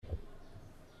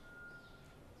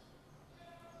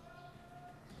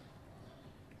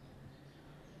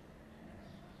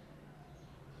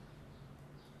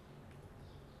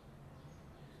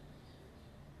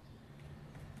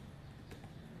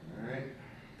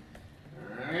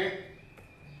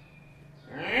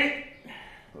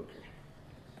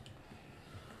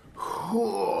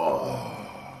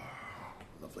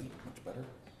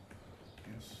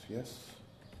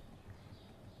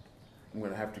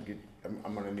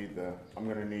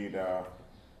gonna need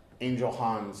Angel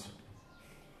Hans.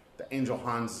 The Angel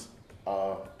Hans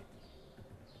to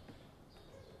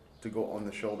go on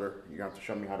the shoulder. You're gonna have to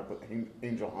show me how to put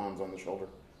Angel Hans on the shoulder.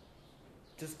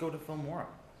 Just go to Filmora.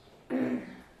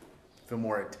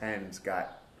 Filmora 10's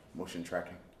got motion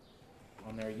tracking.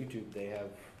 On their YouTube, they have.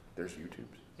 There's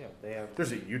YouTubes. Yeah, they have.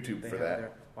 There's a YouTube for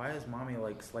that. Why is mommy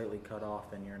like slightly cut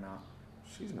off and you're not?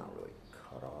 She's not really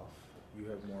cut off. You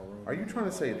have more room. Are you trying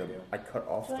to say that I cut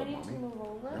off Do the I need mommy? to move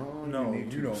over? No, you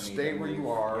need to don't stay need to where you move.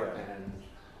 are Yeah. and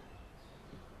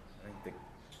I think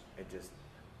it just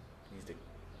needs to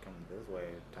come this way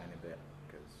a tiny bit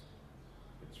because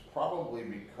it's probably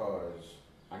because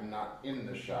I'm not in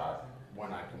the shot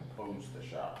when I compose the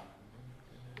shot.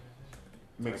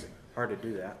 Makes it hard to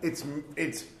do that.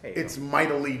 it's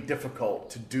mightily difficult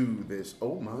to do this.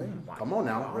 Oh my! Come on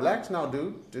now, relax now,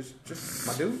 dude. Just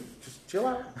my dude, just chill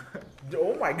out.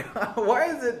 Oh my god! Why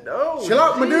is it? Oh, chill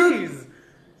out, my dude.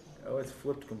 Oh, it's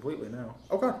flipped completely now.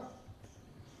 Okay.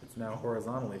 It's now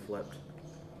horizontally flipped.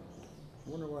 I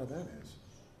wonder why that is.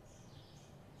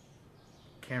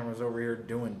 Camera's over here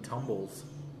doing tumbles.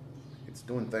 It's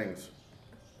doing things.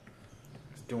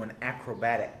 It's doing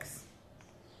acrobatics.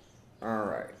 All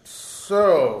right.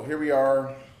 So here we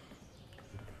are.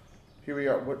 Here we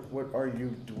are. What are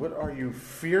you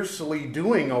fiercely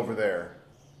doing over there?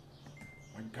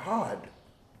 My God!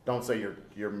 Don't say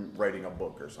you're writing a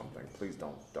book or something. Please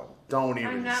don't even.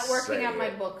 I'm not working say on my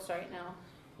it. books right now.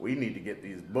 We need to get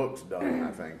these books done.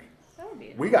 I think That would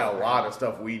be. we got a lot of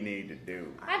stuff we need to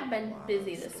do. I've been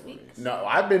busy this week. No,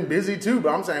 I've been busy too,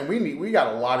 but I'm saying we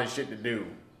got a lot of shit to do.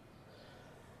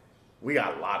 We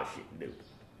got a lot of shit to do.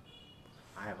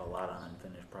 I have a lot of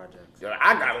unfinished projects.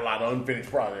 I got a lot of unfinished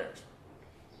projects.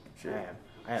 Shit.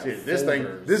 I have Shit,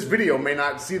 folders. this video may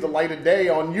not see the light of day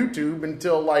on YouTube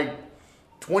until like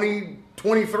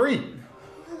 2023.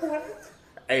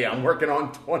 Hey, I'm working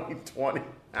on 2020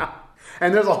 now.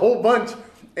 And there's a whole bunch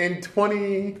in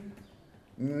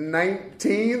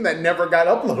 2019 that never got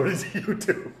uploaded to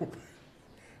YouTube.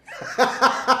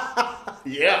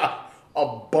 Yeah,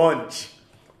 a bunch.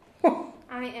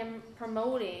 I am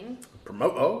promoting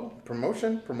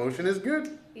Promotion. Promotion is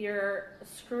good. your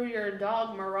Screw Your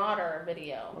Dog Marauder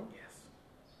video.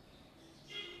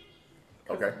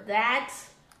 Okay. That,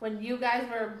 when you guys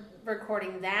were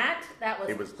recording that was,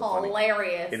 It was funny.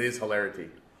 hilarious. It is hilarity.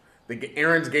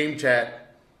 Aaron's game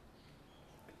chat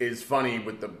is funny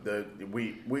with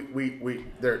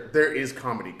there is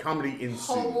comedy. Comedy ensues.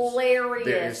 Hilarious.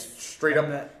 There is straight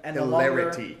up And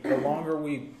hilarity. the longer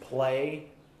we play,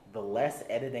 the less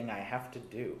editing I have to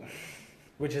do,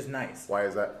 which is nice Why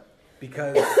is that?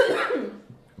 because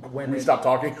when We stop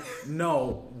talking.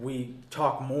 No, we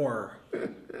talk more,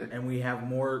 and we have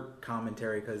more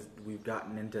commentary because we've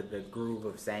gotten into the groove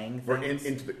of saying things. We're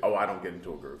into the. Oh, I don't get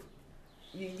into a groove.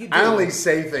 You do. I only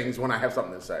say things when I have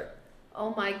something to say.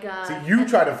 Oh my god. See, you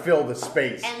try to fill the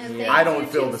space. And the things I don't you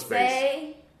fill should the space.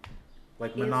 say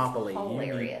Like is Monopoly.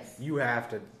 hilarious. You have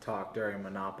to talk during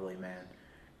Monopoly, man.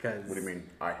 Cause What do you mean?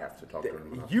 I have to talk to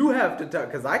him. You have to talk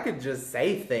because I could just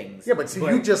say things. Yeah, but see,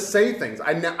 you just say things.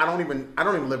 I don't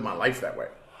even live my life that way.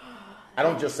 I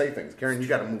don't just say things. Karen, you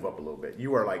got to move up a little bit.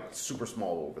 You are like super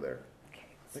small over there.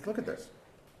 Like, look at this.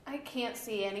 I can't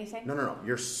see anything. No.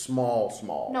 You're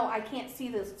small. No, I can't see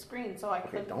the screen, so I Okay,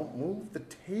 couldn't. don't move the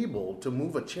table to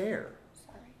move a chair.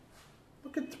 Sorry.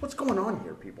 Look at what's going on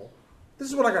here, people. This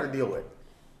is what I got to deal with.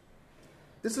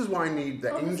 This is why I need the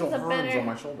Well, this angel is a arms better- on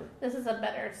my shoulder. This is a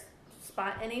better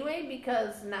spot anyway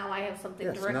because now I have something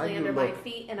Yes, now directly you under my look-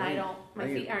 feet, and now I you- don't. My now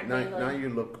you- feet aren't now, dangling. now you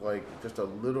look like just a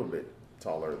little bit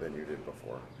taller than you did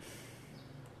before.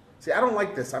 See, I don't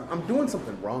like this. I'm doing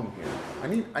something wrong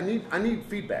here. I need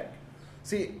feedback.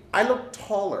 See, I look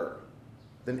taller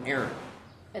than Aaron,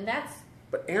 And that's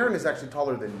but Aaron is actually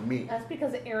taller than me.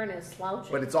 because Aaron is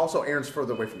slouching. But it's also Aaron's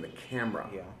further away from the camera.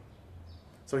 Yeah.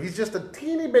 So he's just a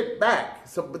teeny bit back.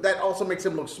 So, but that also makes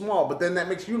him look small. But then that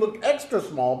makes you look extra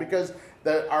small because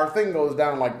our thing goes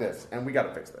down like this, and we got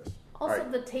to fix this. also, All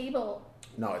right. the table.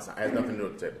 No, it's not. It has nothing to do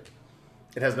with the table.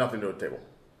 It has nothing to do with the table.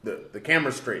 The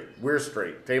camera's straight. We're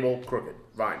straight. Table crooked.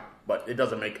 Fine. But it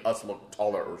doesn't make us look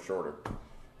taller or shorter.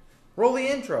 Roll the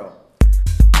intro.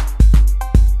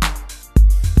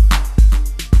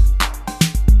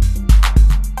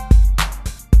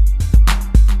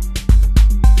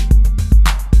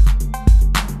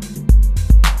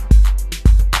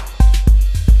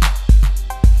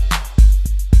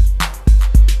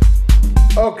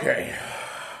 Okay.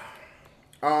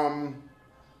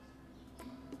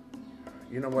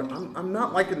 You know what? I'm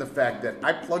not liking the fact that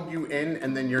I plug you in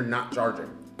and then you're not charging.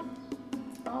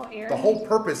 Oh, No, Aaron. The whole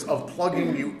purpose of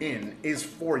plugging you in is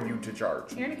for you to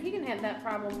charge. Aaron Keegan had that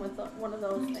problem with one of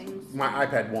those things. My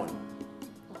iPad 1.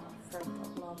 Oh, for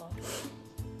the love of.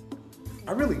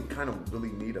 I really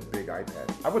need a big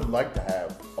iPad. I would like to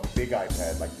have a big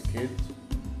iPad like the kids,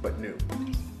 but new.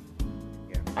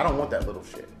 Yeah. I don't want that little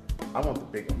shit. I want the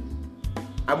big one.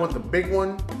 I want the big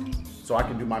one so I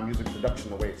can do my music production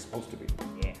the way it's supposed to be.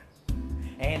 Yeah.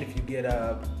 And if you get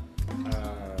a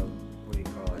what do you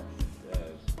call it?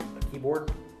 A keyboard.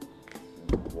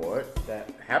 What That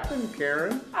happened,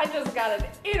 Karen? I just got an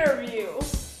interview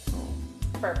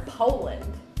for Poland.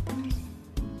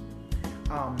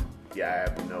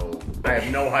 Yeah, I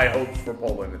have no high hopes for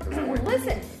Poland at this point.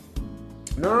 Listen,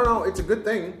 No, it's a good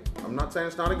thing. I'm not saying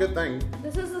it's not a good thing.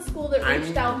 this is the school that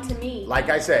reached out to me. Like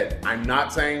I said, I'm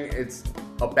not saying it's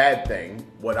a bad thing.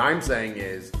 What I'm saying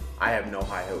is I have no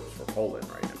high hopes for Poland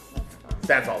right now.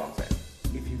 That's all I'm saying.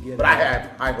 if you get But I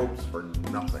have high hopes for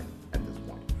nothing at this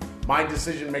point. My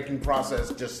decision-making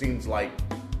process just seems like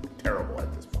terrible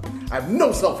at this point. I have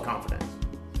no self-confidence.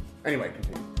 Anyway,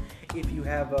 continue. if you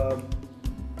have a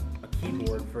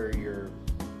keyboard for your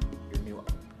new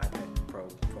iPad Pro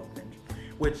 12-inch,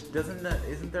 which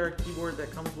isn't there a keyboard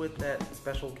that comes with that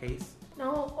special case?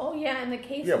 No, oh yeah, and the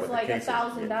case Yeah, is but the like case is-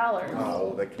 $1,000.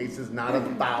 No, the case is not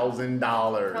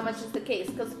 $1,000. How much is the case?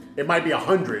 Because It might be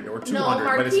 100 or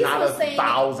 200, but it's Marquise not was saying-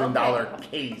 $1,000 okay.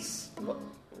 case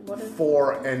what is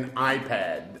for an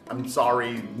iPad. I'm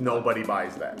sorry, nobody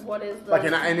buys that. what is the Like,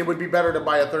 and it would be better to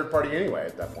buy a third party anyway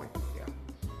at that point. Yeah.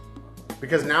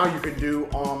 Because now you can do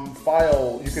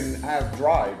you can have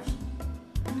drives.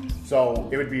 So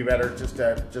it would be better just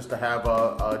to have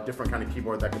a different kind of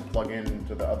keyboard that can plug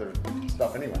into the other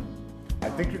stuff anyway. I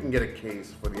think you can get a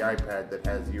case for the iPad that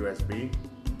has USB.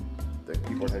 The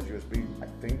keyboard has USB, I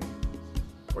think,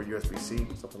 or USB-C,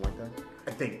 something like that.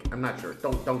 I think. I'm not sure.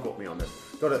 Don't quote me on this.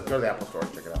 Go to the Apple Store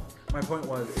and check it out. My point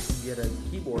was, if you get a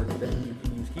keyboard, then you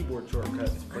can use keyboard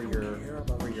shortcuts for your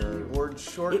Keyboard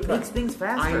shortcuts. It makes things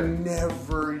faster. I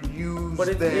never use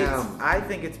But them. I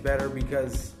think it's better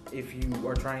because if you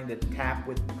are trying to tap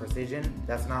with precision,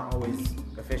 that's not always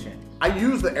efficient. I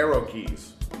use the arrow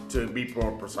keys to be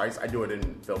more precise. I do it in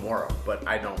Filmora, but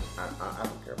I don't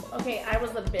care about it. Okay, I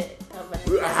was a bit of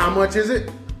an How much is it?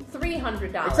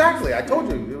 $300. Exactly. I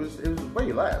told you it was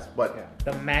way less, but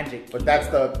The magic. but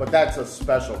that's a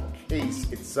special case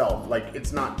itself. Like,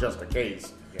 it's not just a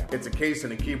case. Yeah. It's a case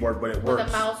and a keyboard, but it With works.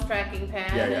 a mouse tracking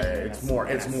pad. Yeah. It's more.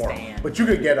 and It's a more. stand. But you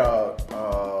could get a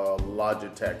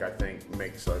Logitech. I think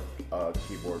makes a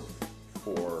keyboard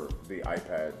for the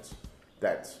iPads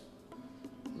that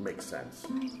makes sense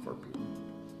for people.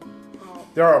 Oh.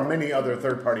 There are many other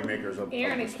third-party makers of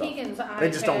Aaron this and stuff. Keegan's They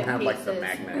just don't iPad have like the cases.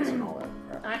 magnets and all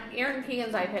that crap. Aaron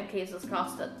Keegan's iPad cases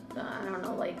cost I don't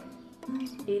know, like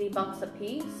 $80 a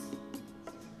piece.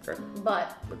 Okay.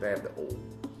 But But they have the old.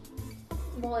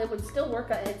 well, it would still work.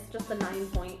 It's just the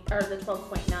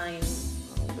 12.9. I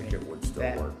don't think it would still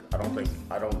That- work. I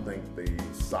don't think the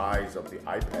size of the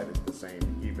iPad is the same,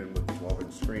 even with the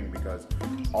 12-inch screen, because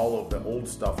all of the old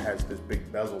stuff has this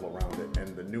big bezel around it,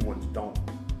 and the new ones don't.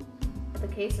 The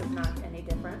case is not any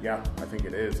different. Yeah, I think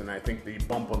it is, and I think the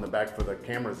bump on the back for the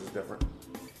cameras is different.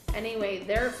 Anyway,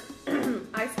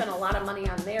 I spent a lot of money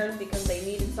on theirs because they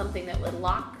needed something that would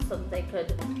lock so that they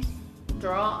could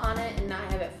draw on it and not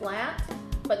have it flat.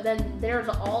 But then theirs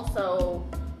also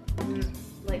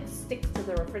like sticks to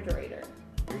the refrigerator.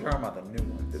 You're talking about the new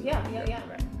ones. Yeah.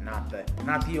 Right.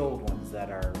 Not the old ones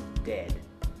that are dead.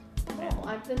 Oh,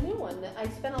 I've the new one that I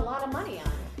spent a lot of money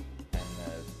on.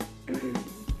 And the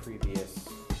previous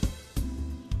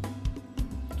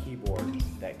keyboard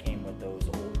that came with those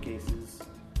old cases,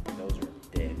 those are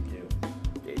dead too.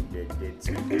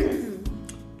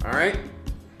 All right.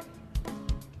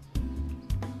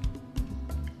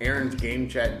 Aaron's game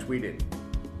chat tweeted.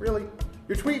 Really?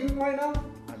 You're tweeting right now?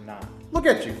 I'm not. Look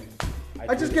at you.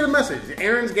 I just get a message.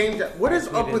 Aaron's game chat. What I is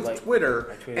up tweeted with like-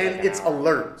 Twitter I tweeted and like an its hour.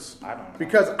 alerts? I don't know.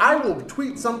 Because I will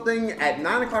tweet something at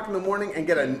 9 o'clock in the morning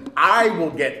and I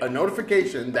will get a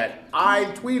notification that I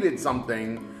tweeted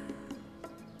something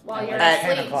While you're At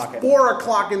 10 asleep. o'clock. 4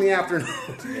 o'clock in the afternoon.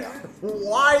 Yeah.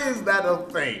 Why is that a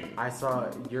thing? I saw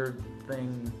your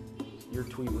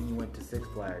tweet when you went to Six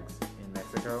Flags in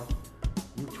Mexico.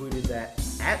 You tweeted that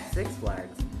at Six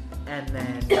Flags, and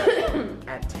then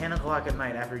at 10 o'clock at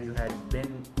night, after you had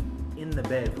been in the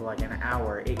bed for like an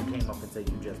hour, it came up and said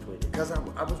you just tweeted. Because I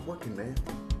was working, man.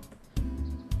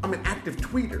 I'm an active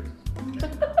tweeter.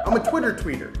 I'm a Twitter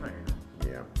tweeter. No,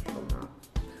 you're not. Yeah, so not.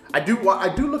 I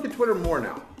do look at Twitter more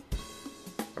now.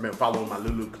 I've been following my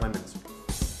Lulu Clemens.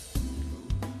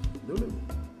 Lulu?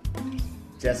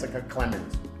 Jessica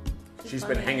Clemens. She's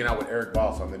funny. been hanging out with Eric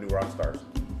Voss on the New Rockstars.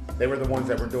 They were the ones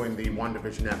that were doing the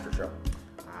WandaVision after show.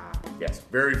 Yes,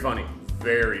 very funny.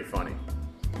 Very funny.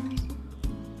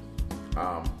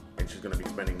 And she's going to be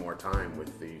spending more time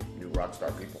with the New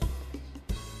Rockstar people.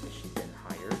 Has she been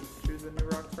hired to the New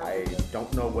Rockstar? I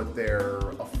don't know what their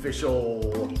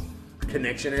official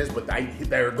connection is, but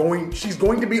she's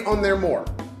going to be on there more.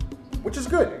 Which is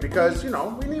good because, you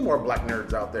know, we need more black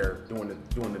nerds out there doing the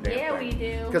damn thing. Yeah, we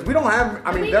do. Because we don't have,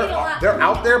 I mean, we they're need a lot-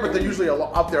 out there, but they're usually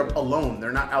out there alone.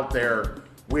 They're not out there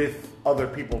with other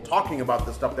people talking about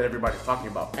the stuff that everybody's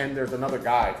talking about. And there's another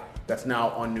guy that's now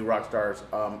on New Rockstars,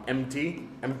 MT,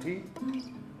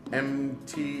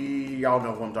 y'all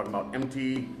know who I'm talking about.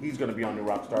 MT, he's going to be on New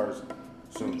Rockstars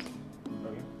soon.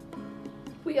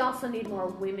 We also need more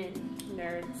women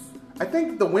nerds. I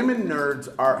think the women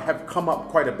nerds have come up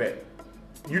quite a bit.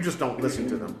 You just don't listen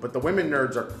to them, but the women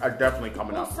nerds are definitely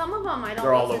coming Well, up. some of them I don't.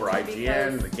 They're all listen over to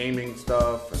IGN, the because- gaming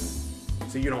stuff,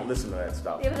 and so you don't listen to that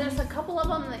stuff. Yeah, but there's a couple of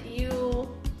them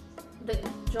that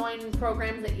join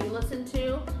programs that you listen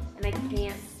to, and I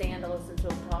can't stand to listen to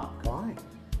them talk. Why?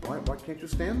 Why can't you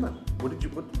stand them? What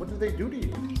did they do to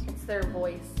you? It's their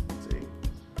voice. See,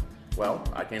 well,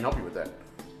 I can't help you with that.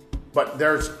 But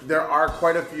there are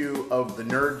quite a few of the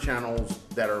nerd channels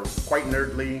that are quite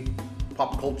nerdly,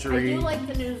 pop culture-y. I do like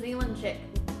the New Zealand chick,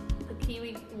 the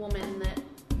Kiwi woman that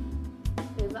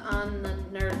is on the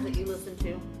nerds that you listen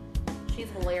to. She's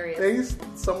hilarious.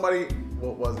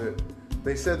 What was it?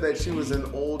 They said that she was an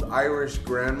old Irish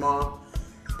grandma.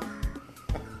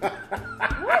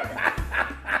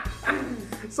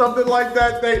 Something like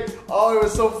that. It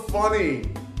was so funny.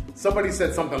 Somebody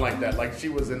said something like that. Like she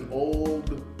was an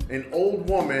old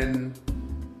woman,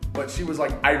 but she was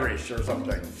like Irish or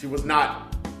something. She was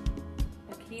not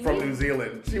A Kiwi? from New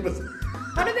Zealand. She was.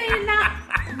 How do they not?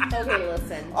 Okay,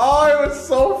 listen. Oh, it was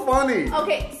so funny.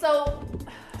 Okay, so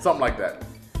Something like that.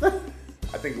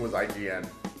 I think it was IGN.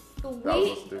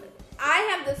 I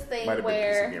have this thing Might have been PC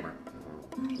where Gamer.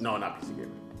 No, not PC Gamer.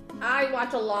 I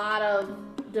watch a lot of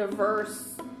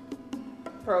diverse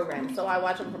programs, so I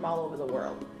watch them from all over the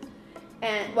world.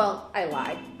 And, well, I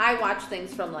lied. I watch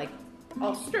things from, like,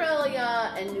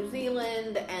 Australia and New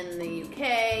Zealand and the UK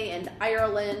and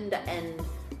Ireland and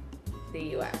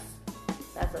the US.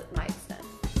 That's my extent.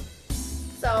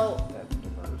 So, That's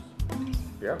diverse.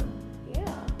 Yeah,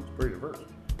 yeah. it's pretty diverse.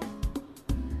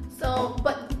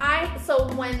 So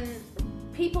when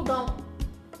people don't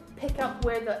pick up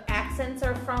where the accents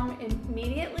are from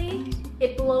immediately,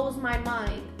 it blows my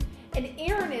mind. And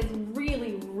Aaron is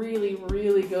really, really,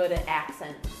 really good at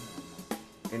accents.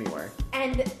 Anyway,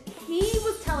 And he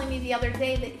was telling me the other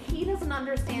day that he doesn't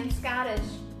understand Scottish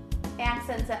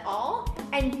accents at all.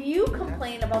 And you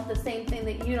complain about the same thing,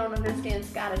 that you don't understand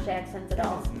Scottish accents at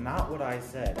all. That's not what I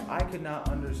said. I could not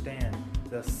understand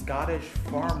the Scottish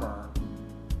farmer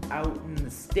out in the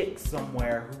sticks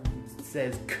somewhere who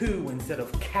says coo instead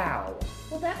of cow.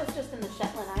 Well, that was just in the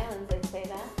Shetland Islands, they say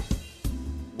that.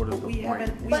 what is But the we point?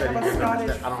 haven't. You We said have you a didn't Scottish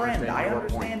understand- don't friend. I your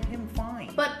understand point. him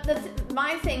fine. But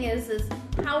my thing is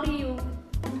how do you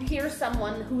hear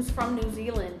someone who's from New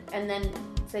Zealand and then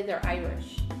say they're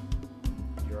Irish?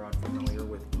 You're unfamiliar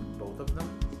with both of them.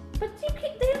 But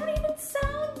they don't even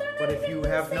sound. They're not But if even you the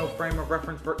have no same. frame of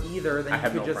reference for either, then I you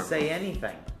have could no just frame of say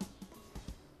anything.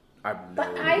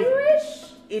 But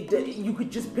Irish? You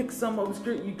could just pick some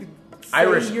obscure. You could say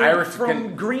Irish you're from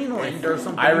can- Greenland or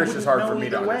something. Irish You is wouldn't hard know for me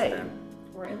to either way. understand.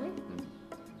 Really?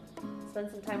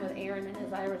 Spend some time with Aaron and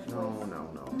his Irish No, voice. no.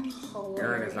 Hilarious.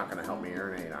 Aaron is not going to help me.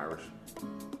 Aaron ain't Irish.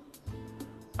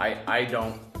 I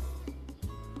don't.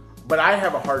 But I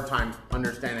have a hard time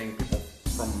understanding people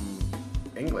from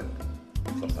England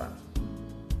sometimes.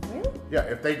 Really? Yeah,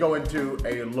 if they go into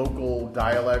a local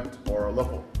dialect or a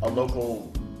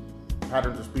local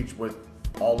patterns of speech with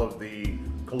all of the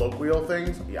colloquial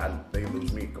things, yeah, they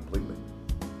lose me completely.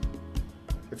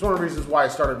 It's one of the reasons why I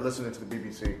started listening to the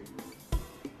BBC.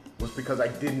 Was because I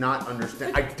did not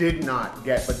understand. I did not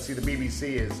get. But see, the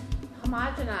BBC is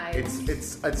Homogenized.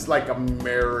 it's like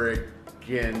American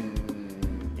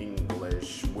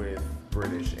English with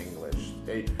British English.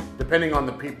 Depending on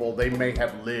the people, they may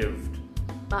have lived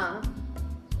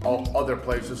other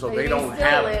places, so They they may don't still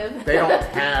have live. they don't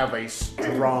have a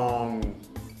strong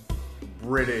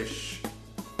British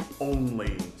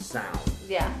only sound.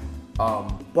 Yeah.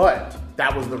 But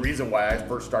that was the reason why I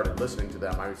first started listening to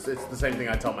them. It's the same thing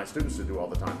I tell my students to do all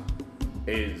the time,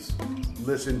 is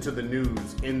listen to the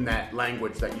news in that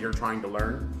language that you're trying to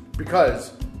learn,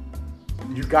 because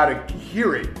you got to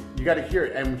hear it. You got to hear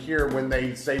it and hear when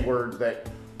they say words that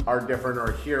are different,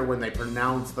 or hear when they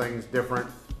pronounce things different.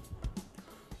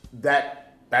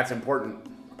 That's important.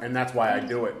 and that's why I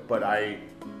do it. But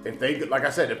if they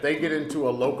get into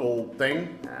a local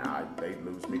thing, they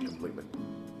lose me completely.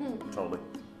 Totally.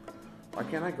 Why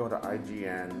can't I go to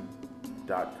IGN.com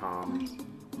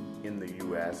in the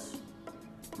U.S.?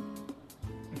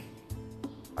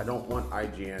 I don't want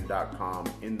IGN.com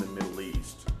in the Middle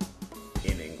East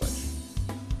in English.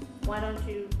 Why don't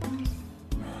you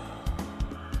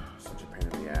Such a pain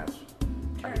in the ass.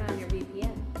 turn on your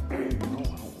VPN? No,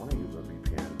 I don't want to use a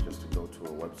VPN just to go to a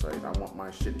website. I want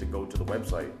my shit to go to the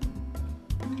website.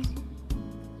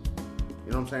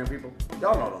 You know what I'm saying, people?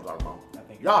 Y'all know what I'm talking about.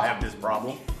 Y'all have this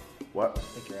problem. What? I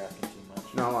think you're asking too much.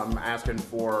 No, I'm asking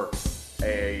for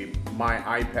my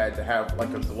iPad to have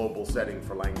like a global setting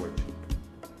for language.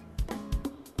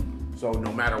 So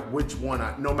no matter which one,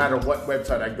 no matter what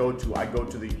website I go to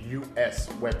the US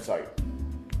website.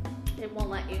 It won't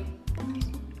let you.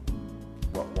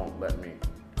 What won't let me?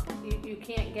 You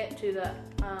can't get to the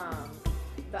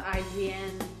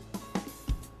IGN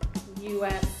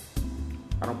US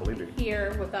I don't believe it.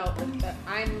 here without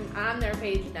I'm on their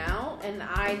page now, and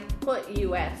I put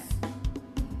US.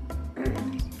 I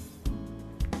don't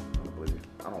believe it.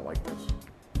 I don't like this.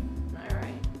 All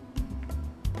right.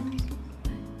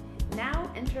 Now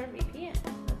enter VPN.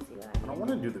 Let's see what I don't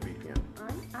want to do the VPN.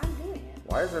 I'm doing it.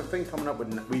 Why is there a thing coming up with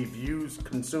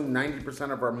consumed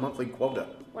 90% of our monthly quota?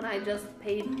 When I just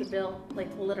paid the bill, like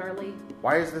literally.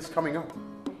 Why is this coming up? I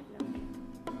have no idea.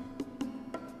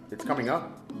 It's coming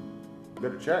up. You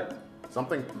better check.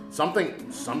 Something ain't Okay,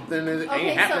 so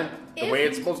happening the way if-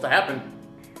 it's supposed to happen.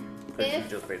 Because you if-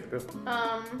 just paid the bill.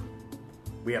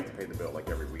 We have to pay the bill like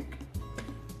every week.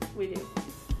 We do.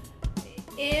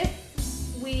 If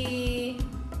we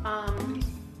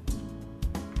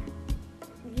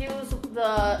use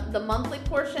the monthly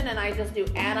portion and I just do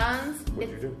add-ons, What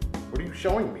do you do? What are you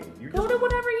showing me? You go to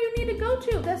whatever you need to go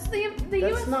to. That's the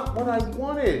That's US. not what I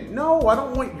wanted. No, I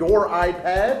don't want your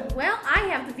iPad. Well, I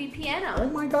have the VPN Oh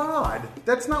on. my God.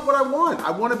 That's not what I want.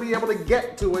 I want to be able to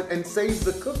get to it and save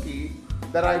the cookie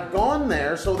that I've gone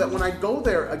there so that when I go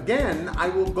there again, I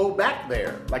will go back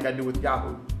there like I do with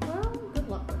Yahoo. Well, good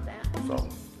luck with that. So,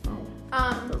 no,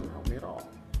 it doesn't help me at all.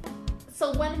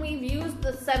 So when we've used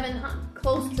the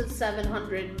close to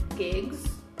 700 gigs,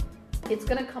 it's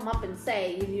going to come up and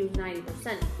say you've used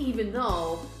 90%, even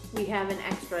though we have an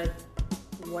extra,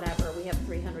 whatever, we have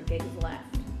 300 gigs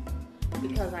left.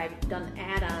 Because I've done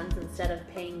add-ons instead of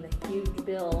paying the huge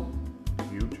bill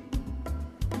Huge.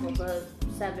 for the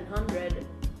 700.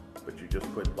 But you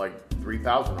just put like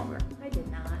 3,000 on there I did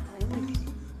not.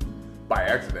 by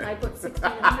accident. I put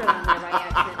 1,600 on there by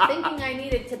accident, thinking I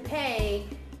needed to pay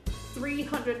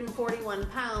 341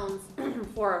 pounds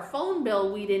for a phone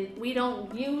bill. We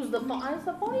don't use the phone. Is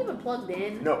the phone even plugged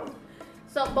in? No.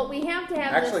 So, but we have to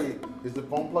have Actually, is the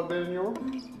phone plugged in your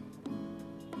room?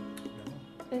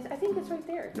 this. I think it's right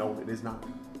there. No, it is not.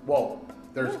 Well,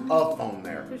 there's a phone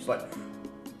there, but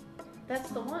That's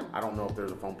the one. I don't know if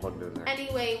there's a phone plugged in there.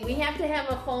 Anyway, we have to have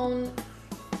a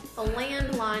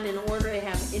landline in order to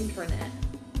have internet.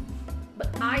 But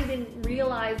I didn't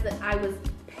realize that I was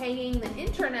paying the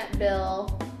internet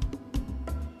bill.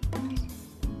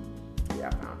 Yeah,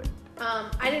 I found it.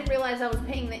 I didn't realize I was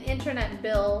paying the internet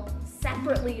bill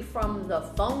separately from the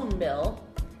phone bill,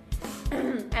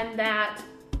 and that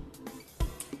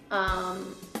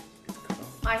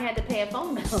I had to pay a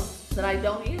phone bill that I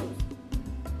don't use.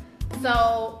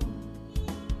 So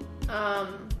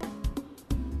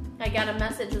I got a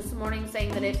message this morning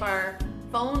saying that if our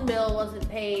phone bill wasn't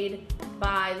paid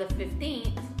by the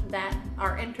 15th, that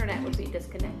our internet would be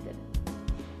disconnected.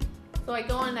 So I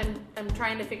go in, I'm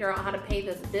trying to figure out how to pay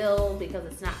this bill because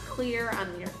it's not clear on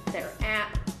their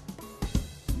app.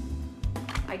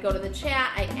 I go to the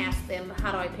chat, I ask them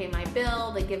how do I pay my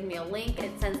bill, they give me a link,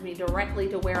 it sends me directly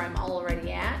to where I'm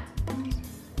already at.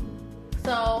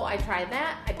 So I try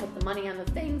that, I put the money on the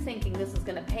thing thinking this is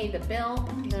gonna pay the bill.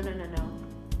 No.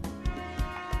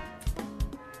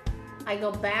 I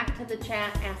go back to the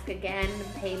chat, ask again,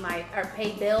 pay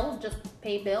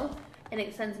bill, and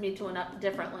it sends me to a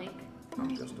different link.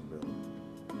 I'm just a bill.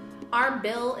 Our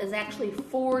bill is actually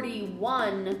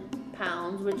 41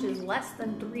 pounds, which is less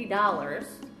than $3,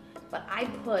 but I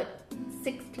put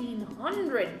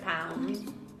 1,600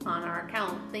 pounds on our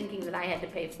account thinking that I had to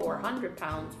pay 400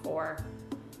 pounds for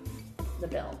the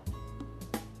bill.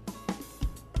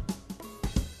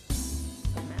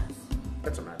 It's a mess.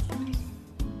 It's a mess.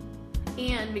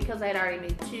 And because I'd already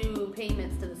made 2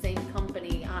 payments to the same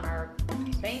company on our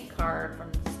bank card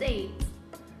from the States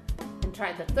and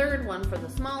tried the third one for the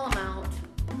small amount,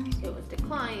 it was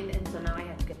declined, and so now I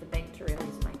have to get the bank to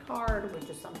release my card, which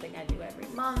is something I do every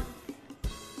month.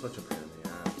 Such a pain in the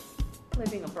ass.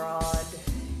 living abroad. It's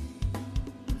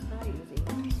not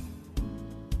easy.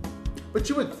 But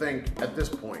you would think at this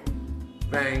point,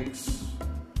 banks,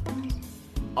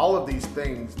 all of these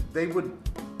things,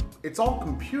 it's all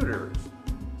computers.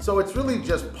 So it's really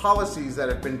just policies that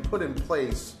have been put in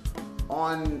place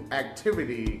on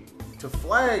activity to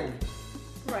flag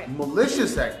Right.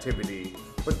 malicious activity,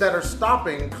 but that are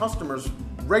stopping customers,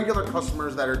 regular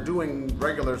customers that are doing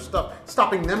regular stuff,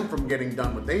 stopping them from getting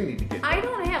done what they need to get done. I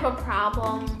don't have a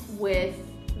problem with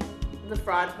the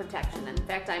fraud protection. In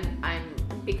fact, I'm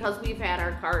because we've had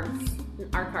our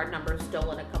card numbers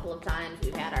stolen a couple of times.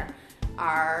 We've had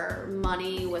our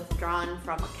money withdrawn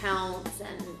from accounts,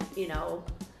 and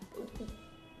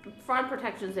fraud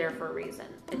protection is there for a reason.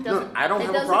 It doesn't. No, I don't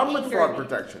have a problem with anger fraud me.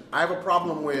 protection. I have a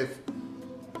problem with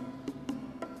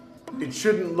it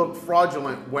shouldn't look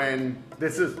fraudulent when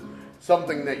this is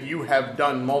something that you have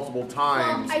done multiple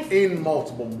times in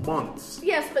multiple months.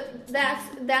 Yes, but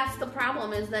that's the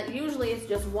problem, is that usually it's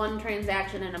just one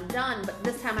transaction and I'm done, but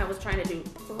this time I was trying to do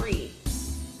 3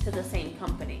 to the same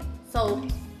company. So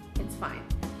it's fine.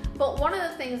 But one of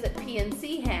the things that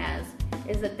PNC has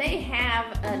is that they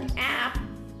have an app.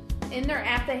 In their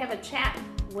app, they have a chat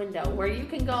window where you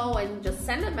can go and just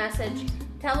send a message,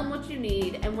 tell them what you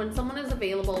need, and when someone is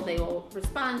available, they will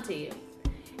respond to you.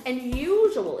 And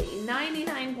usually,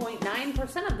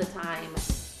 99.9% of the time,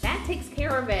 that takes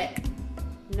care of it,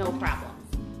 no problems.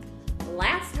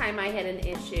 Last time I had an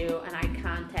issue and I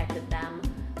contacted them,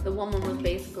 the woman was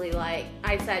basically like,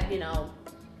 I said,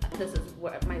 this is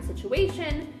my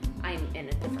situation, I'm in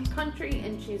a different country,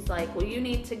 and she's like, well, you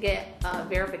need to get a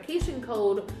verification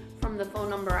code from the phone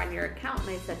number on your account. And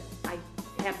I said, I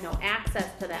have no access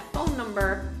to that phone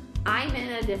number, I'm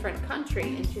in a different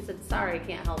country. And she said, sorry, I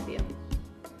can't help you.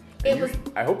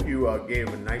 I hope you gave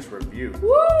a nice review.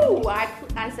 Woo!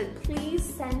 I said, please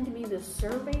send me the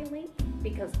survey link,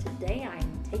 because today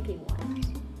I'm taking one.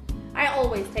 I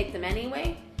always take them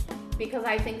anyway, because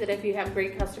I think that if you have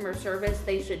great customer service,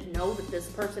 they should know that this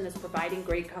person is providing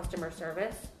great customer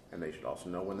service. And they should also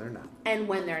know when they're not. And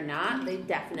when they're not, they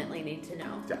definitely need to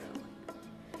know. Definitely.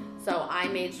 So I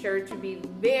made sure to be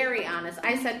very honest.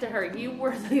 I said to her, you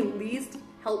were the least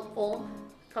helpful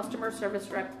customer service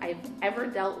rep I've ever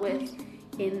dealt with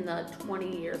in the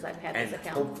 20 years I've had this And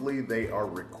account. hopefully they are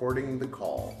recording the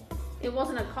call. It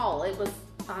wasn't a call, it was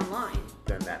online.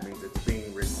 Then that means it's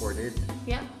being recorded.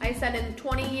 Yeah, I said in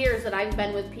 20 years that I've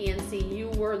been with PNC, you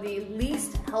were the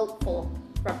least helpful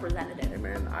representative. Hey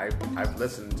man, I've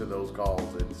listened to those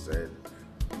calls. It said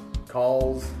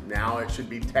calls, now it should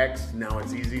be text, now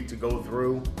it's easy to go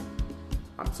through.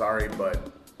 I'm sorry,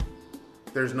 but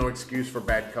there's no excuse for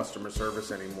bad customer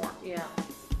service anymore. Yeah.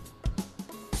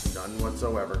 None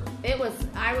whatsoever. I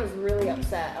was really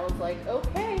upset. I was like,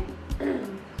 okay.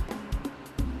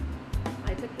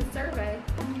 I took the survey.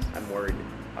 I'm worried.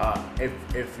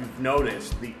 If you've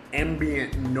noticed, the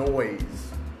ambient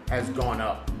noise has gone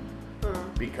up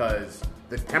because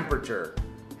the temperature.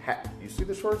 You see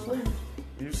the short sleeve?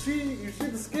 You see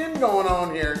the skin going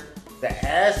on here. The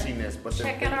ashiness, but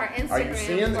Check out our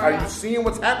Instagram. Are you seeing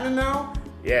what's happening now?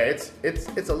 Yeah, it's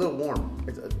a little warm.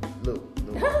 It's a little.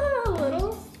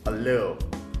 A little. A little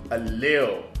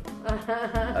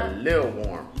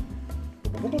warm.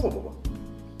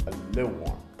 A little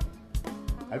warm.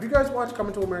 Have you guys watched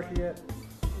Coming to America yet?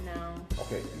 No.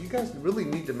 Okay, you guys really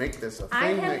need to make this a thing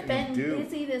I that have been you do.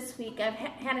 busy this week. I've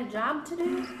had a job to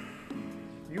do.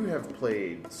 You have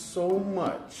played so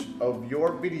much of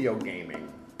your video gaming.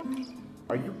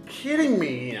 Are you kidding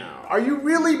me now? Are you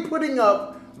really putting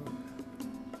up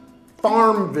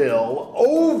Farmville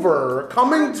over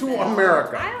Coming to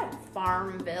America? I don't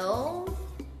Farmville.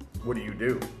 What do you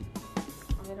do? I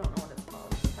don't know what it's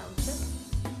called.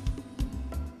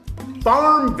 Township?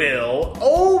 Farmville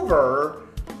over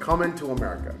Coming to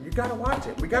America. You gotta watch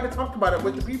it. We gotta talk about it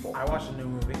with the people. I watched a new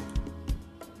movie.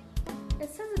 It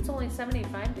says it's only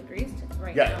 75 degrees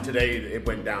right Yeah, now. today it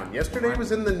went down. Yesterday it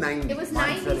was in the 90s. It was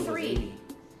Mine said it was 93. 80.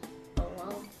 Oh,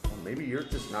 well. Well, maybe you're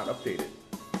just not updated.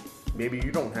 Maybe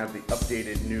you don't have the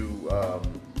updated new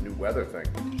weather thing.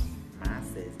 Mine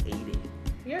says 80.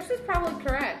 Yours is probably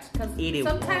correct, because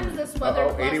 81. sometimes this Weather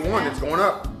Uh-oh, Plus 81. app, It's going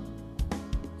up.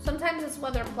 sometimes this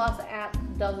Weather Plus app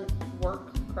doesn't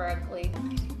work correctly.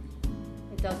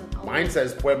 It doesn't. Always. Mine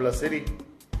says Puebla City.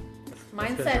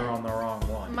 Mine Because said. you're on the wrong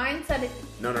one. Mine said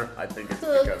No, I think it's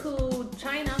because. Kuku,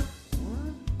 China.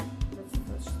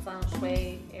 That's the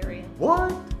Shanshui area.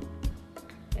 What?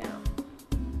 Yeah.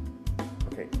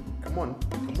 Okay, come on an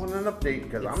update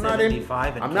because It's I'm not in.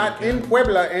 75 in I'm not in Cancun.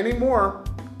 Puebla anymore.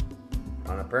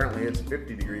 And apparently it's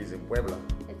 50 degrees in Puebla.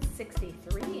 It's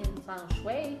 63 in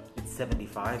Shanshui. It's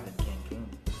 75 in Cancun.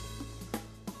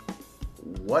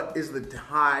 What is the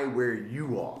high where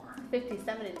you are?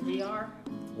 57 in GR.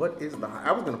 What is the high?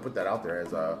 I was going to put that out there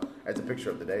as a picture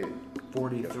of the day.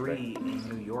 43 in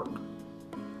New York.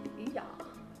 Yeah.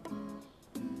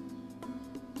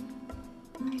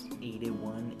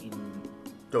 81 in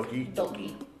Doki.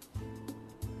 Doki.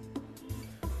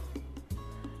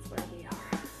 That's where we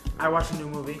are. I watched a new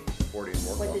movie. 40 and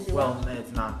more. What did you Well, watch?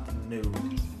 it's not new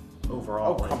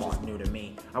overall. Oh, but come it's just on. new to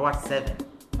me. I watched 7.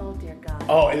 Oh dear God.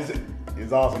 Oh, is it?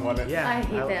 It's awesome, wasn't it? Yeah, I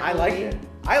hate that I liked movie. it.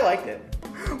 I liked it.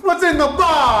 What's in the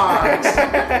box?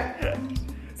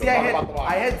 See,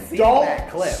 I had seen Don't that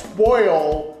clip.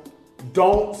 spoil.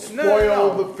 Don't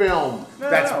spoil No. the film. No,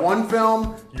 That's no. one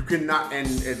film you cannot, and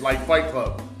it's like Fight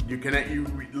Club. You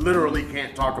literally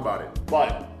can't talk about it.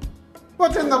 But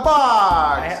what's in the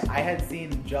box? I had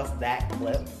seen just that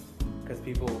clip because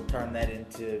people turned that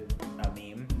into a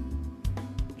meme.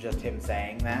 Just him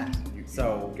saying that. You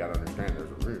So gotta understand.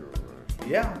 There's a reason.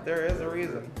 yeah, there is a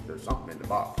reason. There's something in the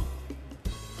box.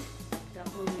 That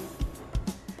movie.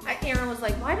 Aaron was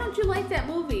like, "Why don't you like that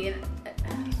movie?" And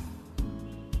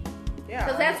Yeah,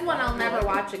 because that's one I'll never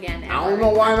watch again. I don't ever. know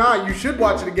why not. You should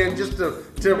watch it again just to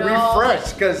No.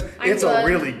 refresh because I it's a would.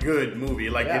 really good movie.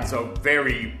 Like Yeah. it's a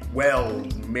very well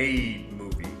made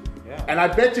movie. Yeah. And I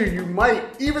bet you might,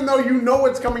 even though you know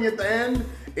what's coming at the end,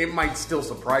 it might still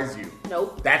surprise you.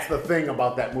 Nope. That's the thing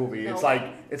about that movie. It's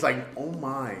Nope. like, oh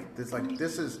my,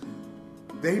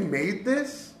 they made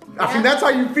this. I Yeah. mean, that's how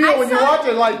you feel I when you saw watch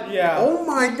it- it. Like, Yeah. oh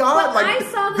my god, Well, like I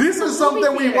saw this this in is the movie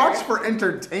something we theater. watch for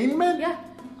entertainment. Yeah,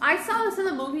 I saw this in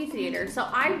the movie theater, so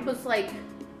I was like,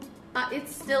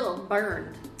 it's still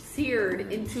burned,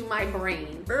 seared into my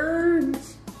brain.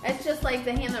 Burns. It's just like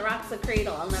The Hand That Rocks the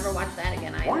Cradle. I'll never watch that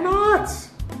again either. Why not?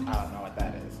 I don't know what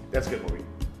that is. That's a good movie.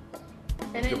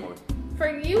 And Good it, movie. for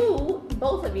you,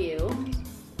 both of you,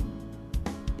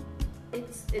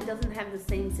 it doesn't have the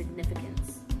same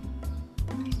significance.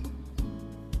 I don't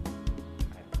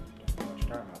know what you're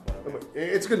talking about. But okay.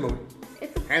 It's a good movie.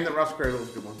 It's And the Russ Cradle is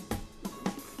a good one.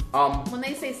 when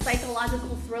they say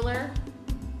psychological thriller,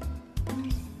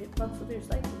 it fucks with your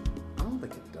psyche. I don't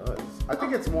think it does. I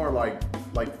think it's more like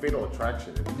Fatal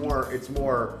Attraction. It's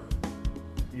more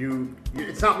you.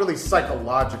 It's not really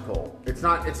psychological. It's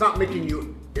not making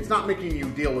you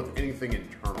deal with anything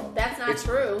internal. That's not It's-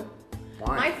 true.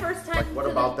 Why? My first time Like, what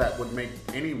to about the- that would make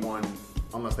anyone,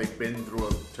 unless they've been through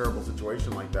a terrible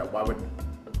situation like that? Why would?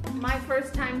 My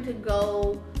first time to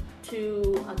go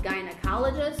to a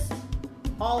gynecologist,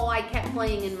 all I kept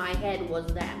playing in my head was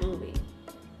that movie.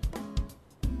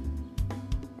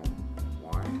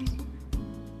 Why?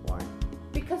 Why?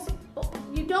 Because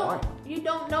Why? you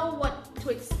don't know what to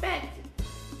expect,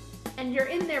 and you're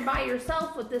in there by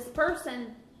yourself with this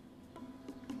person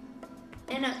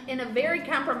in a very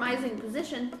compromising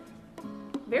position,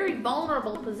 very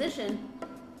vulnerable position.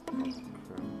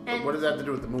 But what does that have to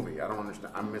do with the movie? I don't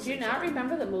understand. I'm Do missing. you not something.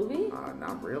 remember the movie?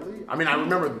 Not really. I mean, I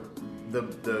remember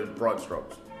the broad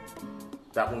strokes.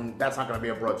 That one, that's not going to be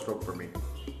a broad stroke for me.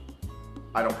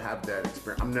 I don't have that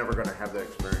experience. I'm never going to have that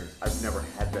experience. I've never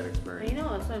had that experience. You know,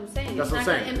 that's what I'm saying. That's It's what not I'm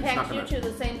going saying. to It's impact not you gonna- two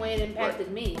the same way it impacted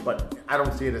Right. me. But I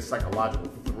don't see it as psychological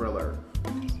thriller.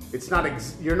 It's not.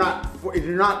 You're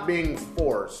not being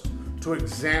forced to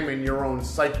examine your own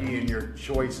psyche and your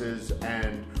choices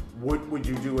and what would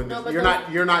you do in this. No, but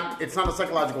You're not. It's not a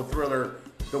psychological thriller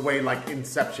the way like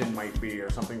Inception might be or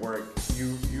something where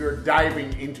you're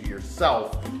diving into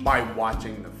yourself by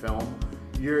watching the film.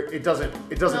 It doesn't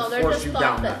No, they're force just you thoughts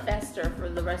down that that. fester for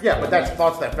the rest Yeah, of but the that's life.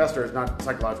 thoughts that fester is not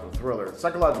psychological thriller.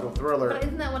 Psychological thriller. But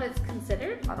isn't that what it's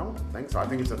considered? I don't think so. I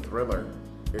think it's a thriller.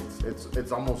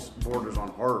 It's almost borders on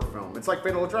horror film. It's like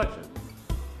Fatal Attraction.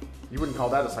 You wouldn't call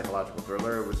that a psychological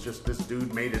thriller. It was just this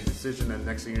dude made a decision, and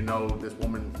next thing you know, this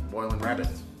woman's boiling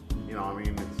rabbits. You know, I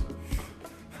mean,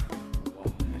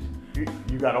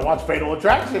 you gotta watch Fatal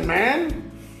Attraction,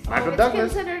 man. Michael it's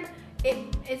Douglas. considered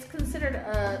it's considered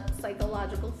a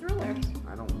psychological thriller.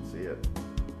 I don't see it.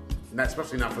 And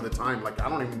especially not for the time. Like I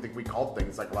don't even think we called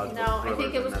things psychological No, I thrillers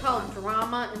think it in was that called time.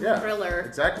 drama and Yeah, thriller.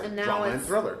 exactly. And now Drama and it's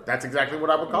thriller. That's exactly what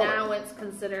I would call it. now it's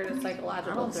considered a I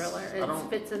psychological don't- thriller. I It don't-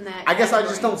 fits in that. I guess I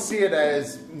just category. don't see it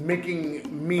as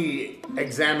making me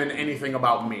examine anything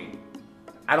about me.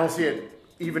 I don't see it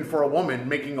even for a woman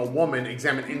making a woman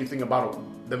examine anything about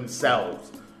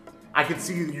themselves. I could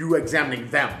see you examining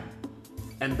them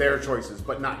and their choices,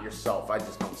 but not yourself. I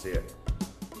just don't see it.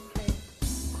 Okay.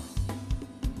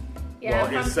 Yeah,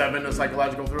 Well, is Seven a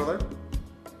psychological thriller?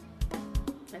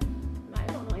 I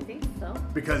don't know. I think so.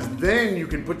 Because then you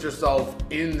can put yourself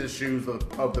in the shoes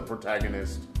of the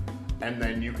protagonist, and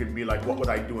then you can be like, what would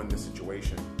I do in this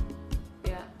situation?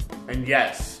 Yeah. And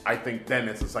yes, I think then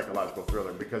it's a psychological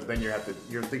thriller because then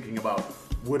you're thinking about,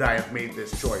 would I have made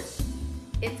this choice?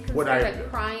 It's Would considered I- a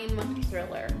crime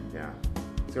thriller. Yeah.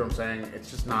 See what I'm saying?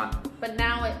 It's just not. But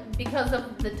now, because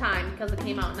of the time, because it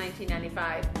came out in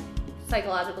 1995,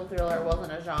 psychological thriller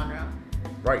wasn't a genre.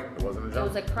 Right. It wasn't a It genre.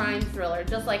 was a crime thriller.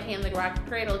 Just like Hand the Rock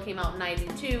Cradle came out in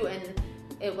 92 and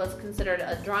it was considered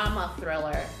a drama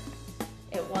thriller.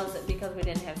 It wasn't because we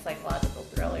didn't have psychological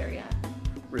thriller yet.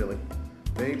 Really?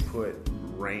 They put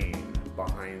Rain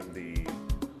behind the.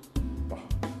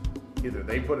 Either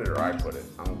they put it or I put it.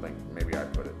 I don't think. Maybe I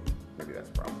put it. Maybe that's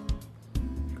the problem.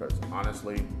 Because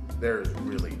honestly, there is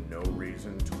really no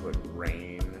reason to put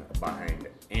Rain behind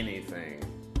anything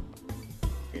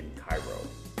in Cairo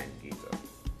and Giza.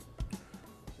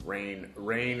 Rain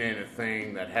ain't a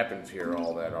thing that happens here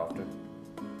all that often.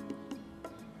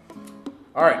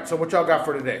 All right, so what y'all got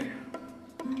for today?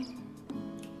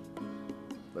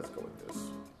 Let's go with this.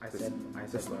 I said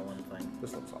my one thing.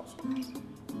 This looks awesome.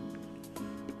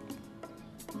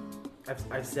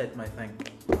 I've said my thing.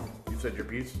 You said your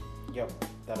piece? Yep,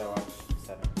 that I watched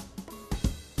 7.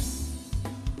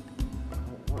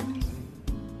 Why are you saying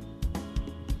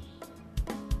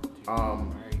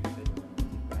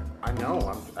I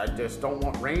know. I just don't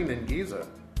want rain in Giza.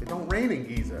 It don't rain in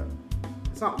Giza.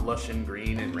 It's not lush and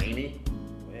green and rainy.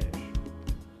 Wish.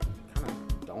 Kind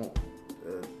of don't.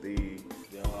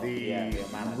 The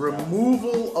amount of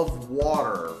removal of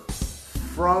water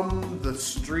from the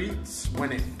streets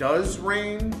when it does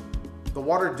rain, the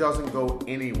water doesn't go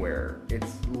anywhere.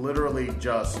 It's literally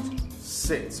just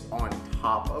sits on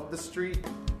top of the street.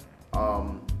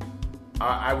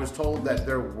 I was told that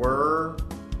there were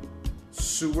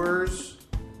sewers.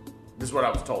 This is what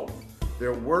I was told.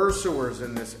 There were sewers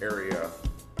in this area,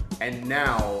 and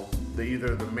now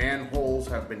either the manholes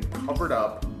have been covered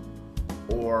up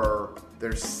or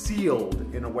they're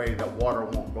sealed in a way that water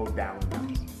won't go down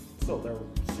them. So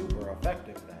they're super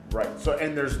effective then. Right. So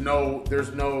and there's no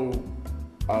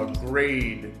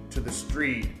grade to the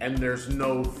street, and there's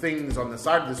no things on the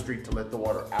side of the street to let the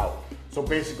water out. So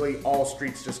basically, all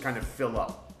streets just kind of fill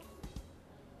up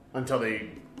until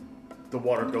the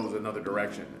water goes another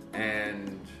direction.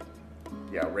 And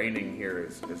yeah, raining here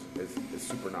is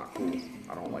super not cool.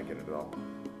 I don't like it at all.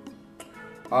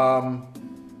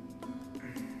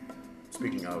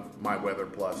 Speaking of my weather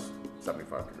plus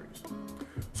 75 degrees.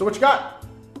 So what you got?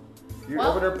 You're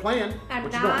Well, over there playing. I'm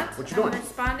What not. you doing? What you doing? I'm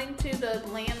responding to the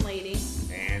landlady.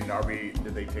 And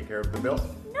did they take care of the bill?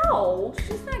 No,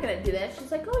 she's not gonna do that.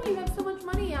 She's like, oh, you have so much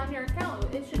money on your account.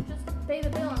 It should just pay the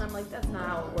bill. And I'm like, that's not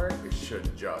how it works. It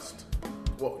should just.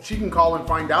 Well, she can call and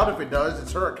find out if it does.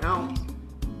 It's her account.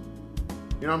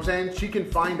 You know what I'm saying? She can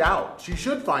find out. She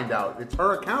should find out. It's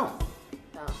her account.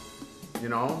 No. You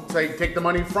know? Say, take the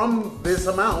money from this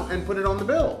amount and put it on the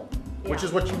bill. Which Yeah.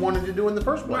 is what you wanted to do in the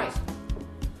first place.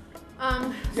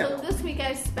 Right. Yeah. So this week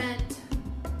I spent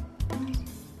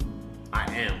I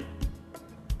am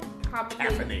probably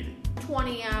caffeinated.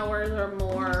 20 hours or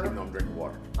more Even though I'm drinking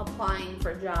water. applying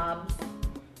for jobs.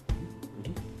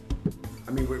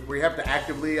 I mean, we have to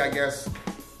actively, I guess,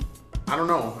 I don't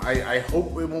know. I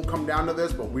hope it won't come down to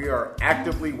this, but we are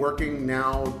actively working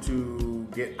now to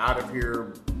get out of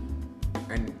here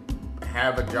and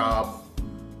have a job.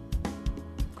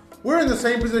 We're in the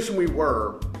same position we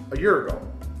were a year ago.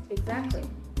 Exactly.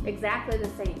 Exactly the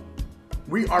same.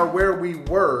 We are where we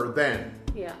were then,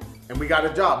 Yeah. and we got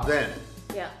a job then,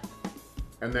 Yeah.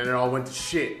 and then it all went to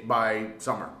shit by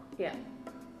summer. Yeah.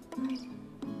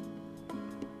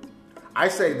 I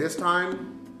say this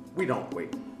time, we don't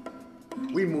wait.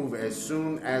 We move as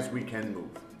soon as we can move.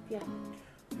 Yeah.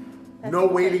 No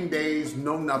okay. waiting days,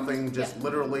 no nothing, just Yeah.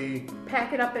 literally.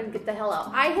 Pack it up and get the hell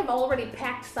out. I have already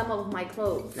packed some of my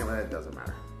clothes. Yeah, but that doesn't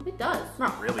matter. It does.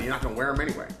 Not really. You're not gonna wear them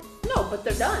anyway. No, but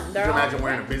they're done. Could They're you all imagine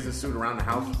wearing a packed. business suit around the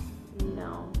house?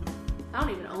 No. I don't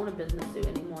even own a business suit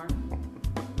anymore.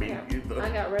 Me Yeah. either. I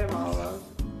got rid of all of those.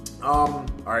 All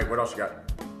right. What else you got?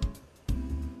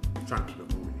 I'm trying to keep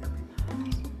it moving here,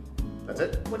 people. That's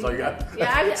it. What That's do all you you got. have?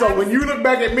 Yeah, So when you look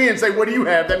back at me and say, "What do you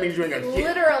have?" That means you ain't got shit.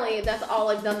 Literally, that's all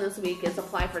I've done this week is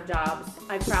apply for jobs.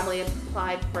 I probably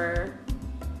applied for,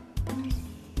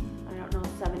 I don't know,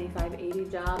 75, 80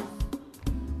 jobs.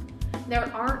 There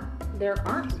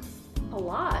aren't a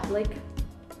lot. Like,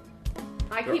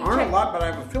 I There keep aren't a checking. lot, but I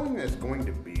have a feeling there's going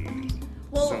to be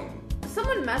Well, soon.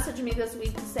 someone messaged me this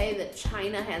week to say that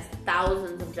China has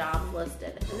thousands of jobs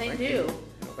listed, and they Thank do. you.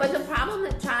 But the problem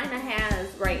that China has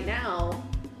right now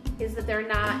is that they're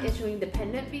not issuing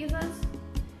dependent visas.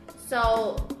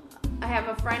 So I have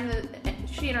a friend that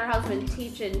she and her husband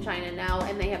teach in China now,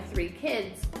 and they have 3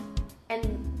 kids, and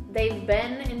they've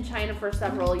been in China for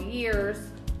several years.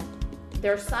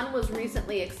 Their son was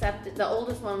recently accepted, the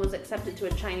oldest one was accepted to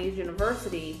a Chinese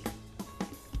university.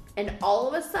 And all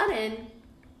of a sudden,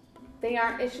 they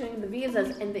aren't issuing the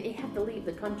visas and they have to leave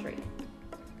the country.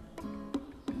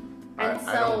 And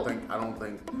I don't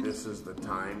think this is the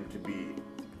time to be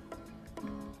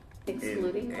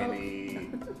excluding in any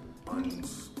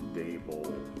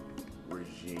unstable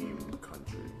regime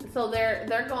country. So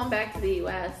they're going back to the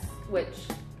U.S., which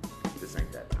This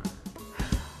ain't that time.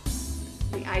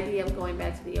 the idea of going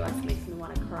back to the U.S. makes me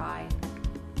want to cry.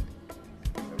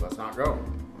 Let's not go.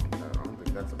 I don't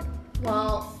think that's a...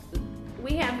 Well,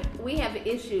 we have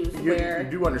issues You where...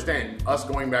 do understand, us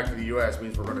going back to the U.S.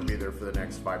 means we're going to be there for the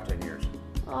next 5-10 years.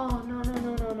 Oh, no.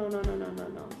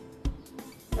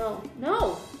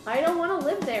 No, I don't want to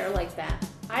live there like that.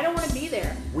 I don't want to be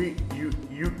there.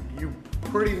 You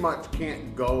pretty much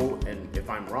can't go, and if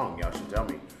I'm wrong, y'all should tell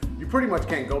me. You pretty much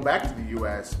can't go back to the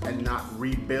U.S. and not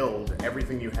rebuild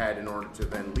everything you had in order to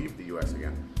then leave the U.S.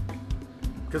 again.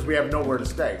 Because we have nowhere to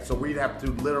stay. So we'd have to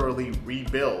literally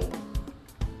rebuild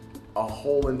a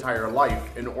whole entire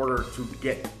life in order to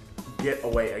get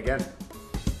away again.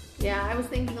 Yeah, I was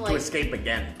thinking To like... escape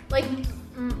again. Like,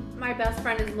 my best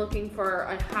friend is looking for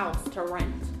a house to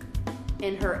rent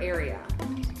in her area.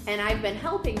 And I've been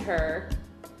helping her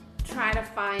try to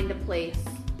find a place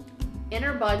in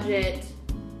her budget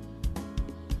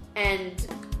and,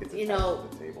 you know,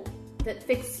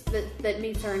 that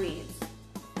meets her needs.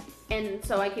 And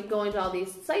so I keep going to all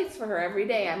these sites for her every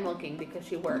day. I'm looking because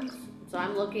she works. So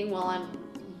I'm looking while I'm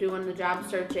doing the job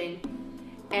searching.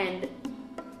 And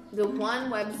the one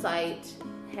website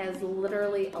has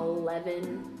literally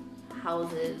 11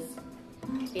 houses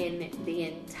in the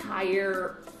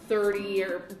entire 30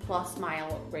 or plus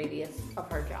mile radius of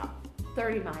her job.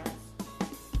 30 miles.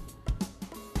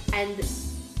 And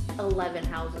 11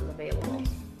 houses available.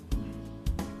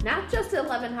 Not just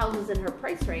 11 houses in her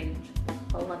price range,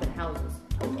 11 houses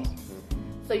total.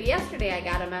 So yesterday I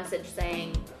got a message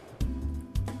saying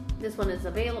this one is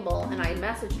available, and I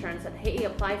messaged her and said, hey,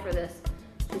 apply for this.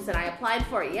 She said, I applied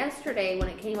for it yesterday when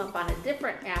it came up on a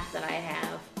different app that I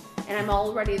have, and I'm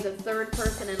already the third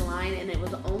person in line, and it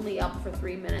was only up for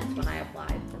 3 minutes when I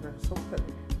applied. Okay, so good.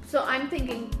 So I'm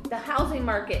thinking the housing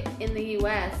market in the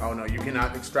U.S. Oh no, you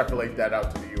cannot extrapolate that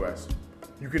out to the U.S.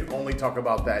 You can only talk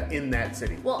about that in that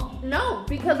city. Well, no,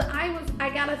 because I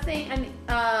got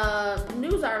a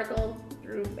news article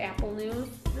through Apple News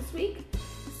this week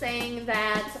saying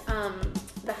that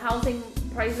the housing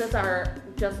prices are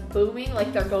just booming,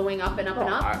 like they're going up and up and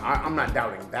up. I'm not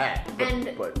doubting that,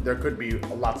 but there could be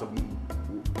a lot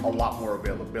more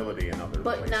availability in other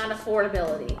but places. not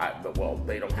affordability. Well,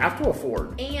 they don't have to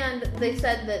afford. And they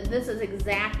said that this is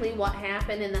exactly what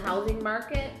happened in the housing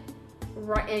market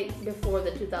right before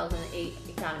the 2008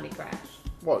 economy crash.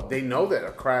 Well, they know that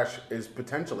a crash is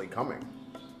potentially coming.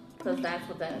 Because that's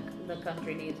what the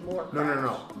country needs, more crash.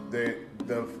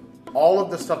 No. All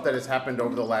of the stuff that has happened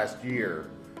over the last year,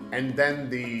 and then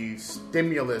the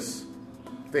stimulus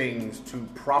things to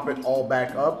prop it all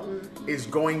back up is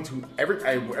going to,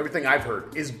 everything I've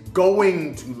heard, is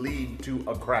going to lead to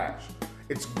a crash.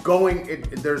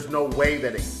 There's no way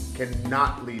that it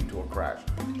cannot lead to a crash.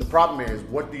 The problem is,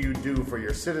 what do you do for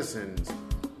your citizens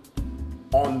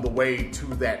on the way to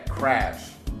that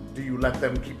crash? Do you let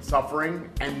them keep suffering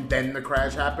and then the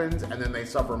crash happens and then they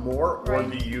suffer more? Right. Or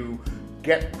do you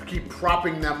keep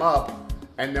propping them up,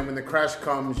 and then when the crash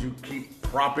comes, you keep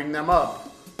propping them up,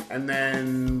 and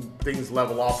then things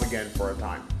level off again for a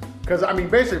time? Because, I mean,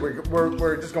 basically,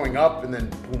 we're just going up and then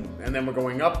boom, and then we're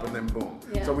going up and then boom.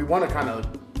 Yeah. So we want to kind of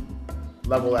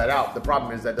level that out. The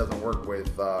problem is that doesn't work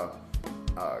with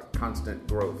constant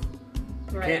growth.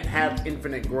 You can't have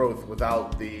infinite growth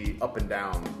without the up and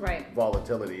down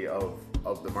volatility of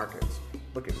the markets.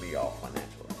 Look at me, all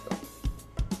financial and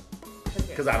stuff.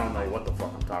 Because I don't know what the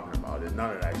fuck I'm talking about, and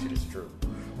none of that shit is true.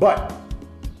 But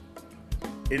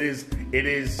it is.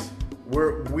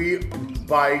 We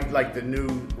by like the new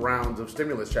rounds of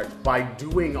stimulus checks, by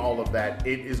doing all of that,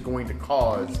 it is going to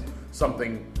cause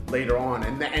something later on,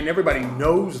 and everybody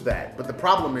knows that. But the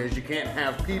problem is, you can't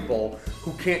have people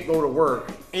who can't go to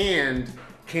work and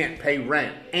can't pay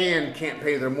rent and can't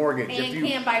pay their mortgage and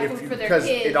can't buy food for their kids, because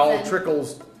it all and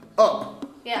trickles up.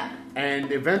 Yeah.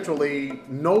 And eventually,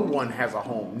 no one has a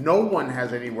home. No one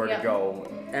has anywhere to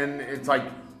go. And it's like,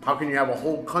 how can you have a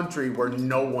whole country where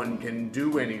no one can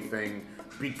do anything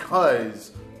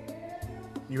because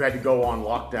you had to go on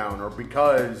lockdown, or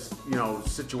because,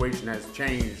 situation has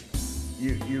changed?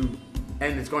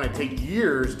 And it's going to take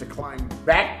years to climb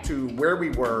back to where we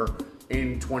were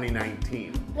in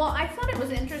 2019. Well, I thought it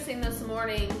was interesting this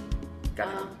morning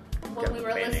when we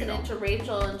were listening to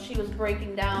Rachel, and she was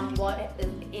breaking down what is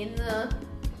in the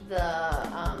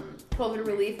COVID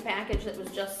relief package that was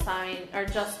just signed or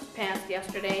just passed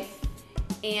yesterday.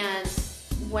 And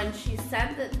when she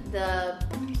said that the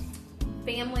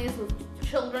families with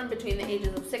children between the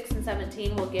ages of 6 and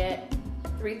 17 will get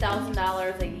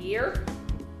 $3,000 a year,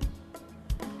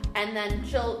 and then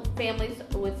families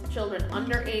with children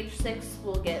under age 6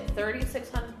 will get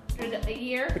 $3,600 a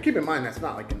year. But keep in mind, it's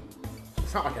not like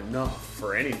enough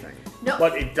for anything. No.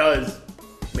 But it does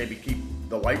maybe keep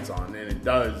the lights on, and it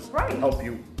does help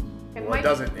you. It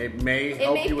doesn't. It may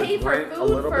help you with rent a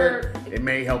little bit. It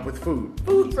may help with food.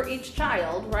 Food for each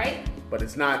child, right? But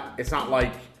it's not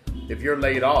like if you're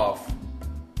laid off,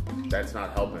 that's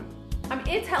not helping. I mean,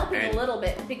 it's helping a little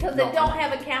bit because they don't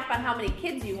have a cap on how many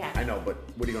kids you have. I know, but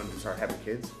what are you going to do? Start having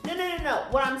kids? No.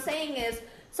 What I'm saying is,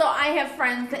 so I have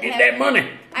friends that Get that money.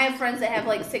 I have friends that have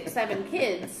like 6, 7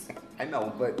 kids. I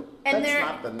know, but And that's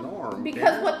not the norm.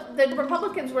 Because what the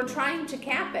Republicans were trying to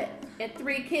cap it at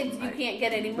 3 kids, you can't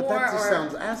get any more. But that just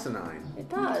sounds asinine. It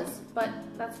does, but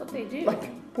that's what they do.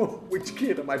 Like, which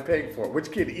kid am I paying for?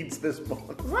 Which kid eats this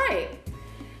month? Right.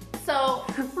 So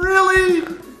really,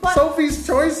 Sophie's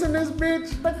Choice in this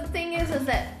bitch. But the thing is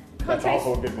that that's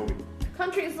also a good movie.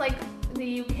 Countries like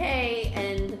the UK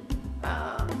and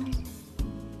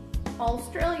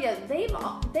Australia,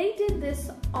 they did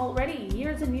this already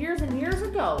years and years and years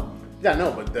ago. Yeah,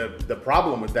 no, but the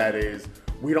problem with that is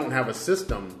we don't have a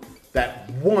system that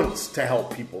wants to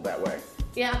help people that way.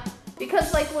 Yeah,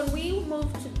 because like when we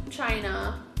moved to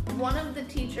China, one of the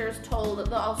teachers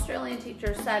the Australian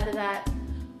teacher said that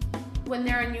when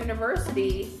they're in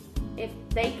university, if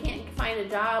they can't find a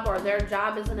job or their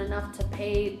job isn't enough to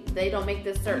pay, they don't make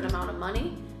this certain amount of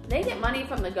money, they get money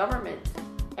from the government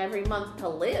every month to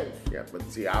live. Yeah, but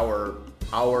see, our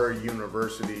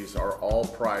universities are all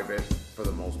private for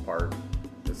the most part,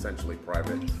 essentially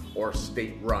private or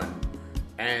state run,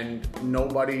 and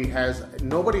nobody has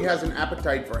an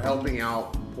appetite for helping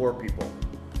out poor people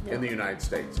in the United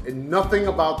States. And nothing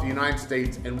about the United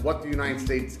States and what the United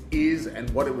States is and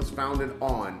what it was founded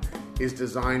on is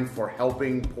designed for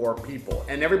helping poor people.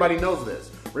 And everybody knows this.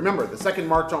 Remember, the second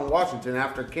March on Washington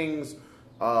after King's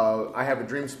I Have a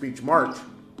Dream speech march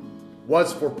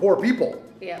was for poor people.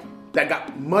 Yeah. That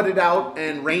got mudded out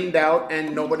and rained out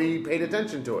and nobody paid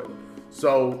attention to it.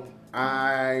 So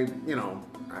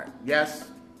yes,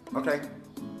 okay.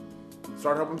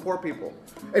 Start helping poor people.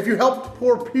 If you help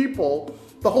poor people,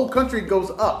 the whole country goes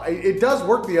up. It does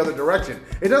work the other direction.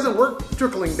 It doesn't work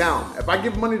trickling down. If I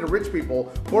give money to rich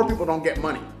people, poor people don't get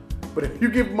money. But if you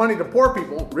give money to poor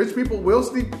people, rich people will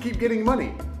still keep getting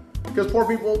money. Because poor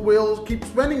people will keep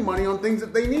spending money on things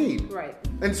that they need. Right.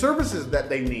 And services that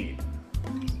they need.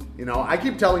 I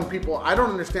keep telling people, I don't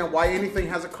understand why anything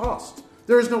has a cost.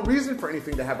 There is no reason for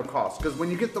anything to have a cost. Because when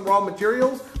you get the raw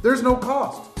materials, there's no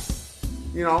cost.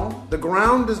 The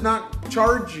ground does not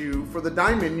charge you for the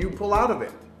diamond you pull out of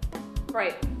it.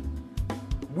 Right.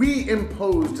 We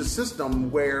imposed a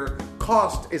system where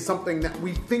cost is something that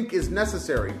we think is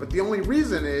necessary. But the only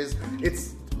reason is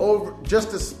it's over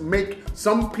just to make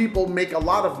some people make a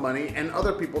lot of money and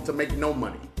other people to make no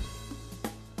money.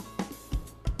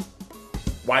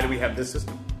 Why do we have this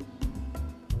system?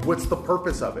 What's the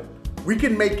purpose of it? We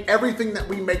can make everything that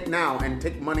we make now and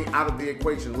take money out of the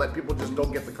equation. Let people just go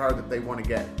get the car that they want to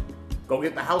get. Go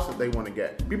get the house that they want to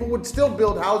get. People would still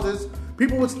build houses.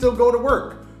 People would still go to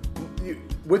work.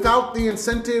 Without the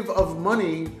incentive of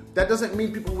money, that doesn't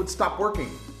mean people would stop working.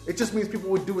 It just means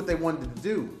people would do what they wanted to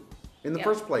do in the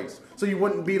first place. So you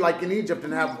wouldn't be like in Egypt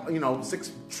and have,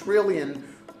 6 trillion.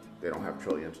 They don't have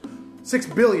trillions. 6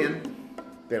 billion.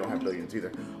 They don't have billions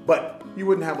either. But you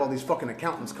wouldn't have all these fucking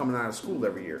accountants coming out of school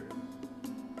every year.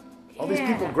 All these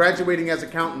people graduating as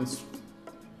accountants.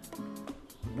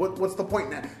 What's the point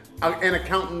now? An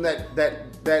accountant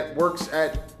that works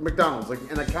at McDonald's, like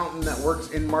an accountant that works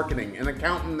in marketing, an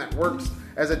accountant that works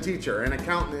as a teacher, an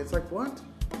accountant. It's like, what?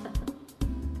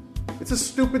 It's a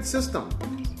stupid system.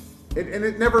 And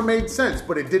it never made sense,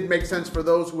 but it did make sense for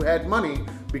those who had money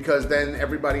because then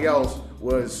everybody else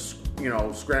was,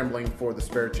 scrambling for the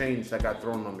spare change that got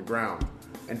thrown on the ground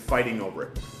and fighting over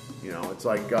it. It's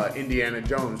like Indiana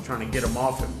Jones trying to get him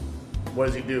off him. What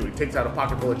does he do? He takes out a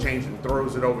pocket full of change and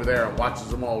throws it over there and watches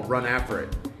them all run after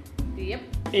it. Yep.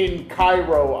 In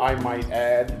Cairo, I might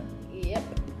add. Yep.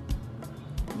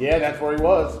 Yeah, that's where he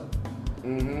was.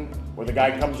 Mm-hmm. Where the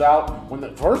guy comes out, when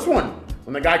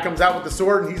the guy comes out with the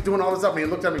sword and he's doing all this stuff and he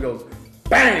looks at me and goes,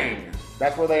 bang!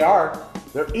 That's where they are.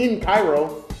 They're in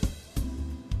Cairo.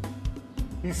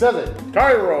 He says it.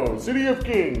 Cairo, city of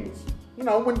kings. You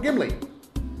know, when Gimli.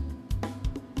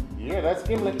 Yeah, that's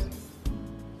Gimli. No.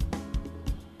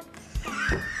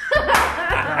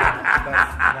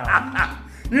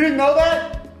 You didn't know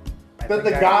that? I That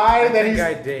think the guy that he's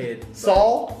I did.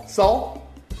 Saul.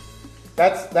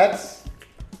 That's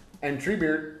and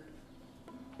Treebeard.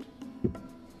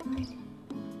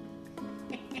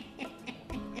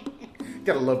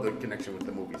 Gotta love the connection with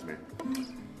the movies, man.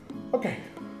 Okay,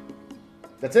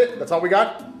 that's it. That's all we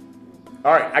got.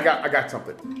 All right, I got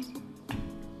something.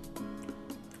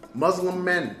 Muslim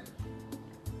men.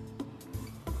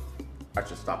 I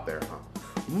should stop there, huh?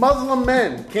 Muslim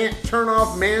men can't turn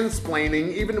off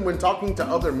mansplaining even when talking to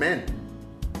other men.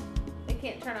 They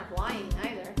can't turn off lying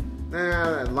either.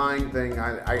 That lying thing.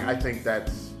 I think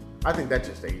that's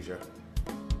just Asia.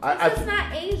 This is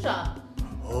not Asia.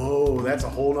 Oh, that's a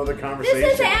whole nother conversation.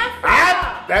 This is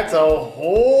Africa. That's a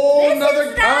whole This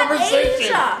nother is not conversation.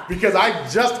 Asia. Because I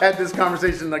just had this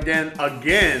conversation again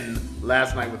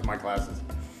last night with my classes,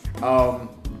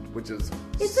 which is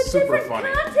It's a super different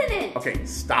funny. continent. Okay,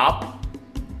 stop.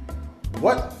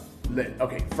 What?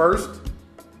 Okay, first,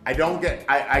 I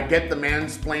get the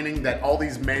mansplaining that all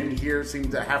these men here seem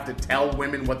to have to tell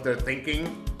women what they're thinking,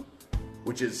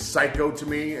 which is psycho to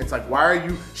me. It's like,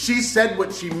 she said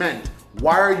what she meant.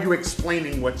 Why are you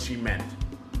explaining what she meant?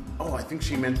 Oh, I think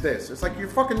she meant this. It's like, you're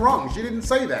fucking wrong. She didn't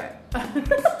say that.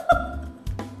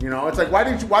 You know, it's like, why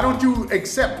don't you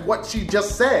accept what she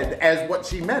just said as what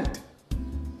she meant?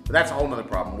 But that's a whole nother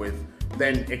problem with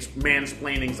then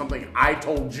mansplaining something I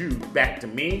told you back to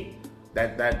me.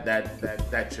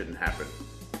 That shouldn't happen.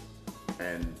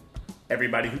 And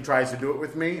everybody who tries to do it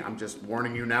with me, I'm just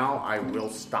warning you now, I will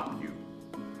stop you.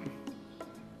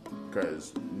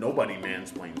 Because nobody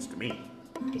mansplains to me.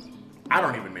 I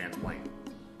don't even mansplain.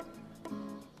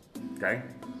 Okay?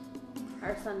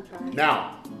 Our son tried.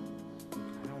 Now,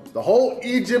 the whole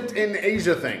Egypt in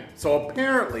Asia thing. So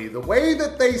apparently, the way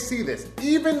that they see this,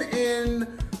 even in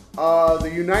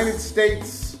the United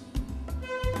States,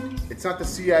 it's not the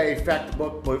CIA fact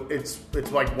book, but it's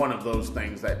like one of those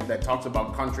things that talks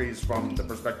about countries from the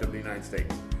perspective of the United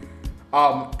States.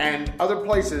 And other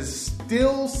places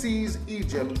still sees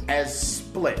Egypt as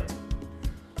split.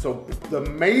 So the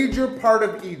major part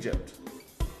of Egypt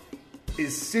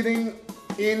is sitting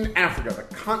in Africa,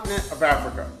 the continent of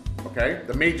Africa. Okay?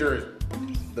 The major is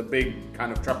the big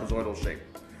kind of trapezoidal shape.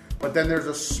 But then there's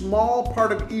a small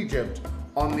part of Egypt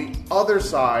on the other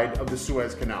side of the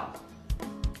Suez Canal.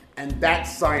 And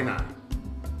that's Sinai.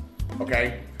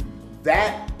 Okay?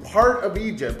 That part of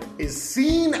Egypt is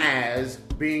seen as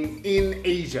being in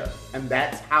Asia. And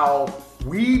that's how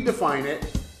we define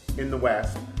it in the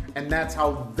West. And that's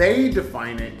how they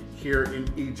define it here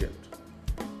in Egypt.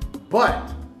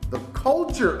 But the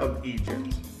culture of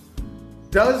Egypt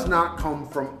does not come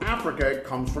from Africa, it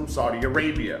comes from Saudi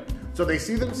Arabia. So they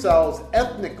see themselves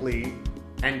ethnically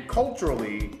and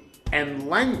culturally and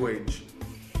language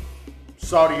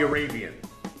Saudi Arabian.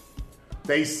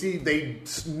 They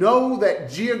know that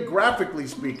geographically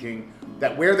speaking,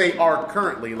 that where they are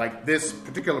currently, like this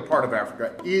particular part of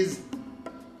Africa,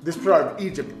 this part of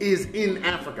Egypt is in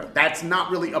Africa. That's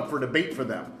not really up for debate for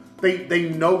them. They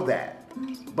know that.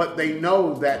 But they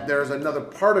know that there's another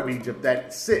part of Egypt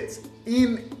that sits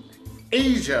in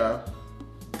Asia.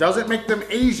 Doesn't make them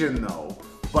Asian though,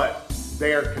 but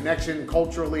their connection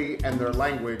culturally and their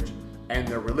language and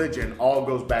their religion all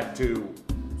goes back to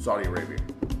Saudi Arabia.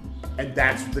 And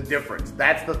that's the difference.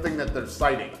 That's the thing that they're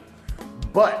citing.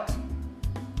 But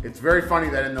it's very funny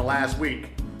that in the last week,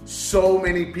 so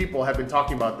many people have been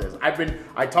talking about this.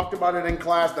 I talked about it in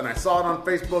class, then I saw it on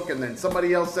Facebook, and then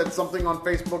somebody else said something on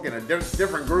Facebook in a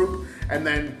different group, and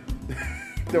then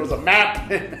there was a map.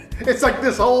 It's like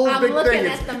this whole big thing.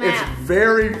 It's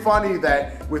very funny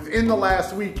that within the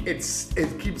last week,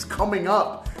 it keeps coming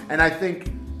up, and I think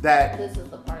that This is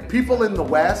the part. people in the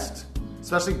West,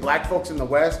 especially black folks in the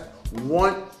West,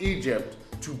 want Egypt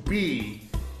to be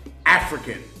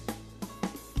African.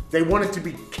 They want it to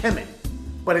be Kemet.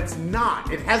 But it's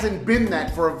not. It hasn't been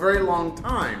that for a very long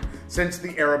time since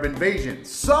the Arab invasion.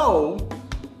 So,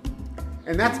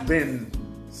 and that's been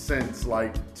since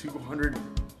like 200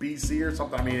 BC or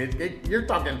something. I mean, you're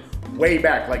talking way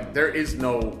back. Like there is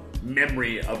no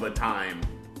memory of a time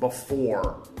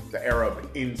before the Arab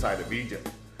inside of Egypt.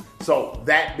 So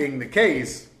that being the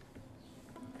case,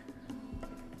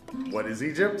 what is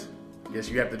Egypt? I guess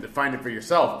you have to define it for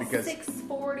yourself because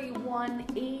 641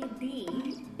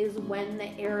 AD is when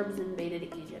the Arabs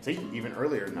invaded Egypt. see, even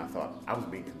earlier than I thought. I was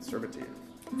being conservative.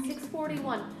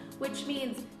 641, which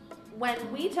means when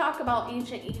we talk about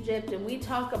ancient Egypt and we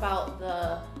talk about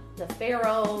the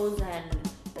pharaohs and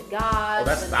the gods. Oh,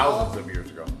 that's and all thousands of years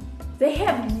ago. They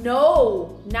have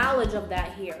no knowledge of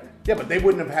that here. Yeah, but they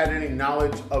wouldn't have had any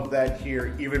knowledge of that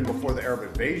here even before the Arab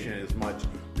invasion as much,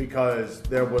 because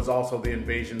there was also the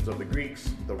invasions of the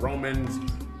Greeks, the Romans,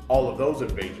 all of those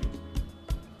invasions.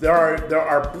 There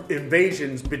are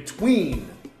invasions between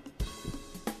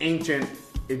ancient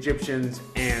Egyptians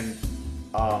and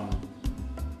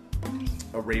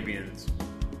Arabians.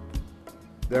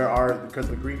 There are, because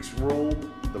the Greeks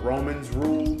ruled, the Romans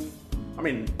ruled. I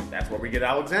mean, that's where we get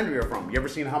Alexandria from. You ever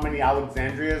seen how many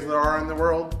Alexandrias there are in the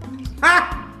world?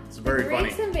 Ha! It's very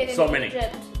funny. So many.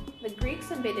 The Greeks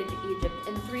invaded Egypt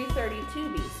in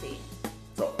 332 BC.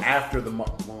 So after the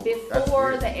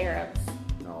Before the Arabs.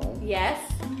 No. Yes.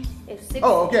 If six,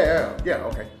 Oh, okay, yeah,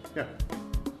 okay, yeah.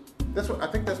 I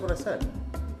think that's what I said.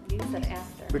 You said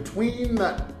after. Between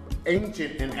the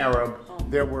ancient and Arab,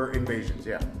 there were invasions,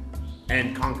 yeah,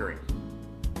 and conquering.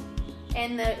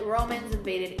 And the Romans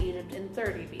invaded Egypt in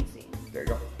 30 BC. There you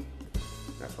go.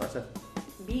 That's what I said.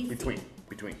 BC.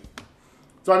 Between.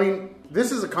 So I mean,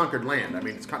 this is a conquered land. I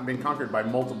mean, it's been conquered by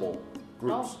multiple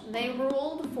groups. Oh, they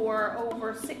ruled for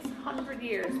over 600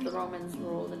 years. The Romans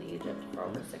ruled in Egypt for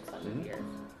over 600 years.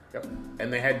 Yep.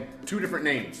 And they had two different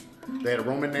names. They had a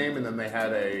Roman name, and then they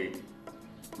had a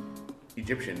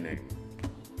Egyptian name.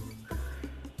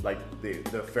 Like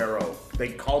the Pharaoh. They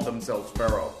called themselves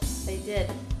Pharaoh. They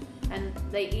did. And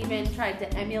they even tried to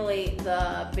emulate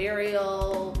the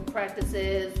burial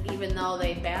practices, even though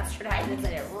they bastardized it and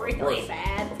said it really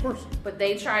bad. Of course. But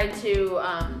they tried to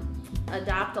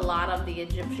adopt a lot of the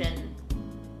Egyptian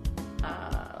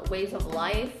ways of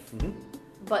life. Mm-hmm.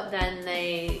 But then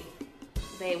they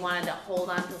wanted to hold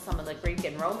on to some of the Greek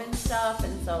and Roman stuff,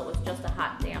 and so it was just a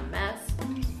hot damn mess.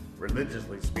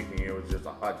 Religiously speaking, it was just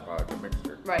a hodgepodge, a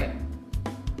mixture. Right.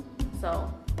 So.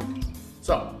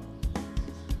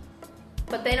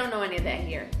 But they don't know any of that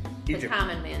here. Egypt. The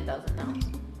common man doesn't know.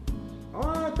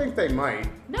 Oh, I think they might.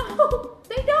 No,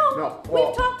 they don't. No, well,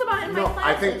 We've talked about it in my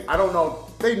classes. I don't know.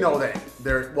 They know that.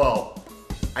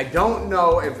 I don't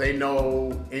know if they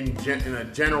know in a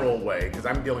general way, because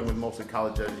I'm dealing with mostly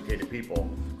college-educated people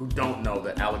who don't know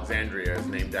that Alexandria is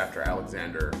named after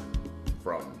Alexander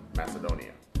from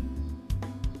Macedonia.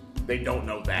 They don't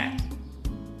know that.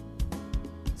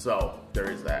 So, there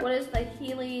is that. What is the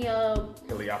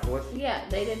Heliopolis? Yeah,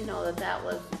 they didn't know that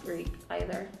was Greek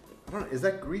either. I don't know. Is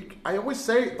that Greek? I always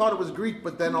thought it was Greek,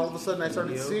 but then all of a sudden I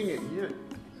started Helios? seeing it. Yeah.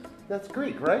 That's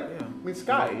Greek, right? Yeah. I mean,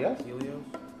 sky, yes? Helios?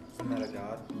 Isn't that a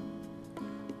god?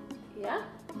 Yeah?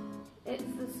 It's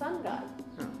the sun god.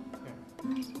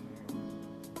 Yeah.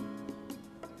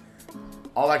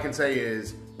 All I can say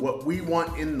is what we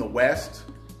want in the West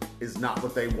is not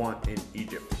what they want in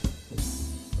Egypt.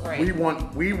 Right.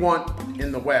 We want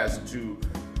in the West to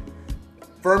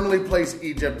firmly place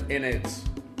Egypt in its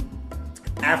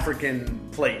African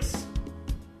place,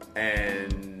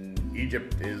 and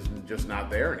Egypt is just not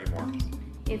there anymore.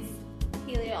 It's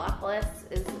Heliopolis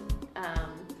is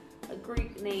a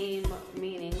Greek name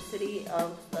meaning city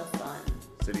of the sun.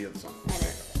 City of the sun. And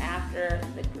it's after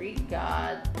the Greek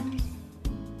god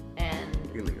and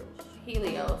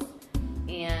Helios,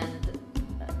 and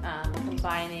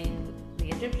combining the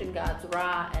Egyptian gods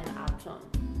Ra and Atum.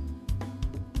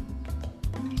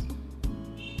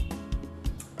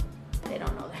 They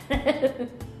don't know that.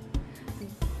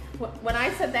 When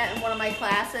I said that in one of my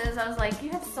classes, I was like, you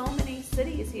have so many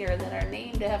cities here that are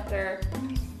named after,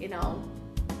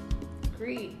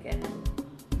 Greek and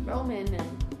Roman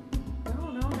and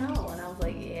no. And I was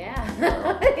like,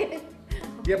 yeah.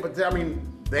 Yeah, but I mean,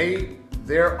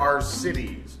 there are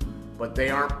cities, but they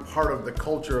aren't part of the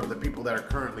culture of the people that are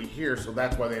currently here, so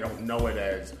that's why they don't know it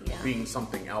as being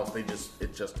something else. It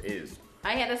just is.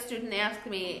 I had a student ask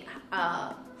me,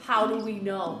 how do we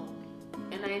know?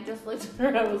 And I just looked at her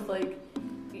and I was like,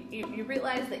 you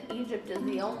realize that Egypt is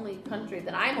the only country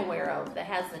that I'm aware of that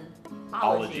has an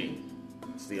ology.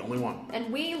 It's the only one.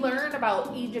 And we learn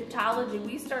about Egyptology.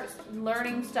 We start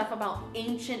learning stuff about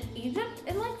ancient Egypt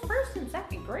in like 1st and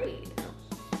 2nd grade.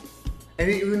 And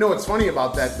you know what's funny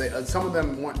about that?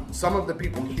 Some of the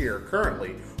people here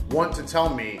currently want to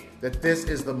tell me that this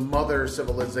is the mother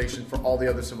civilization for all the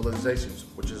other civilizations,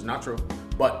 which is not true.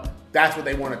 But that's what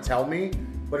they want to tell me.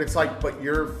 But it's like, but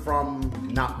you're from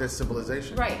not this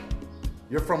civilization. Right.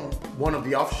 You're from one of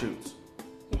the offshoots.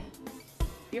 Yeah.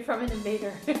 You're from an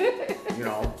invader.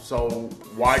 So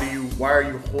why are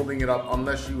you holding it up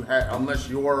unless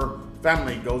your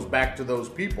family goes back to those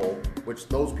people, which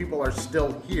those people are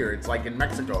still here. It's like in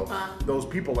Mexico. Those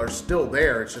people are still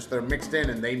there. It's just they're mixed in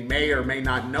and they may or may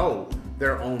not know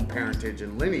their own parentage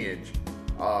and lineage.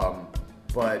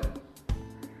 But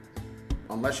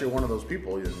unless you're one of those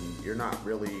people, you're not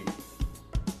really.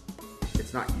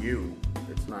 It's not you.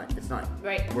 It's not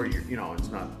Right. where you're. It's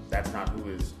not. That's not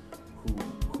who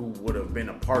would have been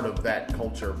a part of that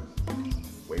culture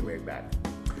way back.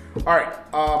 All right.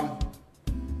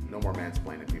 No more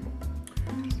mansplaining, people.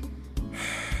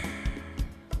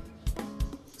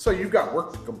 So you've got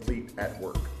work to complete at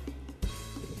work,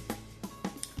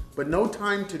 but no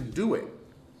time to do it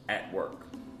at work.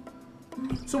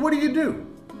 So what do?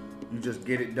 You just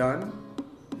get it done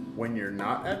when you're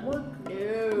not at work?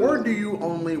 No. Or do you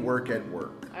only work at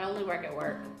work? I only work at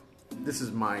work. This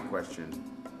is my question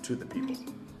to the people.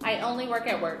 I only work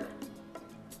at work.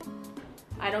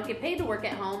 I don't get paid to work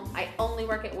at home. I only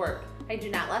work at work. I do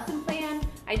not lesson plan.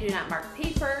 I do not mark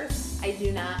papers. I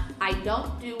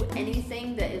don't do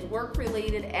anything that is work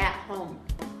related at home.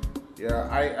 Yeah,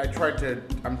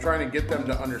 I'm trying to get them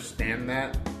to understand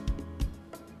that.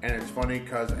 And it's funny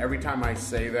because every time I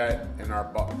say that and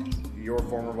your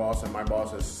former boss and my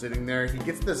boss is sitting there, he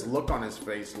gets this look on his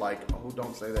face like, oh,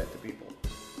 don't say that to people.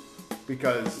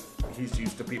 Because he's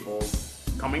used to people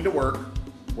coming to work,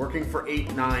 working for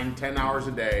 8, 9, 10 hours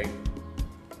a day,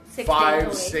 6 5, days a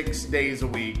week. 6 days a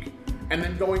week, and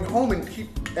then going home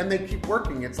and they keep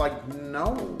working. It's like,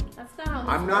 no. That's not how this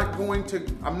I'm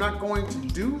not going to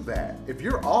do that. If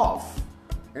you're off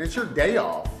and it's your day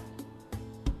off,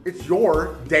 it's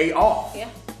your day off. Yeah.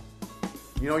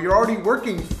 You're already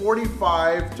working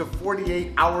 45 to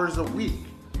 48 hours a week.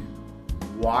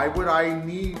 Why would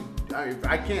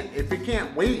if it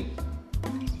can't wait,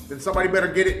 then somebody better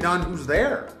get it done who's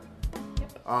there.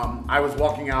 Yep. I was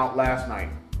walking out last night,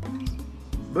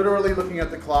 literally looking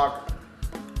at the clock.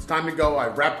 It's time to go. I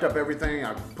wrapped up everything.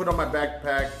 I put on my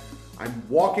backpack. I'm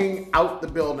walking out the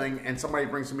building and somebody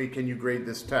brings to me, can you grade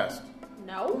this test?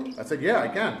 No. I said, yeah, I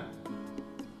can.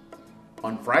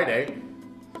 On Friday,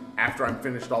 after I'm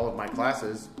finished all of my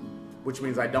classes, which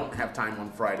means I don't have time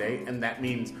on Friday, and that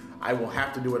means I will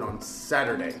have to do it on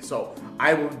Saturday. So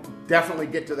I will definitely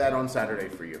get to that on Saturday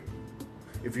for you.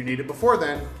 If you need it before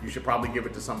then, you should probably give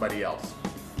it to somebody else.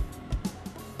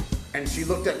 And she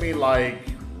looked at me like,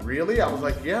 really? I was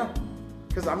like, yeah,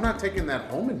 because I'm not taking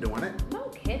that home and doing it. No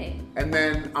kidding. And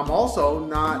then I'm also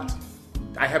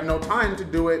I have no time to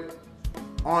do it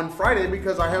on Friday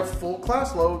because I have full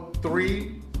class load,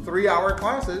 3-hour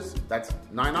classes. That's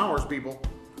 9 hours, people.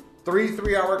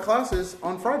 3-hour classes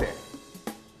on Friday.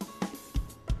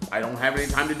 I don't have any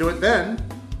time to do it then.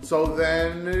 So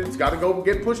then it's got to go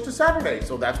get pushed to Saturday.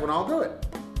 So that's when I'll do it.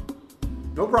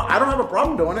 No problem. I don't have a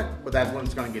problem doing it, but that's when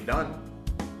it's going to get done.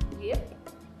 Yep.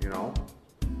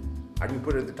 I can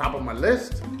put it at the top of my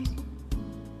list,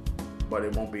 but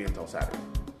it won't be until Saturday.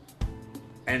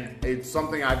 And it's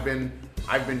something I've been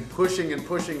pushing and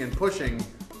pushing and pushing,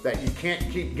 that you can't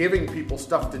keep giving people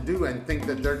stuff to do and think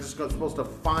that they're just supposed to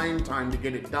find time to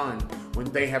get it done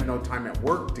when they have no time at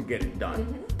work to get it done.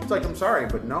 Mm-hmm. It's like, I'm sorry,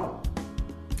 but no.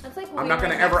 It's like I'm not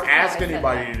going to ever ask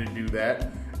anybody to do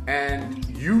that. And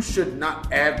you should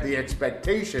not have the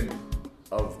expectation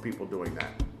of people doing that.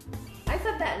 I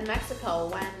said that in Mexico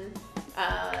when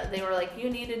they were like, you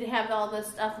needed to have all this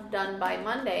stuff done by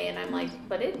Monday. And I'm like,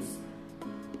 but it's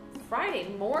Friday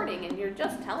morning and you're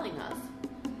just telling us.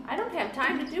 I don't have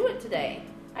time to do it today.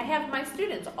 I have my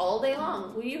students all day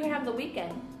long. Will you have the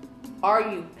weekend? Are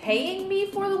you paying me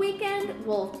for the weekend?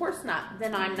 Well, of course not.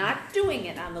 Then I'm not doing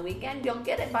it on the weekend. You'll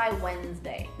get it by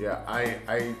Wednesday. Yeah,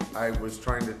 I was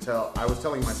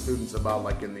telling my students about,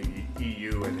 like, in the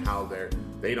EU and how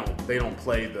they don't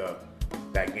play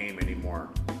that game anymore.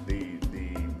 The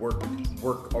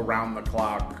work around the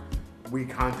clock. We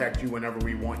contact you whenever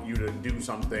we want you to do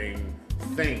something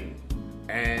thing.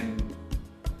 And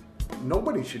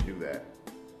nobody should do that.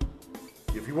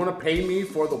 If you want to pay me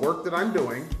for the work that I'm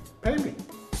doing, pay me.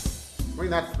 I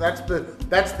mean, that's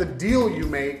the deal you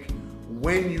make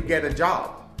when you get a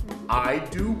job. I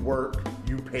do work,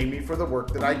 you pay me for the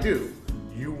work that I do.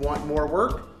 You want more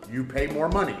work, you pay more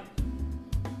money.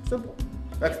 Simple.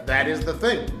 That is the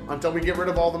thing. Until we get rid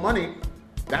of all the money,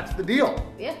 that's the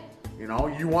deal. Yeah.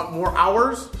 You want more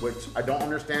hours, which I don't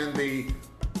understand the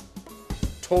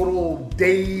total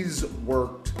days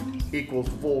worked equals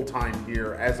full-time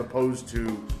here as opposed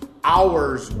to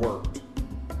hours worked.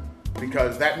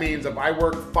 Because that means if I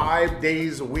work 5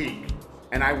 days a week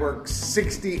and I work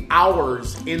 60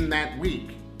 hours in that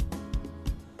week,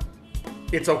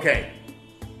 it's okay.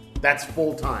 That's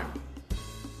full-time.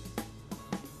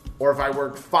 Or if I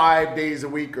work 5 days a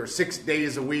week or 6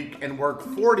 days a week and work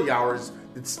 40 hours,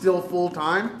 it's still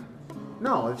full-time?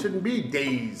 No, it shouldn't be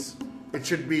days. It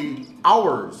should be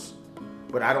hours.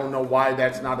 But I don't know why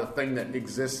that's not a thing that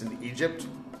exists in Egypt.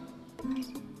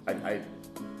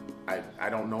 I I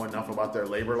don't know enough about their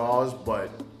labor laws, but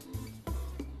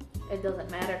It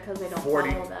doesn't matter because they don't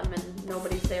 40 follow them and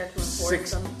nobody's there to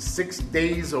enforce them. 6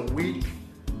 days a week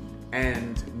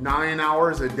and 9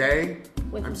 hours a day.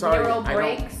 With I'm sorry, zero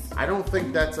breaks. I don't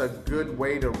think that's a good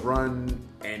way to run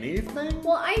anything.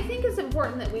 Well, I think it's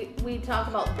important that we talk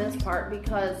about this part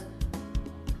because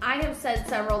I have said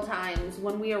several times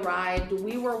when we arrived,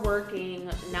 we were working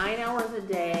 9 hours a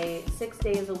day, 6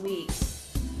 days a week.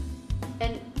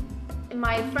 And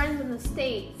my friends in the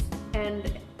States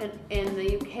and in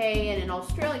the UK and in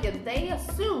Australia, they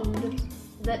assumed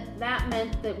that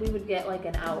meant that we would get like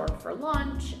an hour for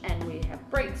lunch and we have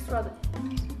breaks throughout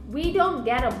we don't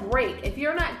get a break. If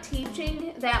you're not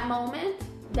teaching that moment,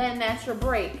 then that's your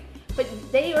break. But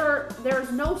there's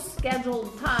no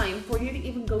scheduled time for you to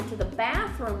even go to the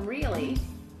bathroom, really.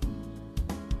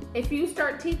 If you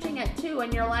start teaching at 2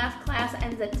 and your last class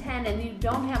ends at 10 and you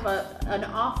don't have an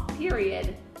off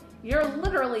period, you're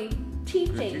literally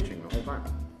teaching, You're teaching the whole time.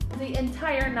 the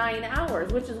entire 9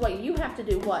 hours, which is what you have to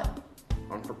do, what?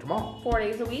 On for tomorrow. 4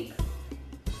 days a week?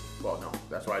 Well, no,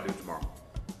 that's what I do tomorrow.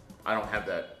 I don't have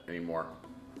that anymore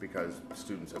because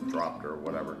students have dropped or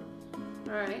whatever.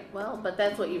 All right, well, but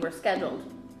that's what you were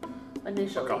scheduled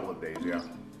initially. A couple of days, yeah.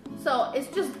 So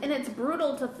it's just, and it's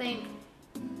brutal to think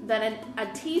that a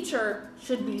teacher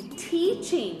should be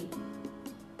teaching,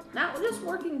 not just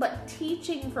working, but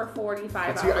teaching for 45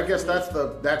 And hours. see, I guess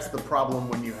a week. that's the problem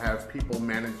when you have people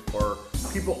manage or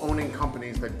people owning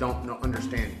companies that don't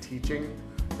understand teaching.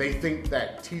 They think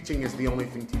that teaching is the only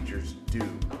thing teachers do.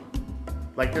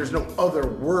 Like there's no other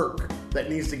work that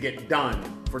needs to get done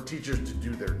for teachers to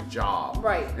do their job.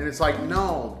 Right. And it's like,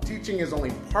 no, teaching is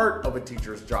only part of a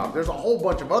teacher's job. There's a whole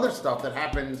bunch of other stuff that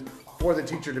happens for the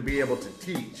teacher to be able to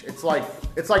teach. It's like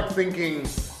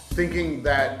thinking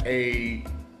that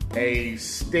a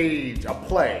stage, a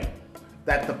play,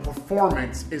 that the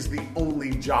performance is the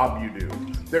only job you do.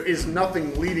 There is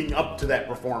nothing leading up to that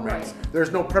performance. Right.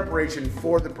 There's no preparation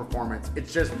for the performance.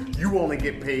 It's just you only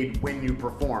get paid when you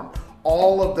perform.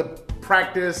 All of the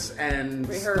practice and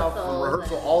stuff,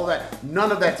 rehearsal, all of that,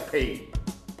 none of that's paid.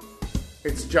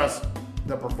 It's just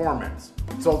the performance.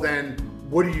 So then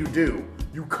what do?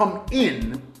 You come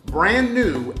in brand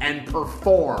new and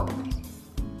perform.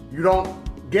 You don't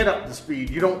get up to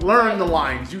speed. You don't learn the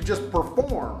lines. You just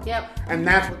perform. Yep. And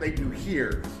that's what they do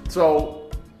here. So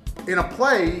in a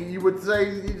play, you would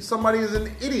say somebody is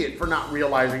an idiot for not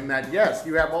realizing that, yes,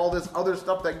 you have all this other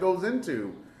stuff that goes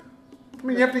into. I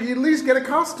mean, you have to at least get a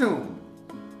costume.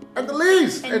 At the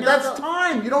least. And And know that's the-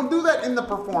 time. You don't do that in the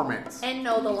performance. And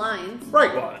know the lines.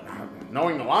 Right. Well,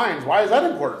 knowing the lines, why is that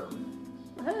important?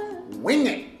 Wing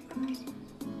it.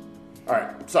 All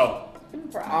right. So,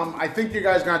 Improv. I think you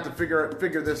guys are going to have to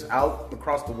figure this out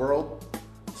across the world,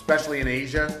 especially in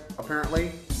Asia,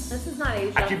 apparently. This is not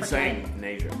Asia. I keep forget saying it. in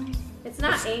Asia. It's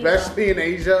not Asia. Especially in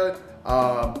Asia,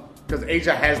 because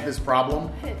Asia has this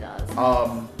problem. It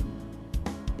does.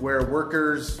 Where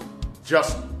workers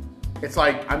just, it's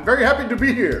like, I'm very happy to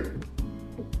be here.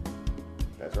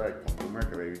 That's right, come to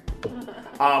America, baby.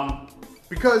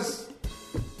 Because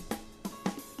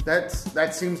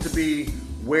that seems to be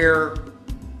where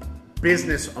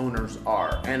business owners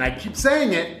are. And I keep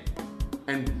saying it,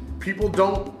 and people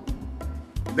don't,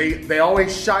 they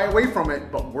always shy away from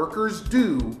it, but workers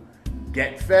do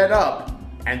get fed up,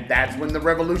 and that's when the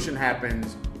revolution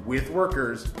happens with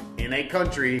workers in a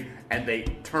country, and they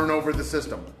turn over the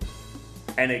system.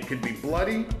 And it could be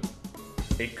bloody,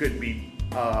 it could be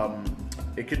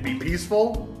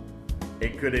peaceful,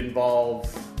 it could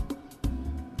involve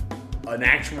an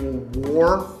actual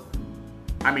war.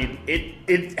 I mean,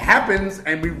 it happens,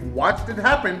 and we've watched it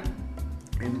happen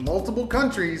in multiple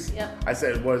countries. Yep. I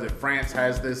said, what is it? France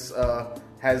has this,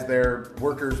 has their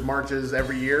workers' marches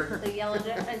every year. The yellow, is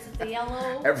it the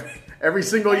yellow? Every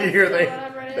single year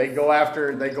Whatever it they is. go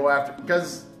after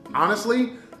because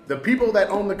honestly, the people that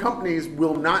own the companies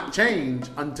will not change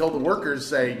until the workers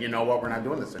say, you know what, we're not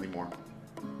doing this anymore.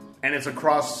 And it's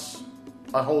across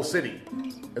a whole city.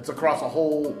 It's across a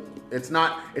whole. It's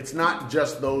not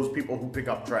just those people who pick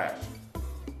up trash.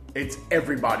 It's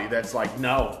everybody that's like,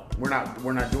 no, we're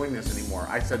not doing this anymore.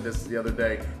 I said this the other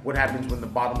day. What happens when the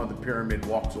bottom of the pyramid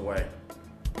walks away?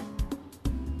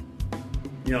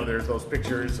 You know, there's those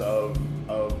pictures of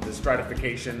the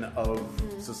stratification of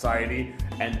society,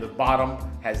 and the bottom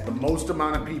has the most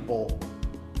amount of people,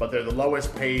 but they're the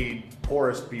lowest paid,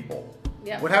 poorest people.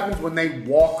 Yep. What happens when they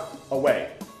walk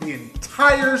away? The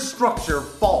entire structure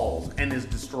falls and is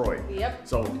destroyed. Yep.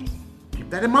 So keep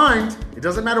that in mind. It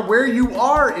doesn't matter where you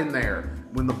are in there.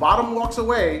 When the bottom walks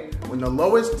away, when the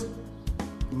lowest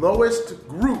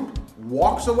group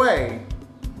walks away,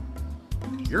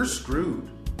 you're screwed.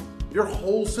 Your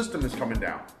whole system is coming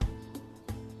down.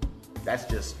 That's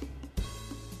just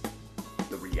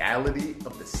the reality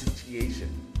of the situation.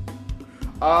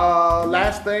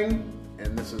 Last thing,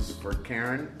 and this is for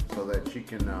Karen so that she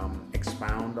can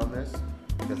expound on this,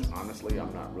 because honestly,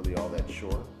 I'm not really all that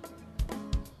sure.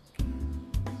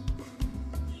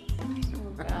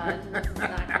 Oh God, this is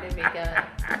not going to be good.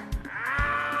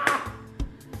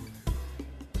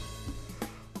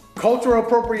 Cultural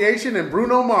appropriation and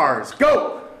Bruno Mars.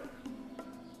 Go!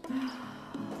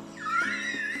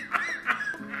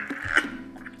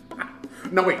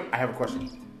 No, wait, I have a question.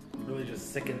 Really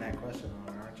just sicking that question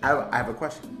on her, aren't you? I have a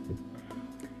question.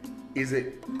 Is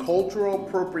it cultural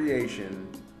appropriation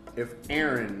if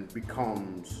Aaron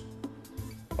becomes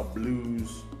a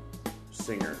blues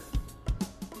singer?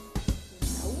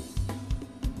 No.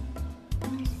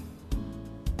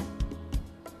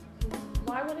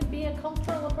 Why would it be a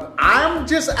cultural appropriation? I'm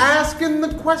just asking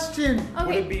the question. Would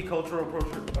Okay. it be cultural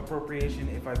appropriation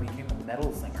if I became a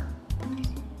metal singer?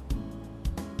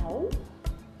 No.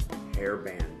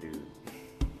 Hairband, dude.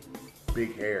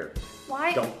 Big hair.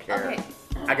 Why? Don't care. Okay.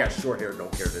 I got short hair,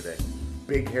 don't care today.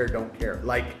 Big hair, don't care.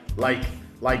 Like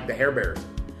the Hair Bears.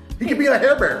 He could be a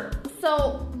Hair Bear.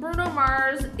 So Bruno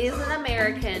Mars is an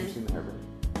American. Seen the Hair Bear?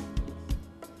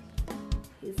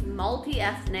 He's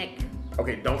multi-ethnic.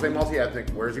 Okay, don't say multi-ethnic.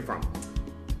 Where is he from?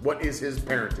 What is his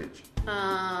parentage?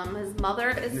 His mother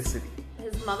is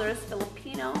Ethnicity.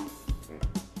 Filipino.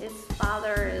 His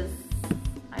father is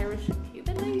Irish and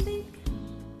Cuban, I think.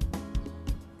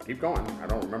 Keep going. I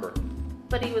don't remember.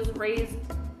 But he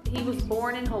was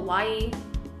born in Hawaii,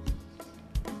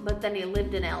 but then he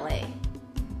lived in LA.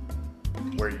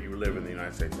 Where you live in the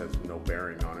United States has no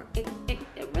bearing on it.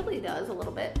 It really does a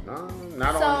little bit. No,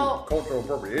 not So- on cultural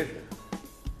appropriation.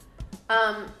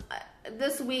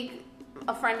 This week,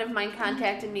 a friend of mine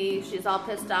contacted me. She's all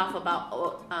pissed off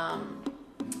about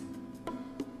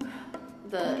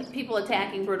the people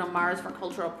attacking Bruno Mars for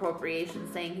cultural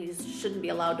appropriation, saying he shouldn't be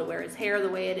allowed to wear his hair the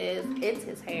way it is. It's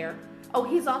his hair. Oh,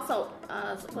 he's also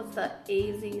what's the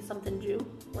AZ something Jew?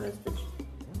 What is the?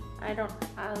 I don't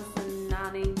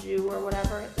Azenani Jew or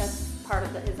whatever. That's part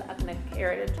of his ethnic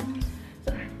heritage.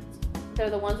 So they're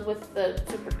the ones with the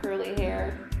super curly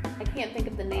hair. I can't think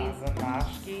of the name.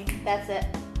 Zanashki? That's it.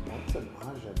 What's an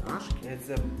Ajanashki? It's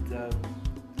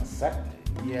A sect?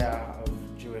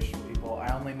 of Jewish people. I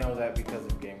only know that because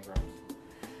of Game Grumps.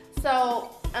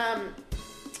 So,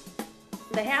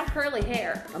 they have curly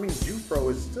hair. I mean, Jewfro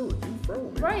is still a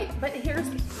Jewfro, man. Right, but here's...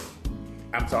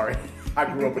 I'm sorry. I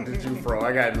grew up with the Jewfro.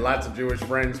 I got lots of Jewish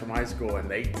friends from high school,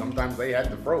 and sometimes they had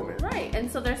the fro, man. Right,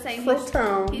 and so they're saying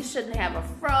Fro-town. he shouldn't have a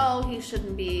fro, he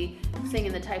shouldn't be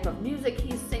singing the type of music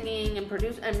he's singing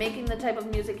and making the type of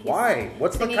music he's Why?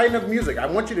 What's the singing. kind of music? I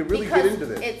want you to really Because get into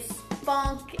this. it's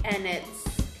funk, and it's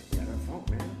Yeah, that's funk,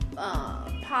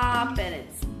 man. pop, and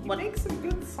it's... What makes some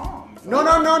good songs?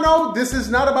 No. This is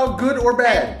not about good or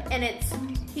bad. And it's...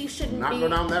 He shouldn't Not be... go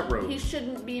down that road. He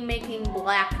shouldn't be making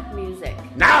black music.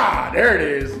 Nah, there it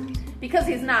is. Because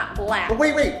he's not black. But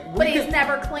wait. But he's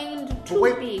never claimed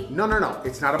to be. No.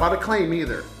 It's not about a claim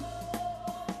either.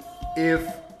 If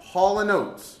Hall &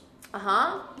 Oates,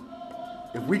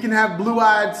 if we can have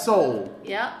Blue-Eyed Soul,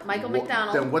 Yeah, Michael then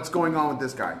McDonald. what's going on with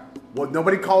this guy? Well,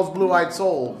 nobody calls Blue-Eyed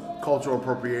Soul cultural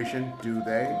appropriation, do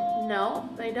they? No,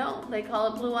 they don't. They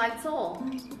call it Blue-Eyed Soul.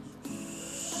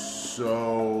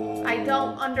 So... I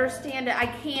don't understand it. I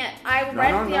can't. I No,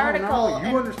 read the article. No, you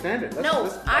and- understand it. No,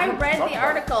 I read the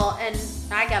article. article and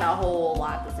I got a whole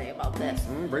lot to say about this.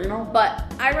 Bring it on. But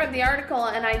I read the article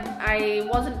and I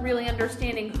wasn't really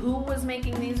understanding who was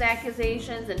making these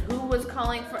accusations and who was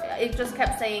calling for. It just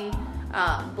kept saying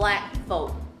black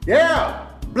folk. Yeah!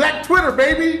 Black Twitter,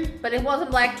 baby! But it wasn't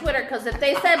Black Twitter, because if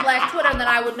they said Black Twitter, then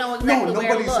I would know exactly No, where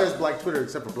nobody to look. says Black Twitter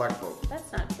except for black folk.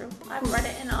 That's not true. I've read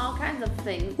it in all kinds of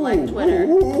things, Black Twitter.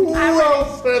 Who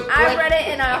else says I black- read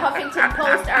it in a Huffington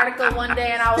Post article one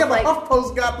day, and I was Yeah, but like,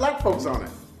 HuffPost got black folks on it.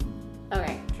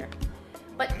 okay, sure.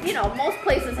 But, most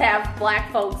places have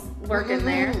black folks working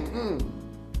there. Huffington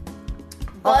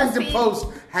BuzzFeed- Post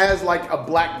has like a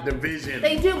black division.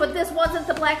 They do, but this wasn't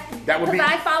the black... That would be-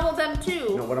 Because I follow them,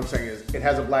 too. No, what I'm saying is it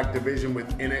has a black division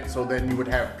within it, so then you would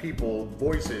have people,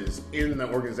 voices in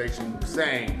the organization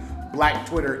saying Black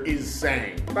Twitter is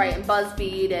saying. Right, and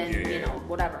BuzzFeed and, Yeah.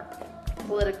 whatever.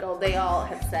 Political, they all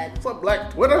have said What's up, Black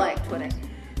Twitter? Black Twitter.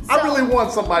 I So- really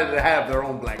want somebody to have their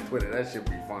own Black Twitter. That should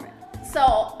be funny.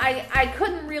 So I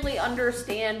couldn't really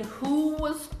understand who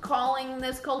was calling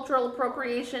this cultural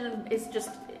appropriation. It's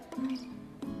just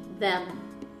them.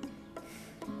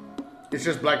 It's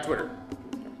just Black Twitter.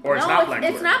 Or it's No, not Black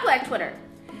it's Twitter. not Black Twitter.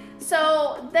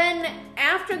 So then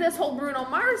after this whole Bruno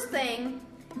Mars thing,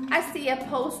 I see a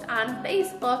post on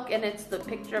Facebook, and it's the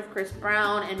picture of Chris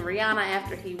Brown and Rihanna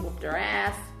after he whooped her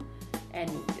ass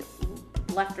and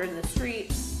left her in the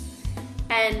street.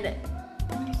 And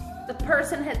the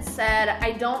person had said,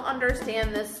 I don't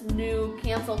understand this new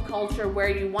cancel culture where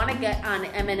you want to get on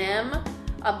Eminem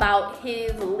about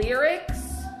his lyrics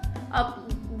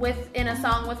in a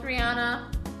song with Rihanna.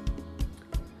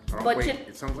 Oh, But wait, you-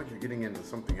 it sounds like you're getting into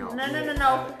something else. No.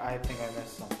 I think I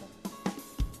missed something.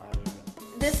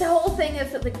 This whole thing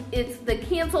is it's the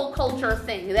cancel culture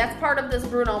thing. That's part of this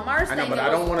Bruno Mars I thing. know, but It I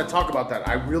was don't want to talk about that.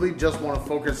 I really just want to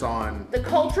focus on the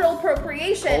cultural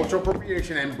appropriation. cultural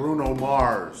appropriation and Bruno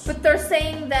Mars. But they're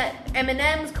saying that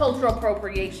Eminem's cultural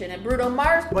appropriation and Bruno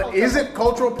Mars. But is it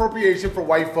cultural appropriation for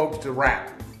white folks to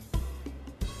rap?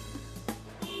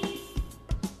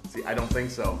 See, I don't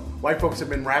think so. White folks have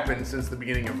been rapping since the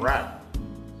beginning of rap.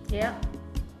 Yeah.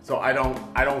 So I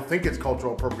don't think it's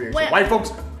cultural appropriation. Well- White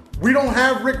folks, we don't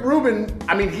have Rick Rubin.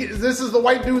 I mean, this is the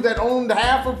white dude that owned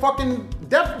half of fucking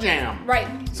Def Jam. Right.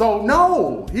 So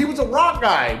no, he was a rock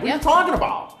guy. What are you Yep. talking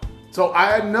about? So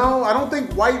I don't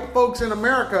think white folks in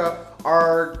America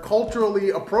are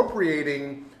culturally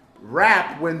appropriating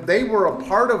rap when they were a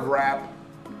part of rap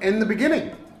in the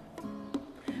beginning.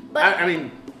 But I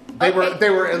mean, they Okay.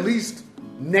 were at least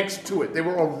next to it. They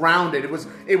were around it.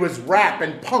 It was rap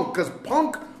and punk, because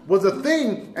punk was a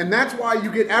thing, and that's why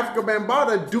you get Africa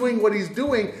Bambaataa doing what he's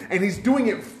doing, and he's doing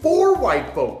it for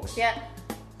white folks. yeah.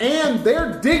 And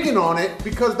they're digging on it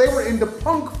because they were into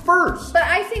punk first. But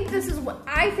I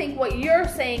think what you're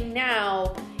saying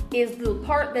now is the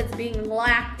part that's being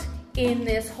lacked in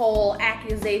this whole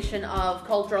accusation of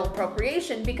cultural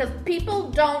appropriation, because people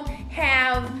don't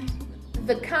have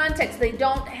the context, they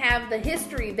don't have the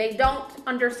history, they don't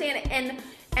understand it.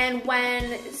 And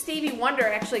when Stevie Wonder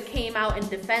actually came out in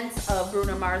defense of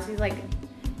Bruno Mars, he's like,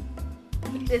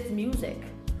 it's music.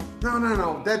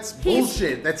 No. That's He's-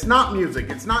 bullshit. That's not music.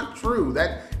 It's not true.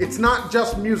 It's not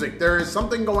just music. There is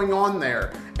something going on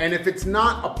there. And if it's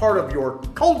not a part of your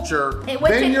culture, And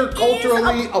which then it you're is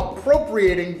culturally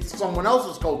appropriating someone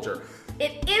else's culture.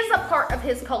 It is a part of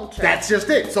his culture. That's just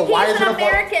it. So why He's is it an a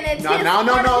part? American. It's no, his no,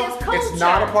 no, part no. of his It's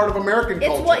not a culture. part of American It's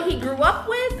culture. what he grew up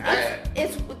with.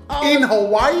 It's all in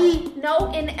Hawaii.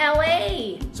 No, in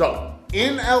LA. So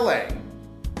in LA,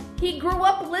 He grew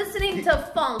up listening to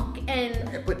funk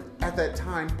and but at that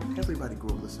time, everybody grew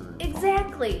up listening. to funk.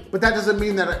 exactly. But that doesn't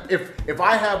mean that if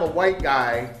I have a white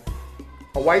guy,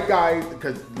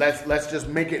 because let's just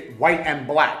make it white and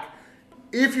black.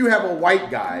 If you have a white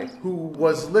guy who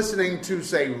was listening to,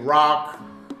 say, rock,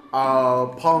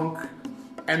 punk,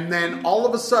 and then all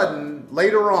of a sudden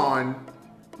later on,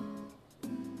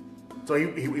 so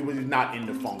he was not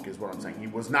into funk, is what I'm saying. He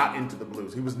was not into the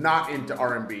blues. He was not into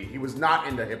R&B. He was not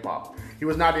into hip hop. He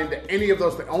was not into any of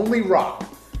those things. Only rock.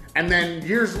 And then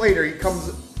years later, he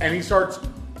comes and he starts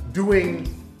doing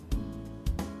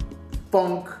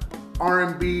funk,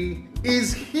 R&B.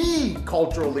 Is he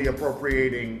culturally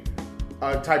appropriating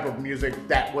a type of music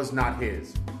that was not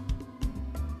his?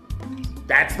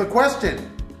 That's the question.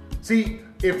 See,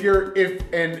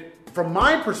 and from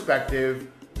my perspective,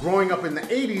 growing up in the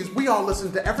 80s, we all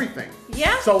listened to everything.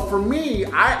 Yeah. So for me,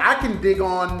 I can dig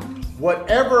on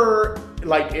whatever,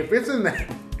 like if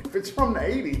it's from the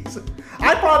 80s,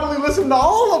 I probably listen to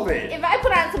all of it. If I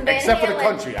put on some Van Except Halen, for the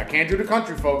country. I can't do the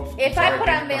country, folks. If I'm I sorry, put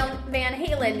can't on do the country. Van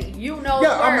Halen, you know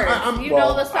Yeah, the words. You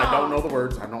know the song. I don't know the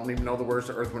words. I don't even know the words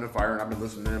to Earth, Wind, and Fire, and I've been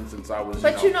listening to them since I was.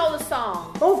 But you know the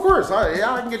song. Oh, of course. I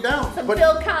can get down. Some But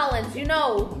Phil Collins, you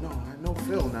know. no, I know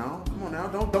Phil now. Come on now,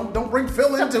 don't bring Phil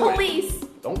Some into Police.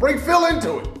 it. Don't bring Phil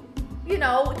into it. You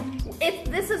know,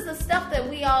 this is the stuff that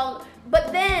we all.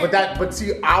 But then. But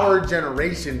see, our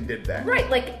generation did that. Right,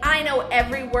 like I know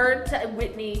every word to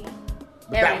Whitney.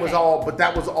 But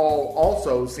that was all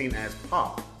also seen as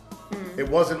pop. It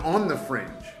wasn't on the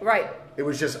fringe. Right. It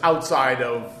was just outside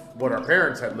of what our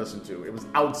parents had listened to. It was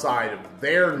outside of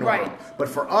their norm. Right. But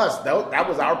for us, that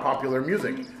was our popular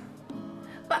music.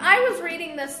 But I was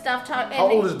reading this stuff. How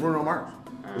old is Bruno Mars?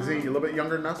 Is he a little bit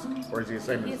younger than us? Or is he the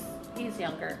same as us? He's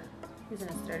younger. He's in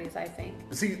his 30s, I think.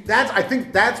 See, I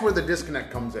think that's where the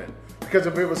disconnect comes in. Because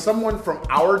if it was someone from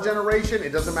our generation,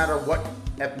 it doesn't matter what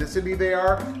ethnicity they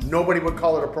are, nobody would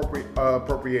call it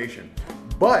appropriation.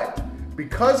 But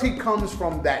because he comes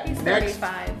from that He's next,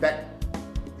 35.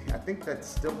 I think that's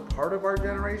still part of our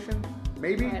generation.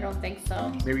 Maybe. I don't think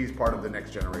so. Maybe he's part of the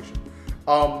next generation.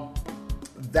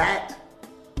 That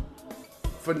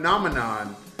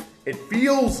phenomenon, it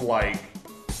feels like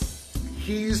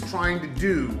he's trying to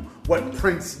do what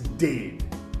Prince did.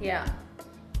 Yeah.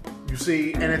 You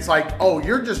see, and it's like, oh,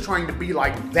 you're just trying to be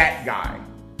like that guy.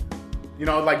 You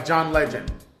know, like John Legend.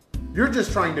 You're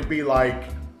just trying to be like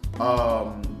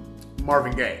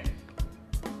Marvin Gaye.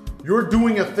 You're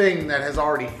doing a thing that has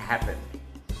already happened.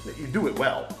 You do it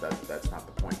well. That's not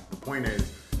the point. The point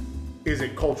is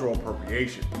it cultural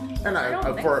appropriation? And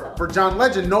for John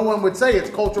Legend, no one would say it's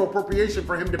cultural appropriation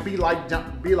for him to be like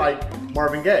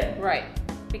Marvin Gaye. Right.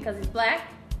 Because he's black?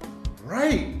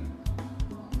 Right.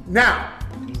 Now,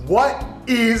 what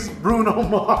is Bruno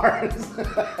Mars?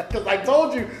 Because I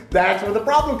told you that's where the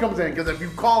problem comes in. Because if you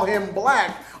call him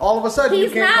black, all of a sudden you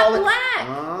can't call it. He's not black.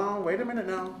 Oh, wait a minute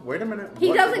now. Wait a minute.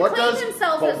 He doesn't claim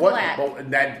himself as black.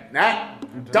 That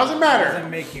doesn't matter. Doesn't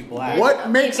make you black. What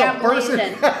makes a person?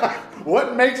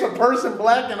 What makes a person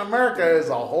black in America is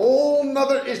a whole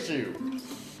nother issue.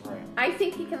 I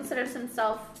think he considers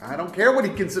himself. I don't care what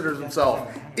he considers himself.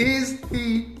 Is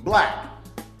he black?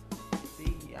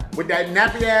 With that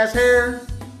nappy ass hair?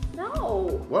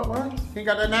 No. What? He ain't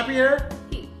got that nappy hair?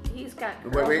 He's got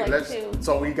curls too.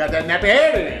 So he got that nappy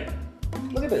hair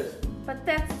in. Look at this. But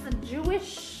that's the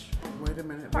Jewish. Wait a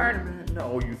minute. part.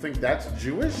 No, you think that's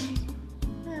Jewish?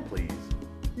 Man, please.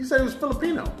 You said it was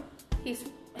Filipino. His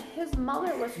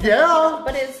mother was Filipino, Yeah.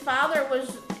 but his father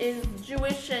is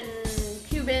Jewish and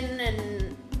Cuban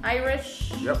and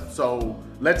Irish. Yep. So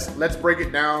let's break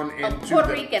it down into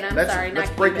Puerto Rican. I'm sorry, let's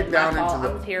not break Cuban. it down My fault.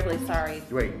 into I'm terribly sorry.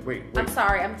 Wait. I'm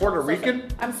sorry. I'm Puerto so Rican?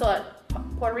 sorry. I'm so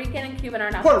Puerto Rican and Cuban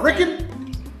are not Puerto the same.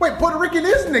 Rican? Wait, Puerto Rican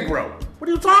is Negro. What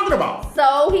are you talking about?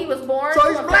 So he was born So to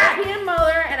he's a black. European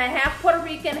mother and a half Puerto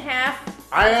Rican, half.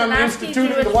 I am Ashkenazi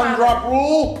instituting Jewish the one father. drop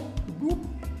rule.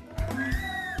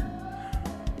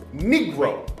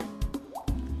 Negro.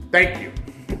 Thank you.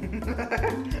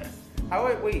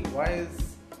 Wait, why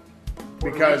is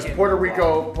Because Rican Puerto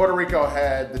black? Rico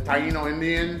had the Taino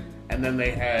Indian, and then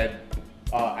they had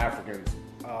Africans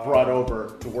brought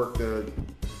over to work the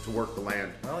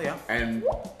land. Oh yeah. And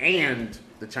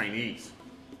the Chinese.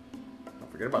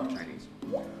 Don't forget about the Chinese.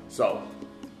 So,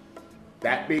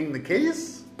 that being the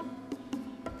case,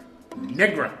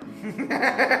 Negra.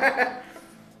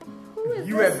 Who is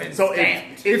You this? have been So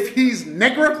stamped. if he's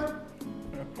Negra,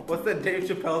 What's the Dave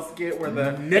Chappelle skit where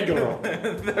the Negro.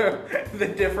 the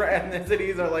different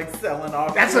ethnicities are like selling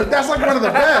off? That's like one of the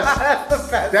best. That's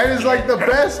the best. That is like the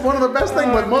best, one of the best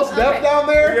things with most Okay. Def down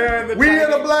there. Yeah, the we are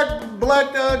the Chinese-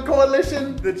 black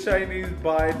coalition. The Chinese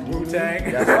buy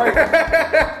Wu-Tang. That's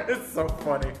right. It's so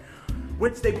funny.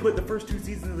 Which they put the first 2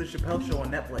 seasons of the Chappelle Show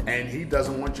on Netflix. And he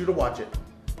doesn't want you to watch it.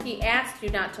 He asked you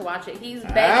not to watch it. He's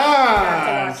begging you not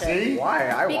to watch see? it. Why?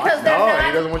 I Because watched they're No, not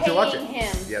he doesn't want you to watch it. paying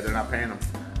him. Yeah, they're not paying him.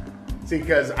 See,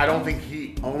 because I don't think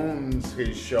he owns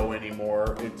his show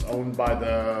anymore. It's owned by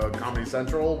the Comedy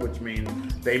Central, which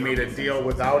means they made a deal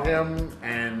without him.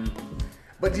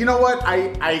 But you know what?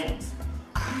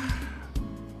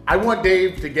 I want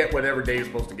Dave to get whatever Dave's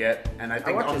supposed to get, and I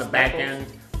think watch on his the back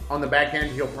specials.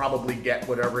 end, he'll probably get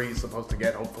whatever he's supposed to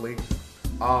get. Hopefully,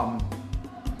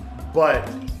 but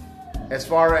as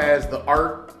far as the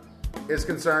art is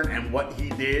concerned and what he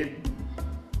did,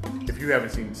 if you haven't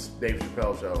seen Dave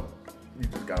Chappelle Show, you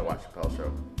just gotta watch Chappelle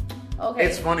Show. Okay.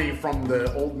 It's funny from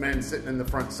the old men sitting in the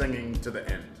front singing to the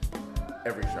end.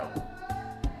 Every show.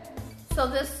 So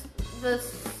this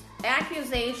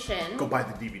accusation. Go buy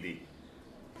the DVD.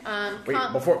 Wait,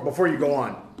 com- before you go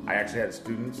on, I actually had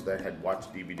students that had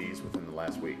watched DVDs within the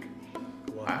last week.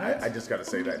 What? I just gotta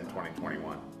say that in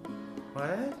 2021.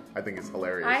 What? I think it's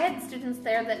hilarious. I had students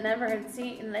there that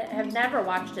have never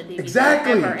watched a DVD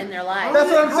Exactly. ever in their lives. That's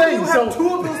what I'm How do saying. you So have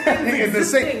 2 of those things in the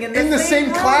existing same in the same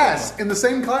room? class. In the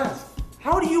same class.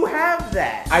 How do you have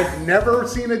that? I've never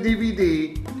seen a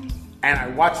DVD, and I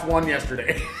watched one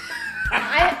yesterday.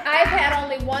 I've had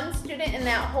only one student in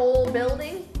that whole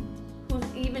building who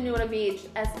even knew what a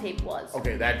VHS tape was.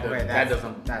 Okay, that Okay,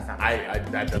 doesn't. That's not.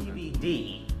 That doesn't.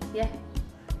 DVD. Yeah.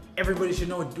 Everybody should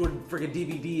know what a friggin'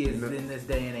 DVD is in this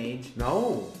day and age.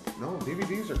 No,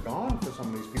 DVDs are gone for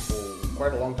some of these people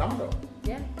quite a long time ago.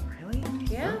 Yeah. Really?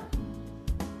 Yeah.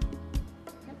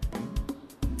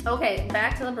 Okay,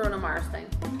 back to the Bruno Mars thing.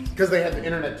 Because they had the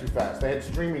internet too fast. They had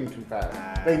streaming too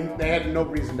fast. They had no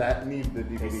reason to need the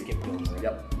DVD. They skipped over it.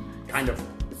 Yep. Kind of.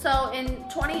 So in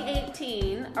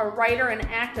 2018, a writer and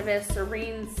activist,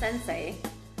 Serene Sensei,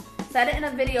 said in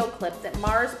a video clip that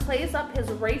Mars plays up his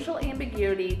racial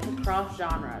ambiguity to cross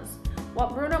genres.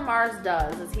 What Bruno Mars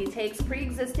does is he takes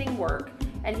pre-existing work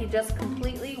and he just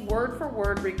completely word for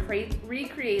word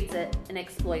recreates it and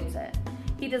exploits it.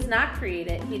 He does not create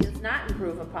it. He does not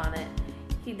improve upon it.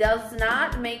 He does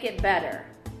not make it better.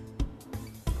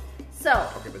 So,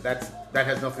 Okay, but that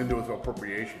has nothing to do with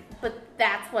appropriation. But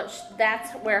that's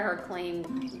where her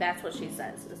claim. That's what she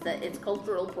says is that it's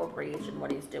cultural appropriation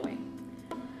what he's doing.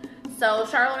 So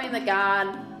Charlemagne the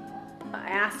God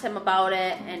asked him about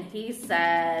it, and he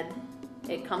said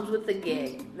it comes with the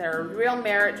gig. There's real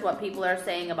merit to what people are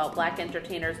saying about black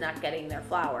entertainers not getting their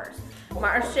flowers.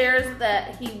 Mars shares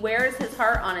that he wears his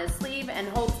heart on his sleeve and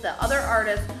hopes that other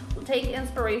artists will take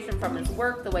inspiration from his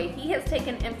work the way he has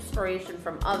taken inspiration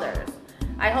from others.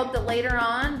 I hope that later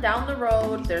on, down the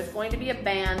road, there's going to be a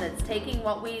band that's taking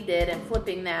what we did and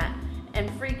flipping that and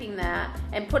freaking that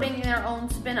and putting their own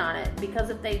spin on it. Because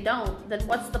if they don't, then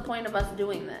what's the point of us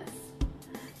doing this?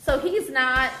 So he's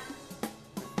not...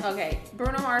 Okay,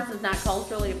 Bruno Mars is not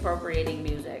culturally appropriating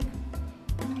music.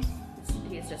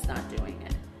 He's just not doing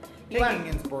it. Taking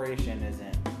inspiration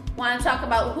isn't. Want to talk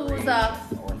about who's or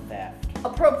theft.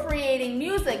 appropriating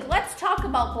music? Let's talk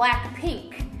about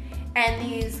Blackpink and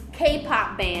these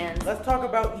K-pop bands. Let's talk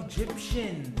about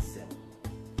Egyptians.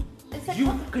 It's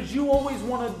Because you always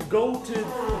want to go to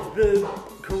the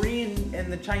Korean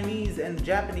and the Chinese and the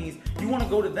Japanese. You want to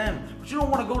go to them, but you don't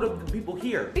want to go to the people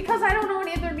here. because I don't know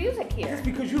any of their music here. It's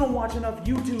because you don't watch enough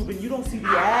YouTube and you don't see the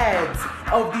ads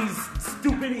of these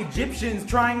stupid Egyptians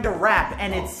trying to rap,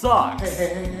 and it sucks.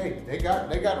 Hey! They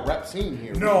got a rap scene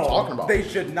here. What are No, you talking about? they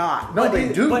should not. No, But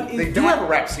they do. They do have a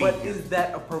rap scene But here. is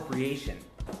that appropriation?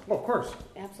 Well, of course.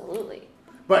 Absolutely.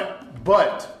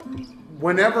 But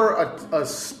whenever a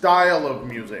style of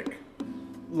music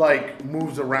like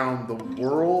moves around the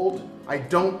world, I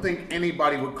don't think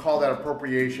anybody would call that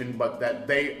appropriation, but that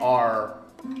they are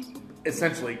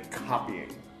essentially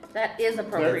copying. That is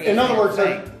appropriation. In other words,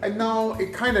 right? no,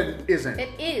 it kind of isn't.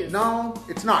 It is. No,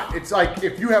 it's not. It's like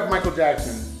if you have Michael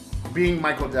Jackson being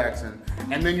Michael Jackson,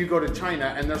 and then you go to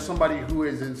China and there's somebody who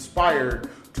is inspired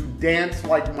to dance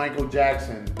like Michael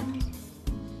Jackson.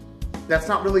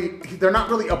 They're not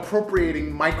really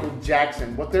appropriating Michael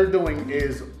Jackson. What they're doing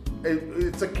is,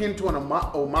 it's akin to an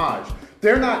homage.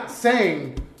 They're not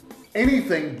saying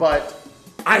anything but,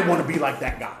 I want to be like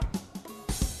that guy.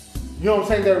 You know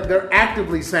what I'm saying? They're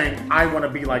actively saying, I want to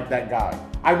be like that guy.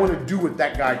 I want to do what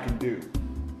that guy can do.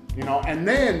 You know, and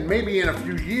then maybe in a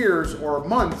few years or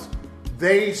months,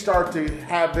 they start to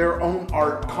have their own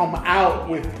art come out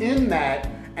within that,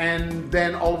 and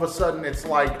then all of a sudden it's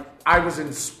like, I was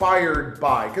inspired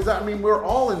by, because I mean, we're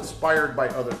all inspired by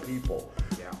other people.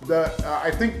 Yeah.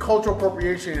 I think cultural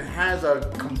appropriation has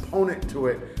a component to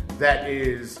it that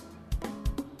is,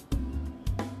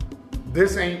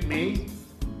 this ain't me,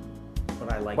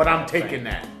 but I'm taking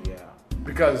that. Yeah.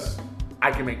 Because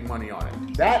I can make money on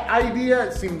it. That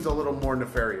idea seems a little more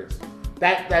nefarious.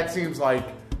 That seems like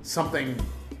something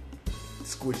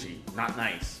squishy, not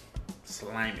nice,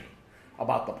 slimy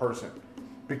about the person.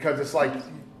 Because it's like,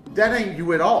 that ain't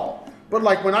you at all. But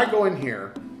like when I go in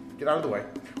here, get out of the way.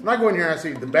 When I go in here and I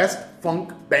see the best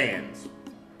funk bands.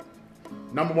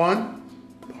 Number 1,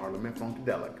 Parliament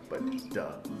Funkadelic, but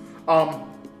duh.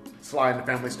 Sly and the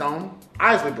Family Stone,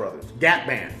 Isley Brothers, Gap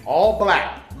Band, all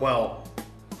black. Well,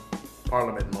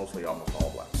 Parliament mostly almost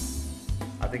all black.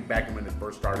 I think back when it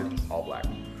first started, all black.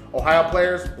 Ohio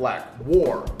Players, black.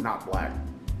 War, not black.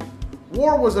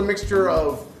 War was a mixture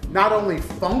of not only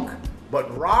funk,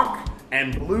 but rock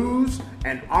and blues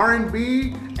and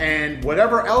R&B and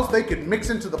whatever else they could mix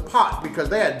into the pot, because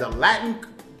they had the Latin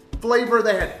flavor,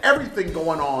 they had everything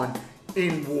going on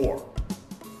in War.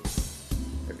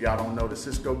 If y'all don't know the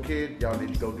Cisco Kid, y'all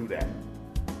need to go do that.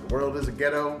 The World is a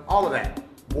Ghetto, all of that.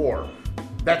 War.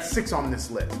 That's 6 on this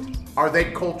list. Are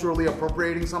they culturally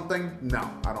appropriating something? No,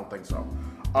 I don't think so.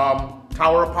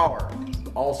 Tower of Power,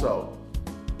 also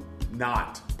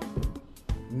not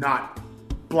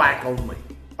black only.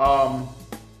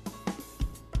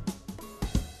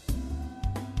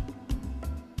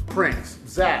 Prince,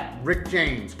 Zapp, Rick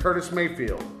James, Curtis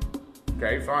Mayfield.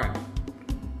 Okay, fine.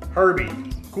 Herbie,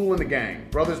 Kool and the Gang,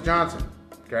 Brothers Johnson.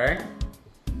 Okay.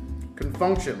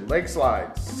 Confunction, Lake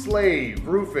Slide, Slave,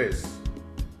 Rufus,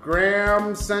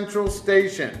 Graham Central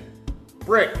Station,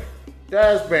 Brick,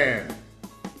 Jazz Band.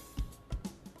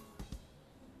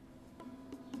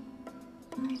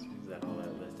 Is that all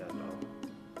that list out all?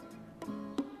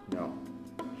 No.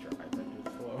 Sure, I think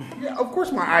it's slow. Yeah, of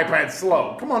course my iPad's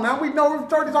slow. Come on now, we've already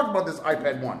talked about this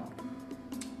iPad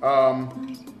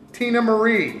 1. Tina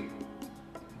Marie.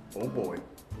 Oh boy.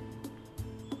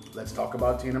 Let's talk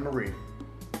about Tina Marie.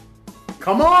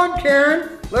 Come on,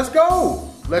 Karen. Let's go.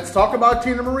 Let's talk about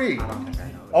Tina Marie. I don't think I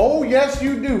know that. Oh, yes,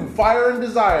 you do. Fire and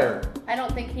Desire. I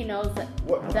don't think he knows that.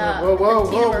 Whoa.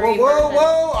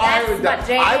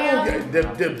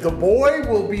 The boy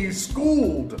will be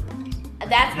schooled.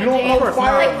 That's You the don't jam. know Of course, not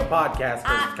Fire- on the podcast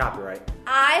because it's copyright.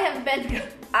 I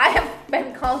have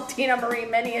been called Tina Marie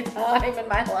many a time in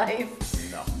my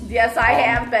life. No. Yes, I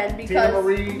have been because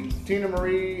Tina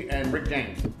Marie, and Rick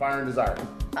James, Fire and Desire.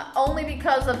 Only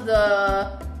because of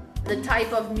the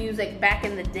type of music back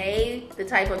in the day, the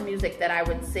type of music that I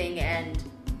would sing, and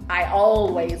I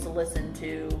always listened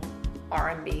to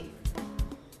R&B.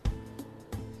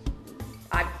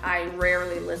 I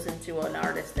rarely listen to an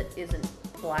artist that isn't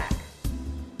black.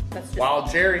 That's just Wild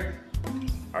Cherry.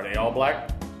 Are they all black?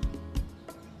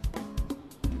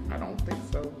 I don't think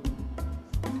so.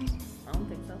 I don't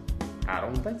think so. I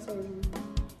don't think so.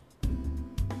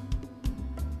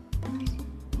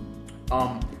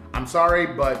 I'm sorry,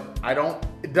 but I don't.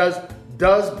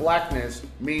 Does blackness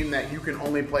mean that you can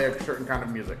only play a certain kind of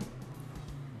music?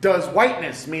 Does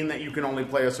whiteness mean that you can only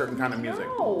play a certain kind of music?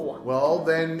 No. Well,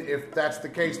 then, if that's the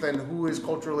case, then who is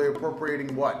culturally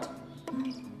appropriating what?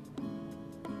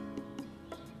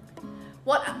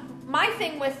 What my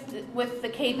thing with the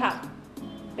K-pop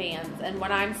bands, and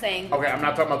when I'm saying, Okay, I'm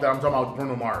not talking about that. I'm talking about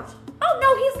Bruno Mars. oh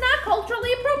no, he's not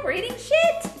culturally appropriating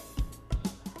shit.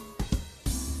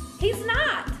 He's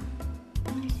not.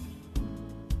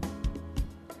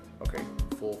 Okay,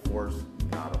 Full Force,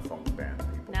 not a funk band,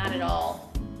 people. Not at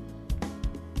all.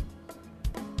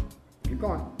 Keep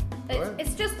going. Go ahead.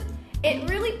 It's just, it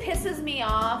really pisses me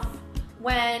off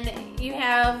when you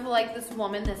have like this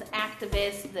woman, this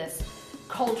activist, this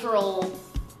cultural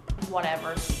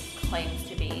whatever she claims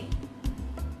to be.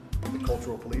 The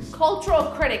cultural police. Cultural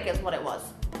critic is what it was.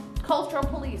 Cultural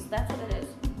police, that's what it is.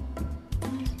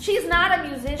 She's not a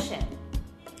musician.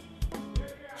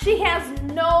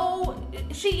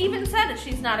 She even said it,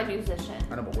 she's not a musician.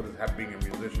 I know, but what does being a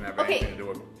musician have Okay. anything to do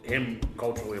with him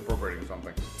culturally appropriating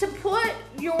something? To put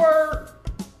your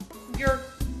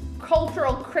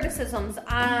cultural criticisms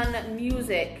on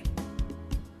music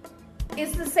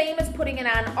is the same as putting it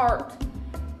on art.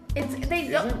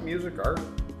 Isn't music art?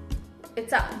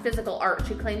 It's a physical art.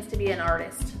 She claims to be an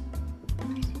artist.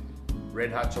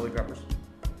 Red Hot Chili Peppers.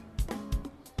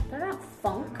 They're not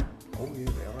funk. Oh yeah,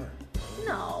 they are.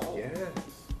 No. Yes.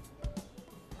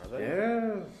 Are they?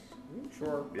 Yes.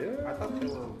 Sure. I Yeah. thought they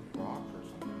were rock or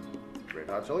something. Red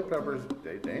Hot Chili Peppers.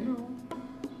 They know.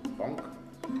 Funk.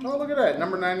 Oh, look at that.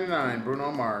 Number 99,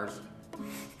 Bruno Mars.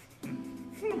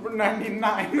 Number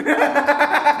 99.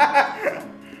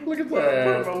 Look at Put that.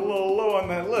 him a little low on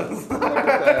that list. Look at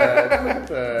that. Look at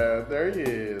that. There he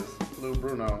is. Lou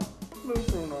Bruno. Lou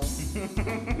Bruno.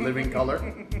 Living Color.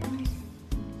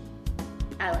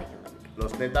 I like it.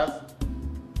 Los Tetas.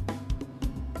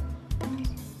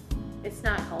 It's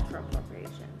not cultural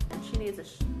appropriation. And she needs to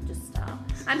just stop.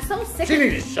 I'm so sick She of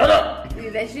needs to shut up.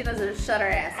 that she doesn't shut her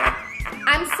ass up.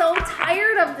 I'm so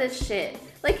tired of this shit.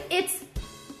 Like, it's...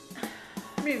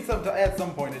 I mean, at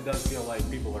some point it does feel like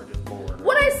people are just bored.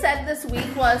 What I said this week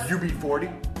was...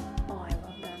 UB40. Oh, I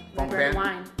love them. Funk Red band?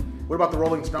 wine. What about the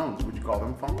Rolling Stones? Would you call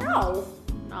them funk? No.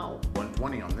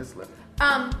 120 on this list.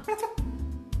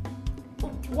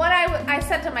 What I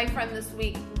said to my friend this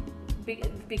week,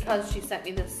 because she sent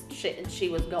me this shit and she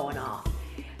was going off,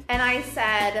 and I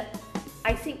said,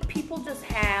 I think people just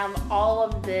have all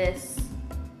of this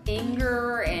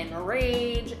anger and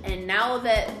rage, and now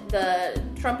that the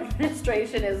Trump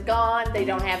administration is gone, they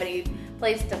don't have any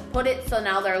place to put it, so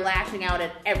now they're lashing out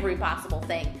at every possible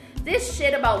thing. This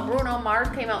shit about Bruno Mars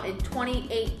came out in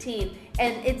 2018,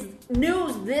 and it's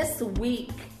news this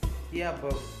week. Yeah,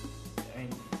 but I mean,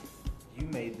 you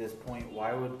made this point.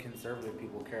 Why would conservative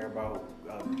people care about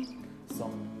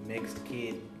some mixed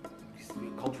kid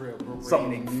culturally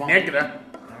appropriating Some funk? nigga.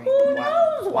 I mean, Who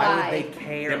knows why why? would they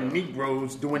care? Them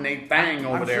Negroes doing their thing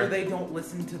over I'm there. sure they don't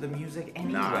listen to the music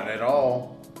anyway. Not at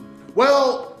all.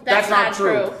 Well, That's that's not not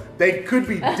true. true. They could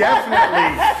be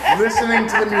definitely listening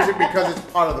to the music because it's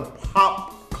part of the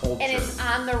pop culture. And it's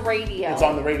on the radio. It's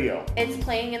on the radio. It's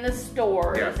playing in the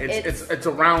stores. Yeah, it's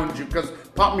around you because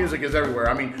pop music is everywhere.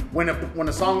 I mean, when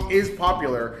a song is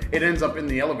popular, it ends up in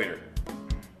the elevator.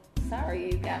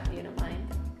 Sorry, you got me in a mind.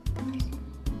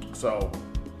 So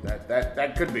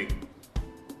that could be,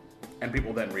 and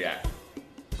people then react.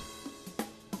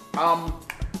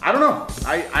 I don't know.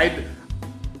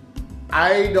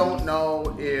 I don't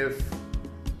know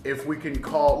if we can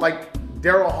call, like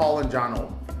Daryl Hall and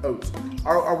John Oates.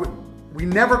 We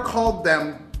never called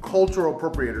them cultural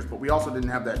appropriators, but we also didn't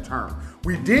have that term.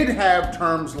 We did have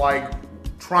terms like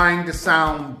trying to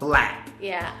sound black,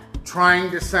 Yeah.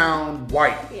 trying to sound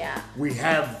white. Yeah. We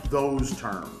have those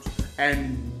terms.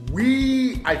 And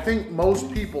I think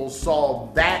most people saw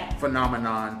that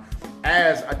phenomenon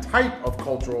as a type of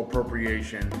cultural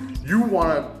appropriation. You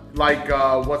want to, like,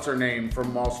 what's her name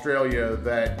from Australia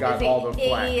that got all the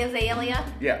flack? Iggy Azalea?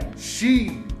 Yeah,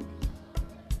 she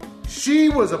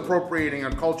was appropriating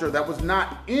a culture that was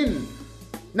not even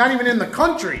in the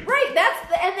country. Right,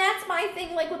 that's my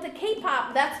thing, like with the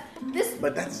K-pop,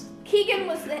 But that's... Keegan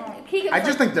was I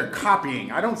just think they're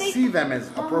copying. I don't see them as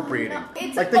appropriating.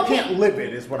 Like, they can't live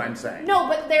it, is what I'm saying. No,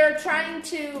 but they're trying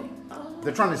to...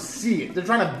 They're trying to see it. They're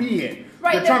trying to be it.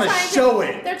 Right, they're trying to show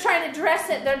it. They're trying to dress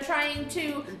it. They're trying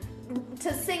to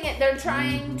sing it. They're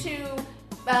trying to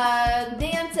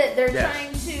dance it. They're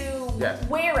trying to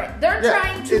wear it. They're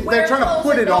trying to wear clothes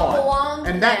put that it don't on. belong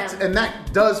to them. And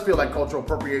that does feel like cultural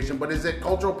appropriation, but is it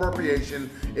cultural appropriation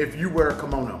if you wear a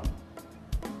kimono?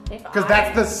 Because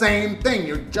that's the same thing.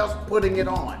 You're just putting it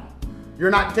on.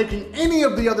 You're not taking any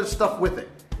of the other stuff with it.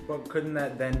 But couldn't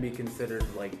that then be considered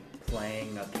like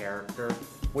playing a character?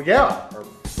 Well, yeah.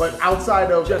 But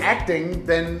outside of acting,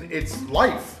 then it's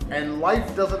life. And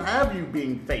life doesn't have you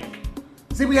being fake.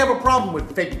 See, we have a problem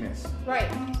with fakeness. Right.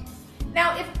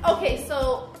 Now,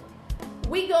 so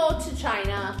we go to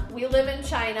China. We live in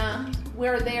China.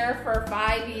 We're there for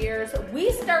 5 years.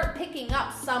 We start picking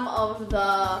up some of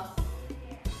the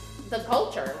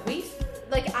culture.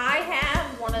 I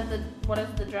have what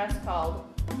is the dress called?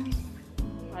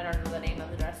 I don't know the name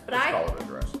of the dress, but Let's call it a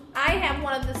dress. I have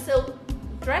one of the silk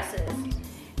dresses.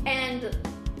 And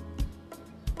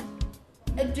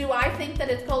do I think that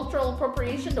it's cultural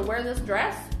appropriation to wear this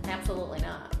dress? Absolutely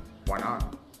not. Why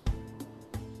not?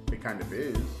 It kind of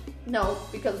is. No,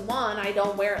 because one, I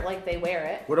don't wear it like they wear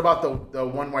it. What about the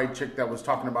one white chick that was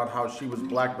talking about how she was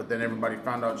black, but then everybody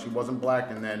found out she wasn't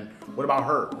black, and then what about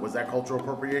her? Was that cultural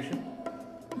appropriation?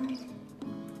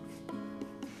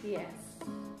 Yes.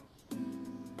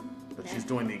 But she's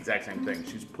doing the exact same thing.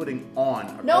 She's putting on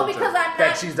a No, culture because I'm not,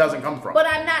 that she doesn't come from. But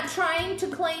I'm not trying to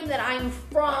claim that I'm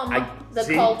from the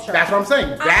see, culture. That's what I'm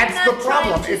saying. That's the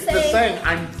problem. It's the saying,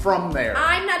 I'm from there.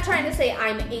 I'm not trying to say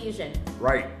I'm Asian.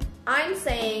 Right. I'm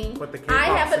saying But the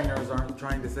K-pop singers aren't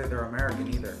trying to say they're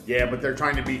American either. Yeah, but they're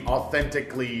trying to be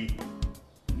authentically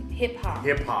hip-hop.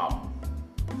 Hip-hop.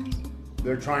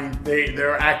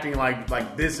 They're acting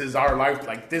like this is our life,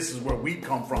 like this is where we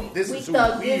come from. This is who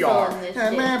we are.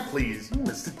 Yeah, man, please.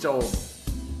 Sit your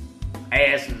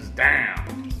asses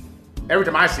down. Every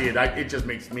time I see it, it just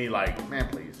makes me like, man,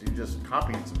 please, you're just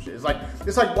copying some shit. It's like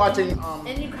watching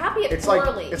and you copy it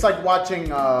poorly. It's like watching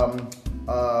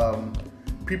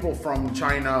people from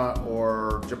China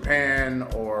or Japan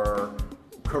or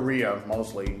Korea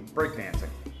mostly breakdancing.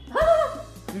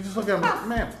 You just look at them,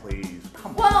 man, please,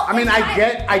 come on. Well, I mean, I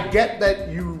get that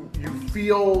you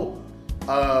feel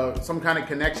some kind of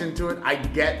connection to it. I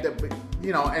get that,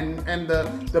 and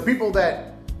the people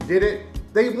that did it,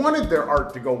 they wanted their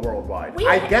art to go worldwide.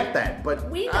 I get that, but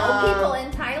we know people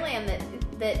in Thailand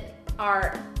that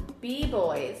are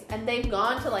b-boys, and they've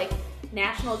gone to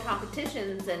national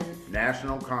competitions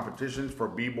for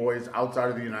b-boys outside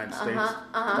of the United States.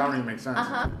 That don't even make sense.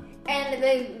 And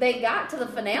they got to the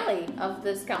finale of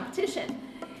this competition.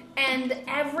 And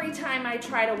every time I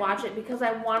try to watch it, because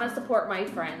I want to support my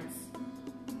friends,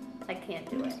 I can't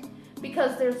do it.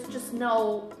 Because there's just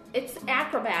it's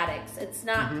acrobatics. It's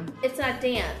not it's not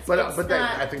dance.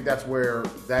 I think that's where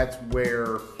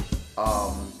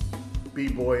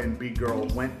B-boy and B-girl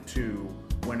went to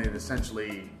when it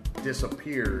essentially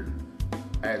disappeared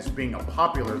as being a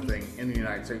popular thing in the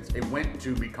United States. It went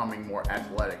to becoming more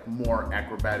athletic, more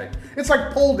acrobatic. It's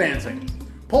like pole dancing.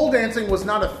 Pole dancing was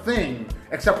not a thing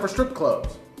except for strip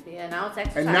clubs. Yeah, now it's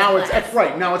exercise And now class.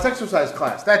 now it's exercise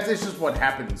class. This is what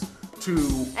happens to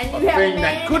and a you have thing men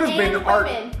that could have been and art.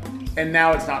 women. And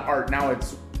now it's not art, now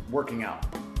it's working out.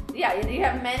 Yeah, you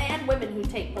have men and women who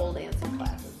take pole dancing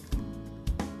classes.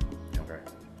 Okay.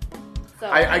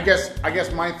 So I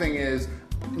guess my thing is,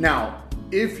 now,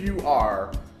 if you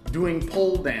are doing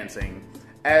pole dancing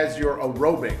as your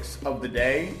aerobics of the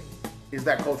day, is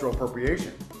that cultural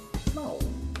appropriation? No.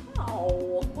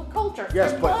 No. What culture? Yes,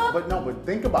 Strip but club? but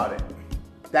think about it.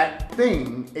 That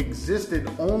thing existed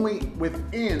only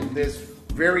within this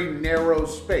very narrow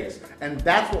space. And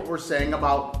that's what we're saying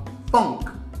about funk.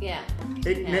 Yeah.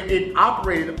 It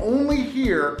operated only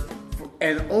here,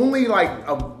 and only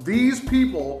these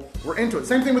people were into it.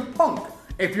 Same thing with punk.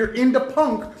 If you're into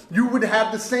punk, you would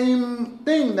have the same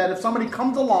thing that if somebody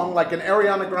comes along like an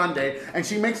Ariana Grande and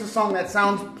she makes a song that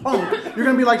sounds punk, you're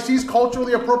going to be like, she's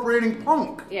culturally appropriating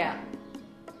punk. Yeah.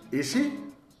 Is she?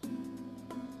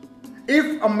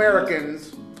 If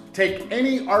Americans take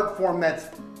any art form that's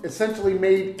essentially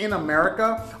made in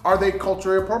America, are they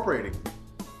culturally appropriating?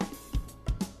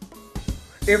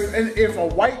 If a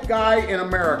white guy in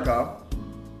America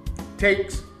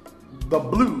takes the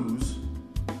blues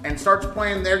and starts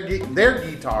playing their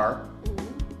guitar,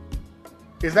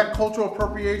 is that cultural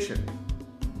appropriation?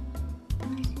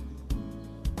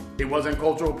 It wasn't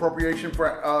cultural appropriation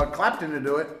for Clapton to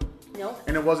do it, Nope.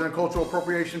 and it wasn't a cultural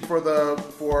appropriation for the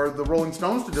Rolling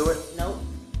Stones to do it, Nope.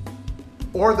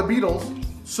 or the Beatles.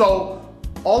 So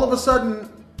all of a sudden,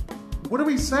 what are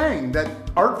we saying? That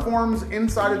art forms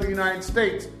inside of the United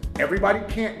States, everybody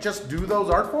can't just do those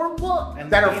art forms Well, And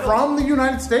that the are Beatles- from the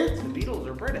United States? The Beatles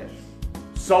are British.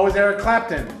 So is Eric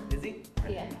Clapton, Is he?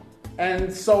 yeah.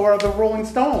 and so are the Rolling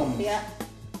Stones. Yeah.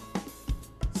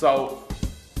 So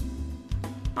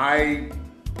I'm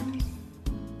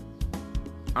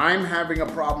having a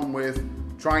problem with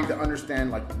trying to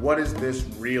understand, like, what does this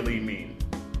really mean?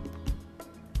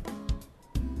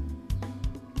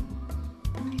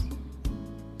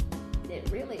 It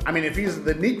really. I mean, if he's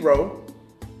the Negro,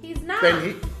 He's not. then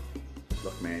he.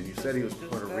 Look, man, you said he was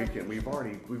Puerto Rican. We've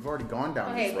already gone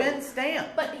down Okay, this road. Ben Stamp.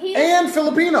 But he. And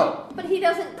Filipino. But he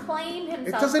doesn't claim It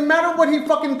himself. doesn't matter what he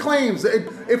fucking claims.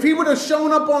 If he would have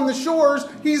shown up on the shores,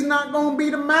 he's not going to be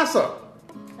the massa.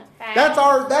 Fact.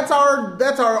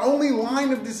 That's our only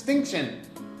line of distinction.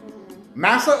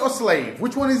 Massa or slave?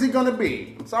 Which one is he gonna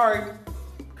be? I'm sorry,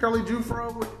 Curly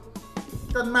Jufro.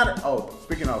 Doesn't matter. Oh,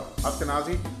 speaking of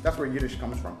Ashkenazi, that's where Yiddish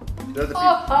comes from. They're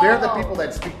the people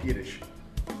that speak Yiddish,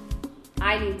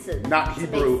 I need to. not to make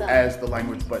Hebrew some- as the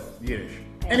language, but Yiddish.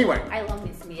 Anyway, I love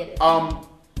me some Yiddish.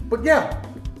 but yeah,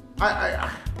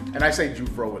 I say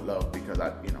Jufro with love because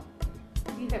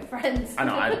You have friends. I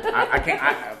know. I can't.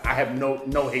 I have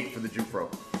no hate for the Jufro.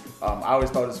 I always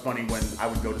thought it was funny when I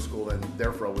would go to school and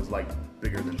their fro was like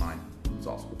bigger than mine. It's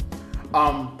awesome.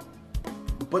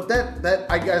 But that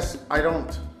I guess I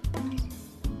don't.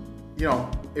 You know,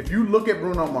 if you look at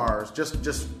Bruno Mars, just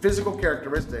physical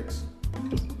characteristics,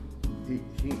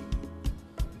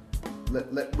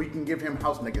 we can give him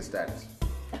house nigga status.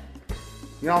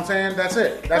 You know what I'm saying? That's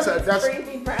it. That's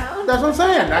Gravy Brown. that's what I'm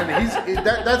saying.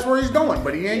 That's where he's going,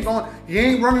 but he ain't going. He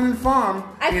ain't running the farm,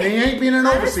 and he ain't being an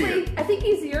honestly, overseer. I think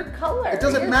he's your color. It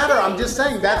doesn't Your matter. shade. I'm just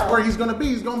saying that's No. where he's going to be.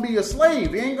 He's going to be a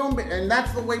slave. He ain't going to be, and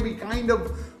that's the way we kind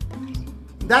of.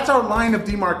 That's our line of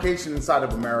demarcation inside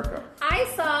of America. I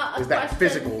saw a Is that question.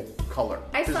 physical color?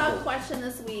 I saw a Physical- question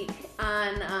this week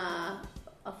on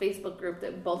a Facebook group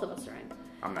that both of us are in,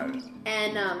 I'm not.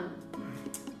 and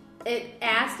it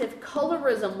asked if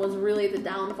colorism was really the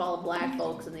downfall of black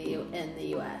folks in the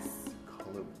U.S.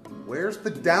 Color. Where's the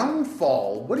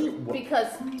downfall? What do you? because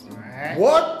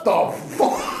What the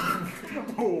fuck?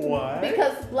 What?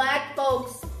 because black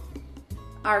folks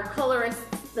are colorists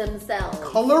themselves.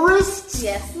 Colorists?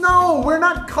 Yes. No, we're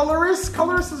not colorists.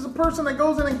 Colorist is a person that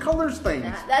goes in and colors things.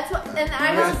 That's what, and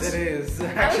I Yes, was. it is. I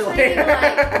was Actually. thinking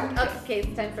like, okay,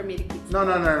 it's time for me to keep. No.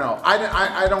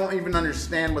 I don't even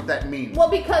understand what that means. Well,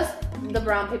 because the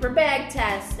brown paper bag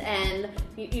test, and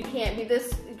you can't be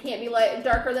this, you can't be like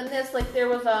darker than this. Like there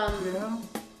was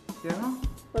Yeah.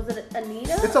 was it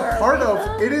Anita? It's a or part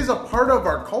Aretha? of. It is a part of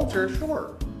our culture,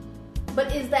 sure.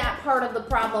 But is that part of the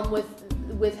problem with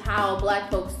how black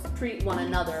folks treat one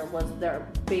another? Was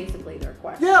basically their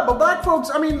question? Yeah, but black folks.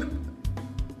 I mean,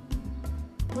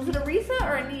 Was it Aretha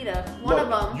or Anita? One look,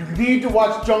 of them. You need to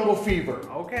watch Jungle Fever,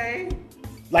 Okay.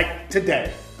 like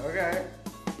today, Okay.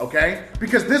 okay?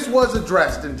 Because this was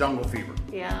addressed in Jungle Fever.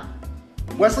 Yeah.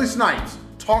 Wesley Snipes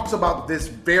talks about this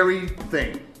very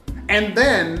thing. And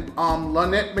then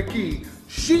Lynette McKee,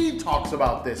 she talks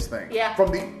about this thing Yeah.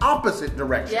 from the opposite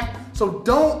direction. Yeah. So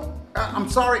don't, I'm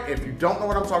sorry, if you don't know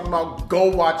what I'm talking about, go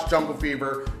watch Jungle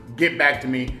Fever, get back to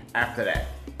me after that.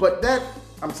 But that,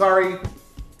 I'm sorry,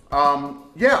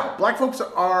 yeah, black folks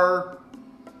are,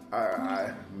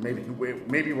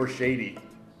 maybe we're shady,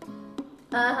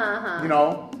 you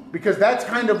know? Because that's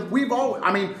kind of, we've always,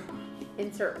 I mean,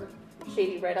 Insert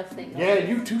shady red up thing. yeah,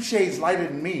 you 2 shades lighter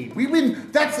than me.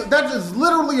 That is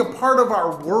literally a part of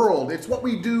our world. It's what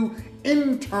we do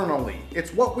internally.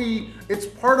 It's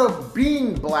part of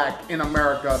being black in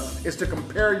America is to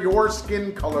compare your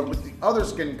skin color with the other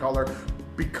skin color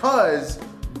because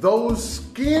those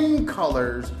skin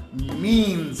colors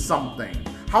mean something.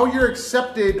 How you're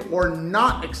accepted or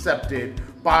not accepted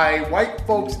by white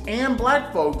folks and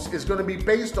black folks is going to be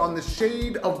based on the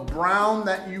shade of brown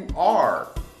that you are.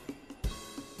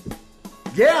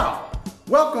 Yeah,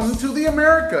 welcome to the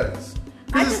Americas.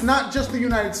 Because it's not just the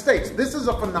United States. This is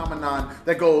a phenomenon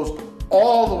that goes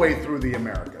all the way through the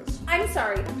Americas. I'm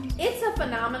sorry. It's a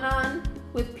phenomenon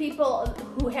with people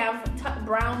who have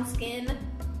brown skin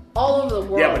all over the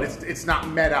world. Yeah, but it's not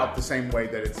met out the same way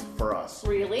that it's for us.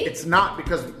 Really? It's not,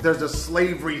 because there's a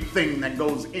slavery thing that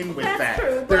goes in with That's that.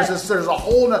 true, there's but- there's a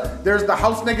whole there's the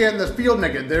house nigga and the field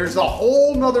nigga. There's a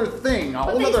whole nother thing, a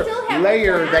whole they other still have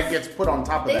layer class. that gets put on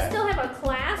top of They that. still have a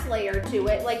class layer to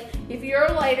it. Like, if you're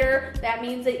a lighter, that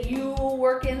means that you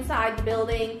work inside the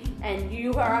building and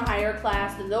you are a higher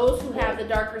class than those who have the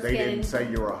darker They skin. didn't say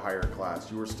you were a higher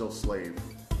class. You were still slave.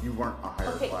 You weren't a higher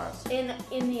Okay, class. in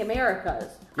the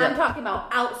Americas. Yeah. I'm talking about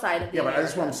outside of the Yeah, but Americas.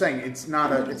 that's what I'm saying. It's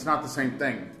not the same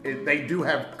thing. They do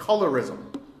have colorism.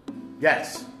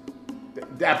 Yes.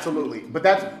 Absolutely. But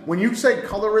that's when you say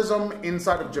colorism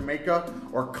inside of Jamaica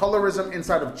or colorism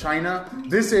inside of China,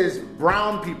 this is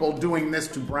brown people doing this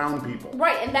to brown people.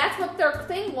 Right, and that's what their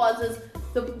thing was, is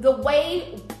the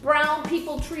way brown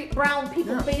people treat brown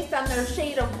people Yeah. based on their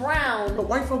shade of brown. But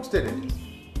white folks did it.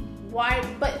 Why?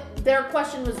 But their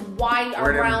question was, why are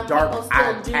Where brown them people dark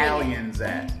still doing it? Italians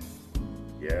at?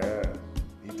 Yeah.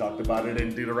 He talked about it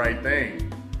and do the right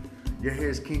thing. Your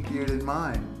hair's kinkier than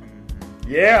mine.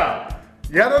 Yeah.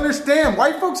 You gotta understand,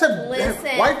 white folks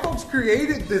Listen. white folks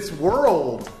created this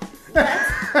world.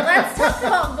 Let's talk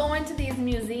about going to these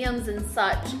museums and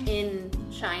such in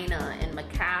China and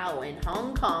Macau and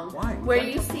Hong Kong, Why? where Why?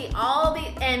 you see all the,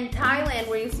 and Thailand,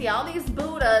 where you see all these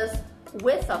Buddhas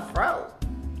with a fro.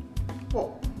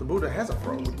 Well, the Buddha has a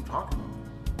fro. What are you talking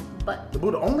about? But The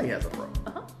Buddha only has a fro.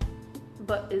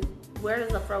 where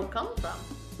does the fro come from?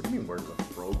 What do you mean, where's the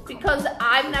fro come Because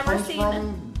I've never comes seen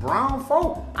from brown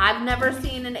folk. I've never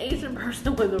seen an Asian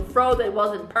person with a fro that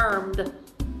wasn't permed.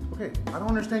 Okay, I don't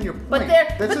understand your point. But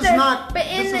they're- this but is they're- not. but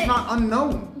in This is the- not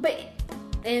unknown. But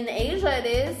in Asia it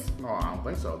is. No, I don't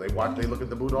think so. They look at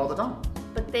the Buddha all the time.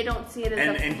 But they don't see it as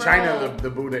And a in fro. China, the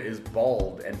Buddha is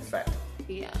bald and fat,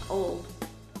 Yeah, old.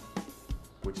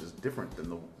 which is different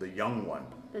than the young one.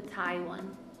 The Thai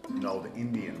one. No, the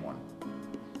Indian one.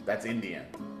 That's Indian.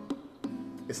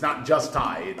 It's not just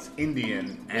Thai. It's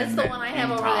Indian and That's the one I have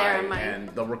and over there Thai in my- and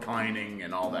the reclining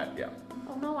and all that. Yeah,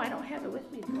 Oh no, I don't have it with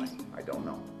me, do I? I don't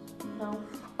know. No.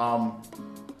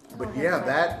 But I don't yeah, have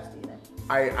that it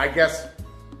either. I guess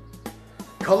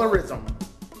colorism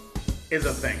is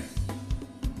a thing.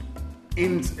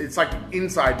 It's like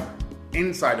inside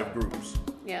of groups.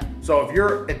 Yeah. So if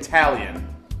you're Italian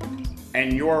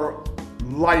and you're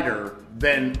lighter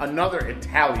than another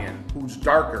Italian who's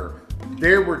darker,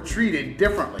 they were treated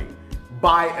differently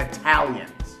by Italians.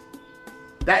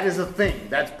 That is a thing.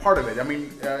 That's part of it. I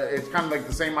mean, it's kind of like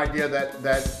the same idea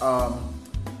that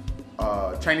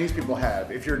Chinese people have.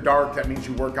 If you're dark, that means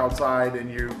you work outside and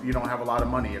you don't have a lot of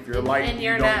money. If you're light, and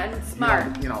you're you don't- not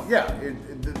smart. You know, yeah.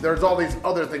 There's all these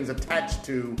other things attached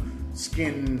to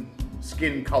skin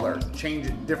color,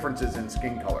 differences in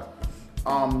skin color.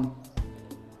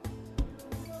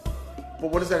 But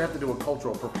what does that have to do with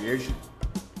cultural appropriation?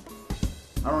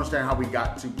 I don't understand how we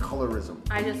got to colorism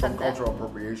I just from said that. cultural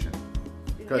appropriation.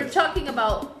 You're talking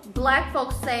about black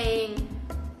folks saying,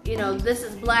 you know, this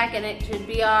is black and it should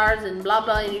be ours and blah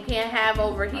blah, and you can't have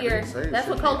over here. didn't say it That's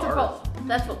what should be cultural. ours.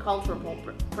 That's what cultural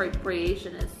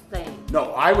appropriation is saying.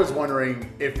 No, I was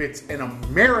wondering if it's an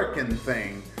American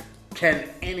thing. Can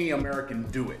any American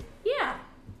do it? Yeah.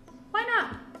 Why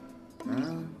not?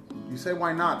 You say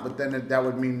why not, but then that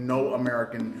would mean no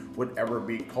American would ever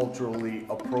be culturally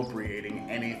appropriating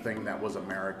anything that was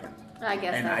American. I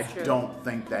guess And that's I true. don't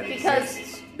think that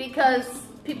exists. Because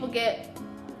people get,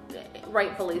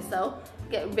 rightfully so,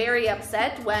 get very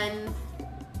upset when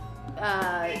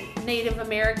Native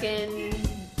American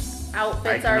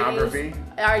outfits Iconography.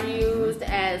 are used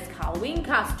as Halloween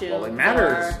costumes. Well, it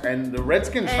matters, and the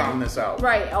Redskins found this out.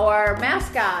 Right, or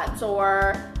mascots,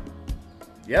 or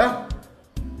Yeah.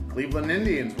 Cleveland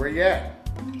Indians, where you at?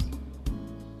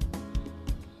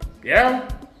 Yeah.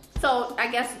 so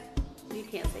I guess you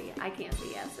can't say, I can't say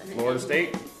yes. And Florida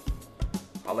State.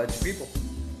 I'll let you people.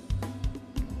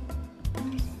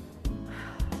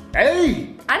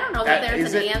 Hey! I don't know that there's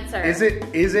is an it- answer.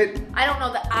 Is it? I don't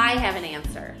know that I have an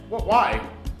answer. Well, why?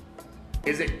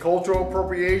 Is it cultural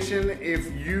appropriation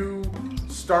if you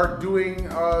start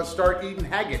eating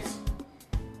haggis?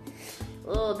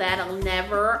 Oh, that'll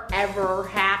never ever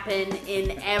happen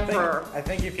in ever. I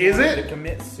think if you Is wanted it? to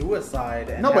commit suicide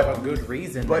and No, have but- a good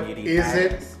reason, But then you'd eat is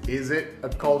haggis. it a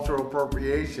cultural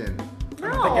appropriation?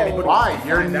 No. anybody- Why?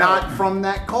 You're Find not out. from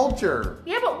that culture.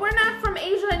 Yeah, but we're not from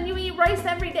Asia and you eat rice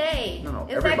every day. No, Is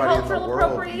that everybody in cultural the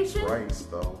world appropriation? eats rice,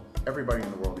 though. Everybody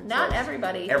in the world eats Not rice.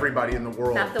 everybody. Everybody in the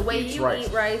world Not the way eats you rice.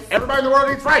 eat rice. Everybody in the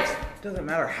world eats rice. Doesn't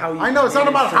matter how you. I know, it's not eat it,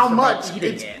 about it's how just about much,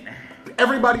 eating it's- it.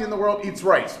 Everybody in the world eats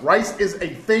rice. Rice is a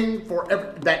thing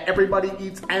that everybody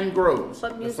eats and grows.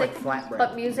 But It's music, like flatbread.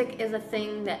 but music is a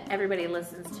thing that everybody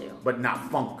listens to. But not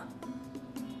funk.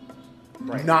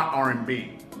 Right. Not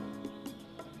R&B.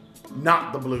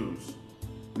 Not the blues.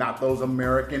 Not those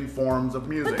American forms of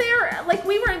music. But they're like,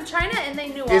 we were in China and they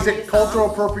knew all Is these it cultural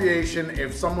songs. appropriation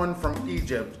if someone from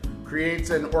Egypt creates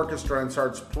an orchestra and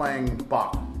starts playing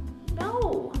Bach?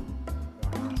 No,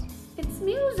 it's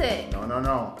music.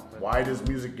 No. Why does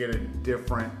music get a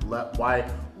different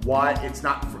why it's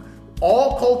not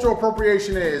all cultural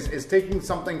appropriation is taking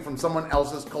something from someone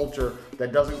else's culture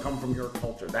that doesn't come from your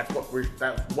culture. That's what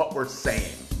we're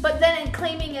saying. But then in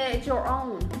claiming it, it's your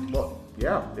own. Well,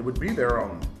 yeah, it would be their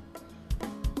own. So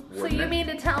Wouldn't you it? mean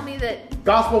to tell me that?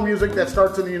 Gospel music that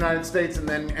starts in the United States and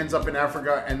then ends up in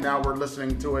Africa, and now we're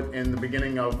listening to it in the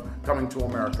beginning of Coming to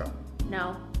America.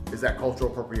 No. Is that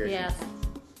cultural appropriation? Yes.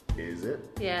 Is it?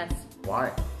 Yes.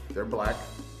 Why? They're black.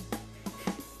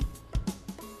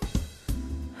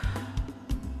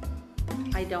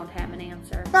 I don't have an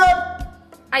answer.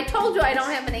 I told you I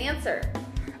don't have an answer.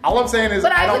 All I'm saying is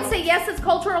But I don't, would say yes, it's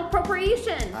cultural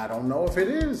appropriation. I don't know if it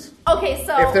is. Okay,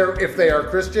 so If they are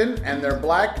Christian and they're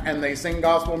black and they sing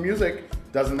gospel music,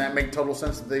 doesn't that make total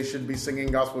sense that they should be singing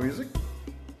gospel music?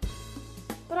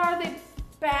 but are they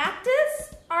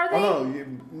Baptists? Are they? Oh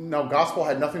no, gospel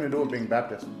had nothing to do with being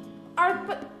Baptist. Are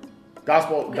but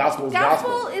Gospel is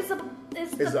gospel. is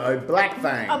A black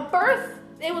thing. a birth.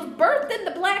 It was birthed in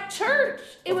the black church.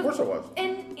 Of course it was.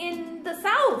 in the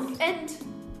South, and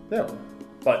Yeah,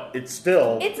 but it's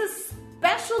still. it's a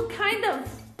special kind of.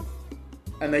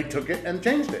 And they took it and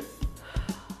changed it,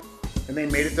 and they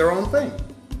made it their own thing.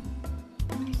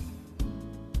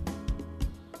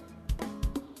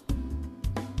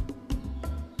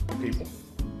 People,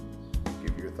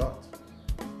 give your thoughts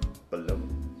below.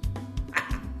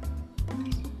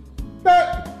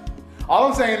 But all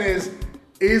I'm saying is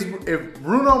if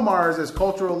Bruno Mars is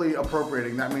culturally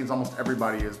appropriating, that means almost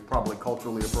everybody is probably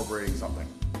culturally appropriating something.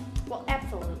 Well,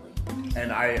 absolutely.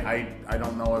 And I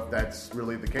don't know if that's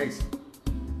really the case.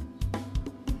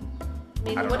 I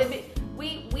mean, I don't would know. it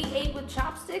be? We ate with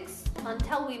chopsticks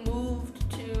until we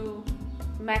moved to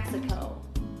Mexico,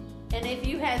 and if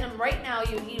you had them right now,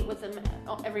 you eat with them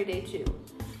every day too.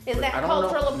 Is But that I don't know-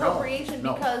 cultural no, appropriation?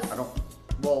 no, Because I don't.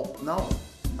 Well, no,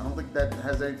 I don't think that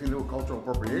has anything to do with cultural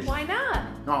appropriation. why not?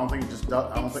 No, I don't think it just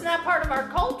does. I don't It's think. not part of our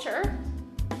culture.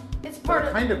 It's But part it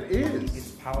of. kind of is.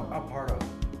 It's a part of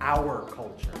our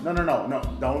culture. No.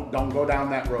 Don't go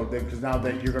down that road because now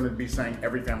that you're going to be saying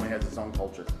every family has its own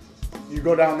culture. You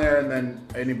go down there and then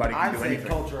anybody can I do say anything.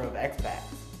 culture of expats.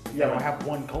 Yeah, They don't but- have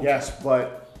one culture. Yes,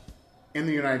 but in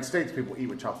the United States, people eat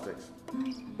with chopsticks.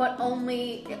 But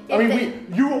only. If I mean,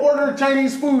 they, you order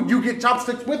Chinese food, you get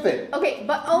chopsticks with it. okay,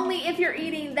 but only if you're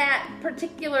eating that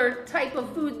particular type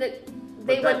of food that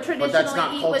they But would that- traditionally but that's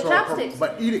not eat with cultural chopsticks.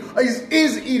 But eating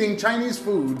is eating Chinese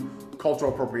food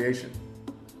cultural appropriation.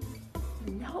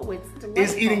 No, it's delightful.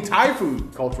 Is eating Thai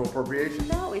food cultural appropriation?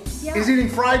 No, it's yeah. Is eating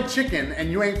fried chicken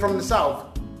and you ain't from the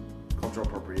South cultural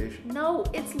appropriation? No,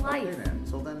 it's life. Okay, then.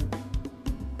 So then,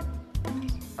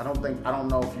 I don't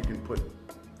know if you can put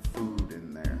food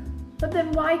in there. But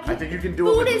then why can't I think you can do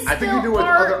food it. is I think you still do it with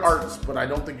art. other arts, but I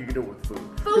don't think you can do it with food.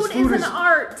 'Cause Food is an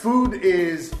art. Food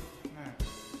is.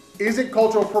 Is it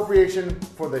cultural appropriation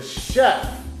for the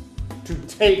chef to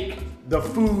take the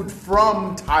food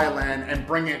from Thailand and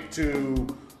bring it to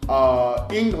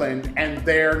England and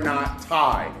they're not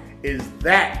Thai? Is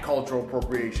that cultural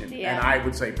appropriation? Yeah. And I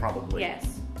would say probably. Yes.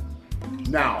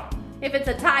 Now, If it's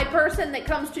a Thai person that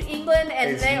comes to England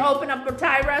and Is- they open up a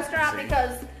Thai restaurant See.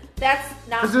 because that's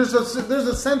not. because there's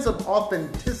a sense of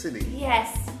authenticity.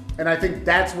 Yes. And I think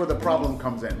that's where the problem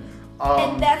comes in.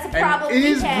 And that's a problem And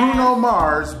we is have. Bruno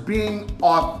Mars being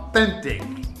authentic?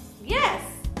 Yes.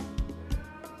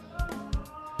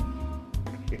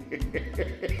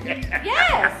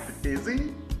 Yes. Is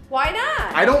he? Why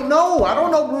not? I don't know. I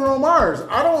don't know Bruno Mars.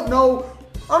 I don't know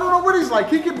what he's like.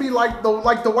 He could be like the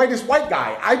whitest white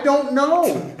guy. I don't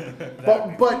know.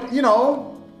 but you know,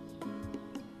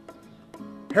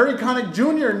 Harry Connick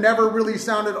Jr. never really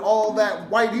sounded all that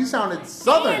white. He sounded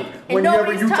southern And whenever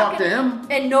nobody's you talk talking- to him.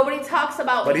 And nobody talks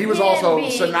about. But he was him also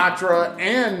being, Sinatra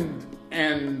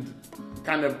and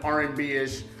kind of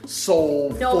R&B-ish, soul,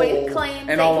 Nobody full, claims and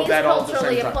that all of he's that all at the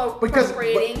culturally same time.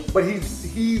 appropriating. But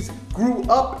he's grew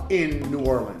up in New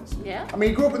Orleans. Yeah. I mean,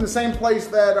 he grew up in the same place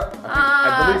that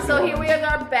I believe. So New here we Orleans.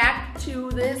 are back to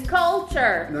this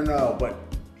culture. No, but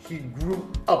he grew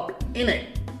up in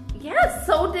it. Yes,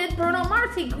 so did Bruno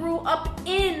Mars. He grew up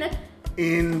in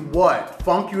In what?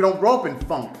 Funk? You don't grow up in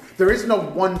funk. There is no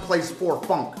one place for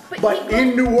funk. But he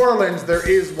in New Orleans, there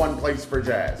is one place for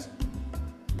jazz.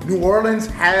 New Orleans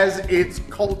has its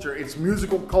culture, its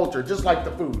musical culture, just like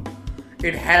the food.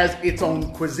 It has its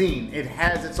own cuisine. It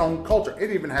has its own culture.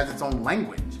 It even has its own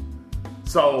language.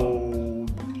 So,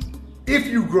 if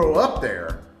you grow up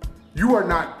there, you are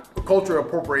not culture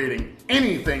appropriating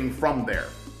anything from there.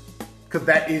 Because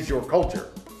that is your culture.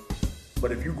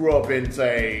 But if you grow up in,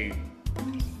 say,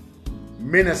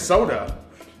 Minnesota.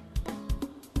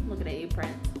 Looking at you,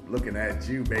 Prince. Looking at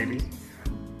you, baby.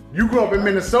 You grew up in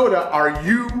Minnesota. Are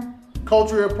you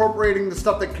culturally appropriating the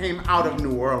stuff that came out of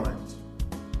New Orleans?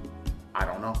 I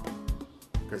don't know.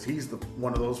 Because he's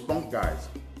one of those funk guys.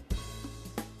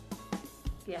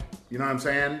 Yeah. You know what I'm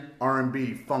saying?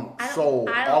 R&B, funk, I soul,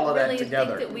 all of really that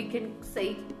together. I don't really think that we can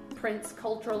say Prince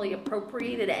culturally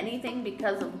appropriated anything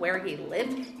because of where he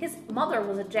lived. His mother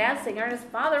was a jazz singer and his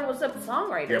father was a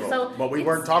songwriter. Yeah, but we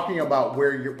weren't talking about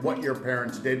what your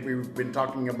parents did. We've been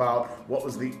talking about what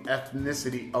was the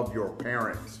ethnicity of your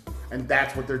parents. And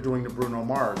that's what they're doing to Bruno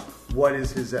Mars. What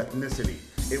is his ethnicity?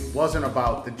 It wasn't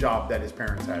about the job that his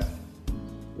parents had.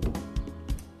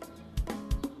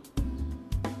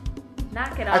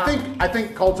 Knock it off. I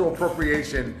think cultural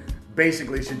appropriation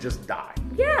basically should just die.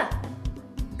 Yeah.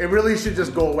 It really should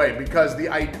just go away because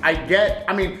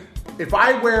if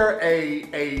I wear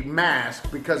a mask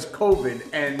because COVID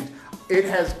and it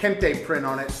has Kente print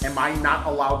on it, am I not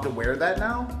allowed to wear that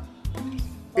now?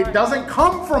 It doesn't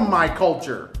come from my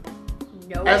culture.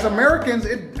 No. As Americans,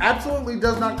 it absolutely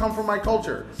does not come from my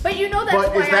culture. But you know that's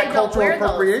why I don't wear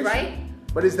those, right?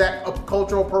 But is that a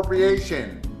cultural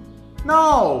appropriation?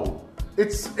 No.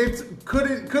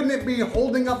 Couldn't it be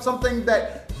holding up something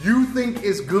that you think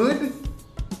is good?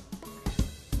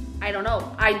 I don't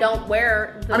know. I don't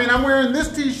wear I'm wearing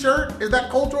this t-shirt. Is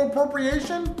that cultural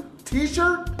appropriation?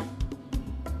 T-shirt?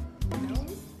 No.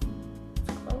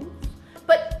 It's clothes.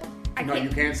 But you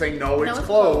can't say it's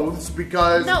clothes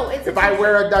because if I t-shirt.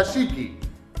 wear a dashiki,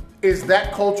 is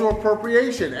that cultural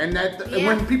appropriation? And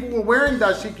when people were wearing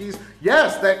dashikis,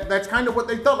 yes, that's kind of what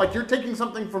they thought. Like you're taking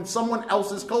something from someone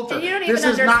else's culture. And you don't even this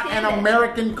is not understand an it.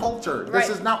 American culture. Right. This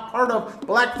is not part of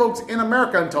black folks in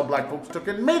America until black folks took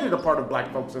it and made it a part of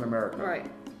black folks in America. Right.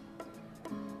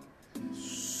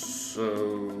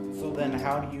 So then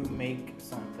how do you make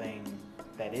something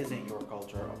that isn't your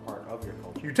culture a part of your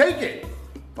culture? You take it.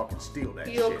 Fucking steal that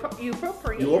shit. You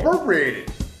appropriate. You appropriate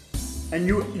it. And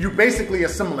you basically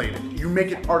assimilate it. You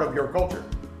make it part of your culture.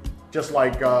 Just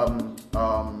like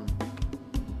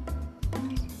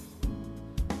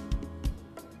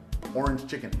orange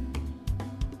chicken.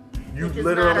 You Which is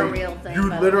literally, not a real thing, you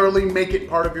by the literally make it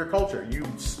part of your culture.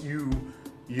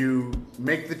 You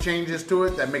make the changes to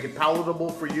it that make it palatable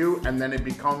for you, and then it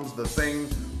becomes the thing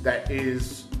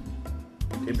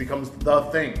it becomes the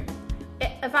thing.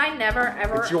 If I never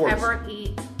ever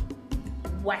eat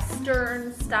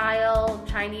Western style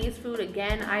Chinese food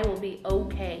again, I will be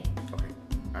okay. Okay,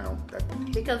 I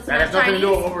don't. Because that has nothing to do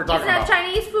with what we're talking about. It's not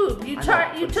Chinese food.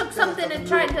 You took something and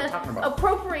tried to about.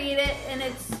 appropriate it, and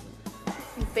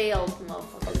you failed,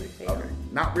 motherfucker. You failed. Okay,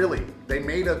 not really. They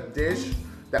made a dish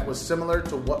that was similar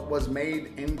to what was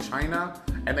made in China,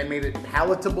 and they made it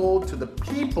palatable to the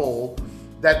people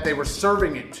that they were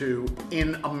serving it to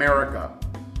in America,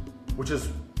 which is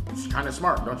kind of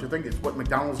smart, don't you think? It's what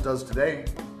McDonald's does today.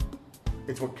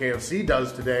 It's what KFC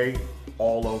does today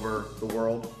all over the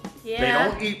world. Yeah. They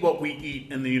don't eat what we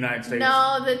eat in the United States.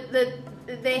 No,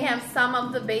 they have some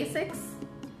of the basics,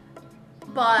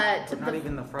 but Not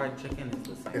even the fried chicken is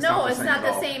the same. It's no, not the it's same not at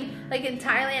the all. same. Like in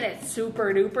Thailand, it's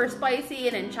super duper spicy,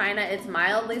 and in China, it's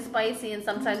mildly spicy, and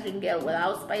sometimes you can get it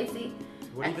without spicy.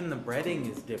 Well, even the breading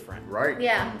is different. Right?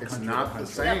 Yeah. It's Country not to the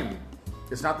country. same.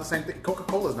 It's not the same thing.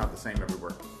 Coca-Cola is not the same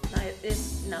everywhere.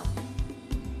 No.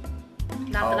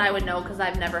 Not that I would know, because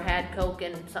I've never had Coke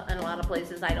in a lot of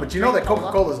places. I don't. But you know that drink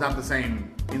Coca-Cola is not the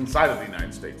same inside of the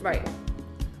United States. Right.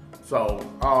 So,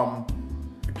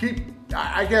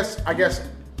 I guess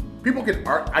people can.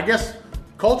 I guess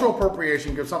cultural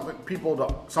appropriation gives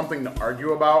people something to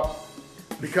argue about,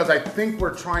 because I think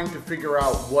we're trying to figure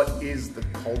out what is the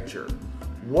culture.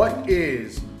 What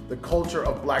is the culture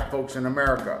of black folks in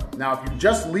America? Now, if you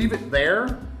just leave it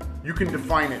there, you can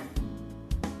define it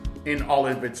in all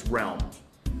of its realms.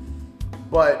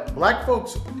 But black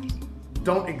folks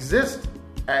don't exist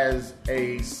as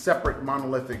a separate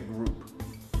monolithic group.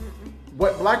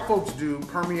 What black folks do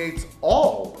permeates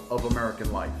all of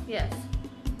American life. Yes.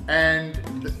 And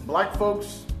black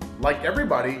folks, like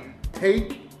everybody,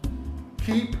 take,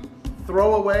 keep,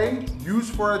 throw away, use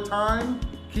for a time,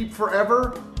 keep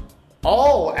forever.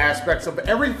 all aspects of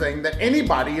everything that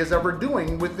anybody is ever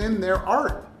doing within their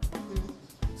art.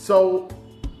 So,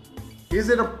 is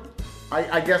it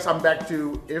I guess I'm back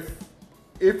to if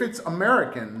it's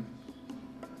American.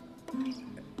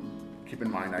 Keep in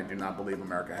mind, I do not believe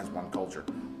America has one culture.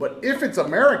 But if it's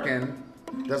American,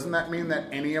 doesn't that mean that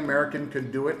any American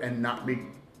could do it and not be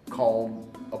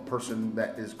called a person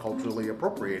that is culturally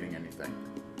appropriating anything?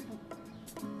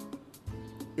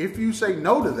 If you say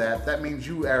no to that, that means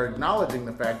you are acknowledging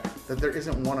the fact that there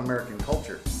isn't one American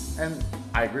culture. And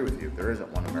I agree with you, there isn't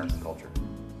one American culture.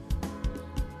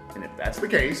 And if that's the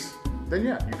case, then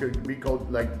yeah, you could be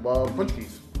called like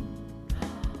Punchkis.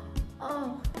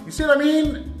 Oh. You see what I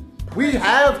mean? We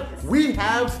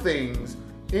have things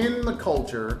in the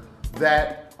culture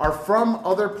that are from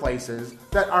other places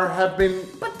that have been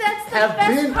But that's the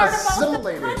best part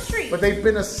assimilated. about the country. But they've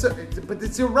been but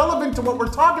it's irrelevant to what we're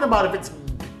talking about if it's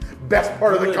best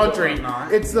part of the Good country. or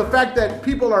not. It's the fact that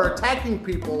people are attacking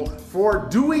people for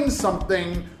doing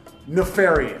something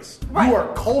nefarious. Right. You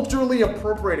are culturally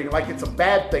appropriating like it's a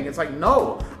bad thing. It's like,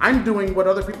 no, I'm doing what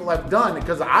other people have done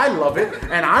because I love it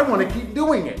and I want to keep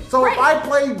doing it. So if I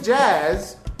play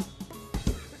jazz,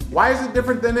 why is it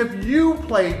different than if you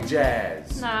play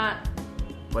jazz? Not.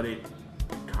 But it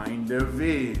kind of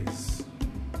is.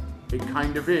 It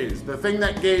kind of is. The thing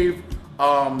that gave,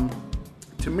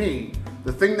 to me,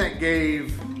 the thing that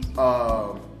gave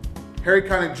Harry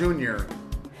Connick Jr.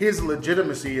 his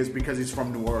legitimacy is because he's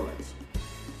from New Orleans.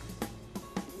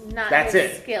 Not That's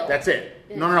his it. skill. That's it.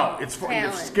 No. It's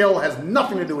talent. skill has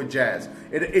nothing to do with jazz.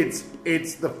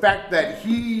 It's the fact that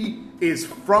he is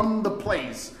from the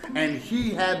place and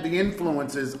he had the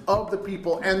influences of the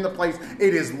people and the place.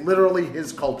 It is literally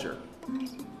his culture.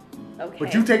 Okay.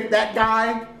 But you take that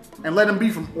guy and let him be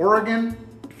from Oregon,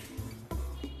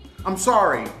 I'm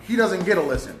sorry, he doesn't get a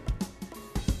listen.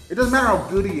 It doesn't matter how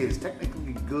good he is,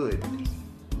 technically good.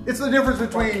 It's the difference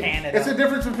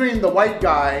between the white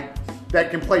guy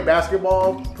that can play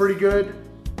basketball pretty good,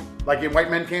 like in White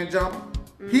Men Can't Jump.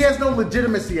 He has no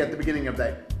legitimacy at the beginning of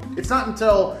that. It's not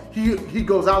until he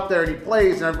goes out there and he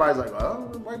plays and everybody's like, oh,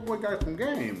 the white boy got some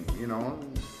game, you know.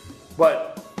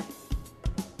 But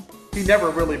he never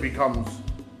really becomes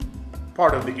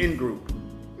part of the in-group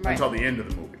until the end of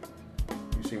the movie.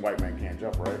 You seen White Man Can't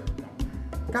Jump, right?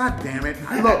 God damn it.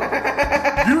 Look,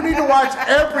 you need to watch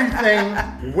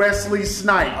everything Wesley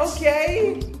Snipes.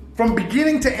 Okay. From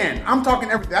beginning to end. I'm talking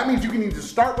everything. That means you need to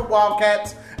start with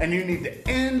Wildcats and you need to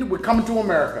end with Coming to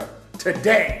America.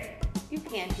 Today. You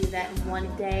can't do that in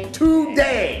one day.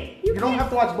 Today. You don't can't. have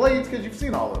to watch Blades because you've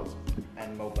seen all those.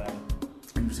 And Mo Better.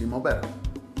 And you've seen Mo Better.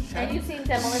 And you've seen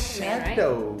Demolition Man, right?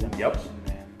 Shadow. Yep. Demolition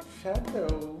Man.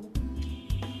 Shadow.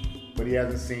 But he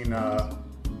hasn't seen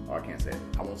I can't say it.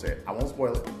 I won't say it. I won't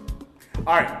spoil it.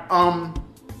 Alright,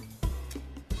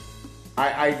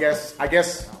 I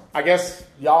guess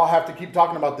y'all have to keep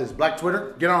talking about this. Black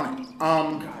Twitter, get on it.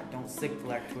 God, don't sick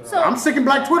Black Twitter. So- I'm sticking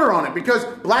Black Twitter on it because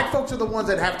black folks are the ones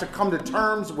that have to come to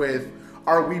terms with,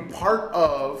 are we part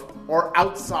of or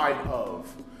outside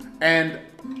of? And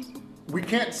we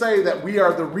can't say that we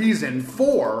are the reason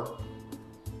for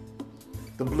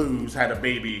the blues had a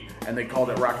baby and they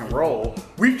called it rock and roll.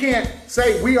 We can't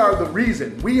say we are the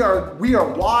reason. We are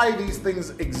why these things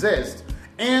exist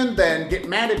and then get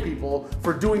mad at people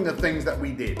for doing the things that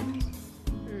we did.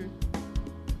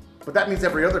 But that means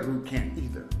every other group can't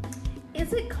either.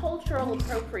 Is it cultural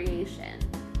appropriation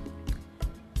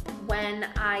when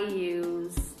I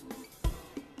use,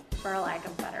 for lack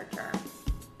of a better term,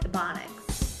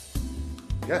 Ebonics?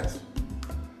 Yes.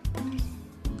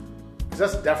 'Cause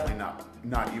that's definitely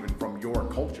not even from your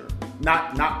culture.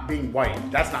 Not being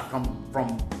white. That's not come from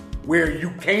where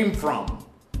you came from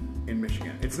in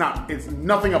Michigan. It's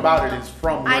nothing about it is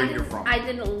from where you're from. I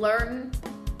didn't learn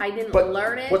But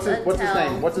learn it what's his until...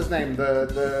 name? What's his name?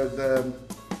 The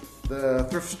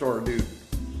thrift store dude.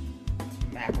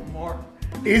 Macklemore.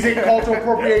 Is it cultural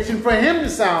appropriation for him to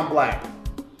sound black?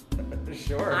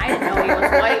 Sure. I didn't know he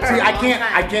was white. for See, a long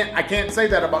time. I can't say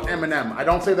that about Eminem. I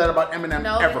don't say that about Eminem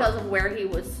No, ever. because of where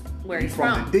he's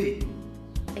from the D.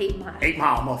 8 Mile. 8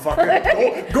 Mile,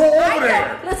 motherfucker. Go over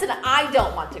there. Listen, I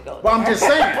don't want to go there. Well, I'm just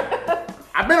saying.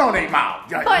 I've been on 8 Mile.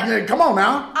 But- Come on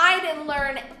now. I didn't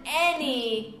learn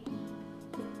any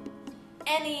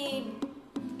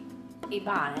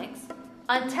Ebonics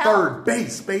until Third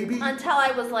base, baby.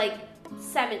 I was like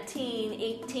 17,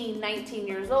 18, 19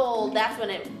 years old. That's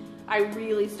when I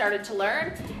really started to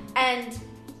learn. And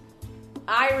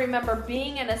I remember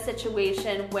being in a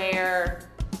situation where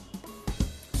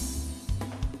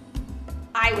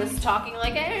I was talking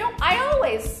like I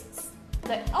always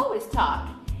talk.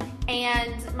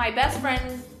 And my best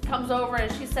friend comes over and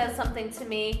she says something to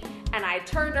me, and I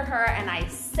turn to her and I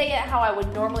say it how I would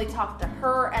normally talk to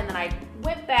her, and then I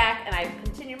went back and I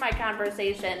continued my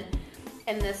conversation,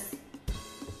 and this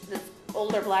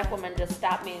older black woman just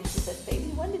stopped me and she said,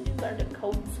 "Baby, when did you learn to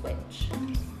code switch?"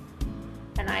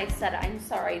 And I said, "I'm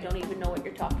sorry, I don't even know what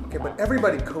you're talking about." Okay, but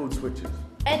everybody code switches.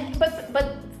 And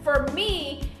but for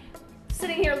me,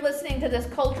 sitting here listening to this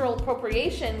cultural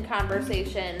appropriation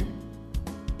conversation,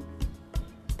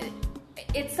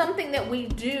 it's something that we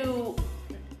do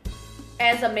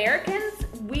as Americans.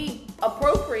 We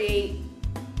appropriate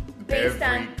based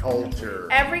on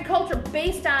every culture,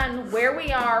 based on where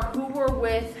we are, who we're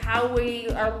with, how we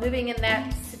are living in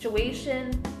that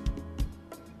situation.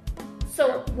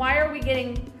 So why are we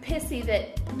getting pissy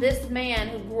that this man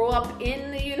who grew up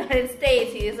in the United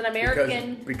States, he is an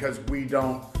American? Because we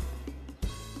don't.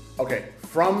 Okay,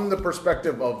 from the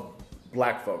perspective of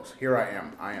black folks, here I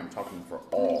am talking for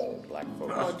all black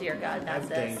folks. Oh dear God, That's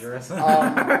this. dangerous.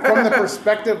 From the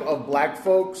perspective of black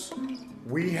folks,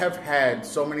 we have had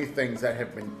so many things that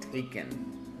have been taken,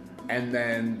 and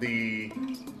then the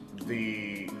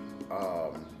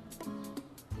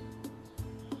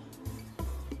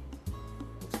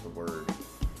what's the word?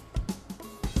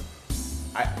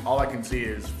 All I can see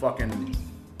is fucking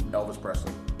Elvis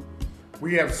Presley.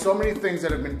 We have so many things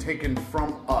that have been taken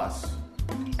from us,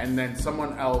 and then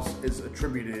someone else is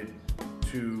attributed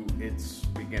to its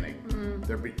beginning.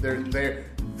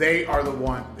 They are the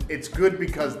one. It's good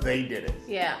because they did it.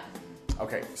 Yeah.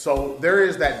 Okay, so there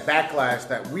is that backlash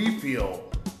that we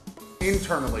feel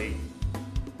internally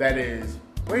that is,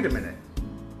 wait a minute.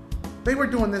 They were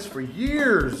doing this for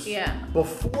years. Yeah.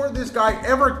 Before this guy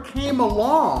ever came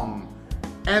along.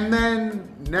 And then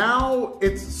now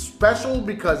it's special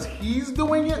because he's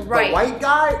doing it, right. The white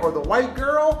guy or the white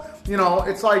girl. You know,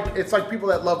 it's like people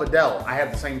that love Adele. I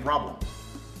have the same problem.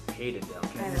 Hate Adele.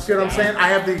 You see what I'm saying? I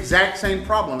have the exact same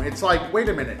problem. It's like, wait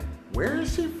a minute, where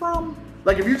is she from?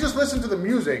 Like, if you just listen to the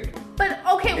music. But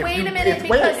okay, wait a minute,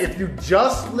 if you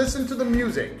just listen to the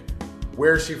music,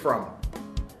 where is she from?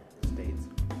 States.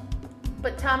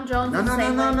 But Tom Jones. is the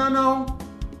same way. No.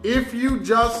 If you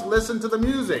just listen to the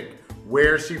music,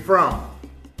 where is she from?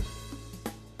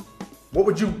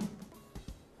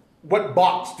 What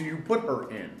box do you put her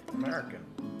in? American.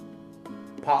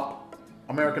 Pop.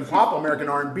 American pop, American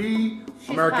R&B, She's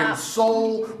American pop.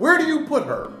 soul. Where do you put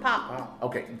her? Pop.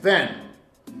 Okay, then,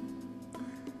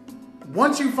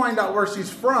 once you find out where she's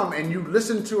from and you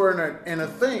listen to her in a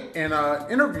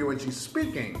interview and she's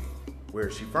speaking, where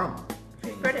is she from?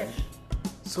 British.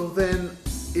 So then,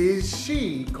 is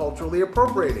she culturally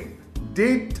appropriating?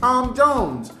 Did Tom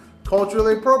Jones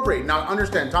culturally appropriate? Now,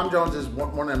 understand, Tom Jones is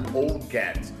one of them old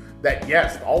cats that,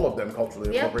 yes, all of them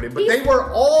culturally Yep. appropriated, but they were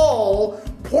all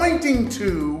pointing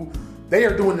to, they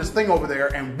are doing this thing over there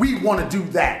and we want to do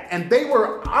that. And they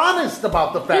were honest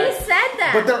about the fact. He said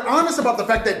that. But they're honest about the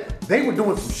fact that they were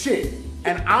doing some shit.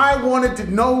 And I wanted to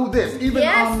know this. Even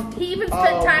Yes, he even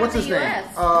spent time what's in his the name?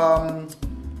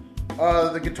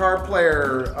 US. The guitar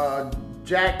player,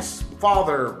 Jack's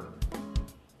father,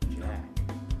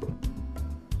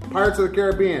 Pirates of the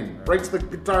Caribbean, breaks the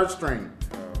guitar string.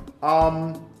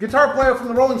 Guitar player from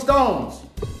the Rolling Stones.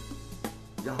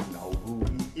 Y'all know who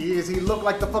he is. He looked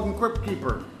like the fucking Crypt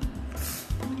Keeper.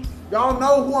 Y'all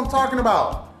know who I'm talking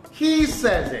about. He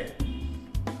says it.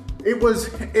 It was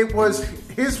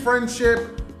his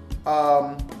friendship.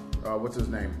 What's his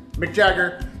name? Mick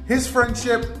Jagger. His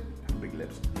friendship. Big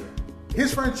lips.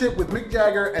 His friendship with Mick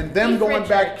Jagger and them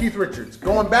Keith Richards,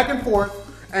 going back and forth.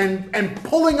 And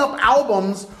pulling up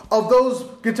albums of those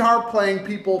guitar playing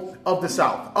people of the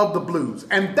South, of the blues.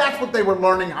 And that's what they were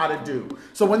learning how to do.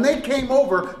 So when they came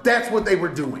over, that's what they were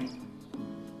doing.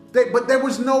 They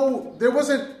weren't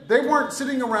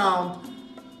sitting around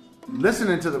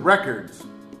listening to the records,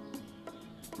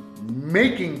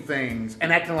 making things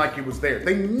and acting like it was there.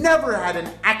 They never had an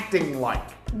acting like.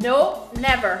 Nope,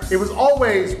 never. It was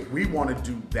always, we want to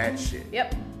do that shit.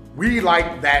 Yep. We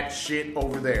like that shit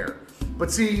over there. But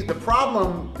see, the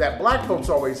problem that black folks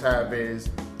always have is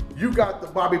you got the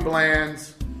Bobby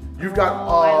Blands, you've got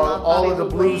all of the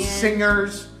blues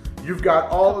singers, you've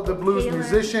got all of the blues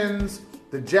musicians,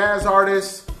 the jazz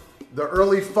artists, the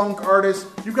early funk artists.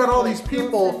 You've got all these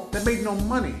people that made no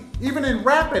money. Even in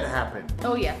rap it happened.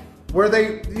 Oh yeah. Where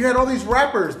you had all these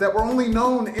rappers that were only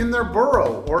known in their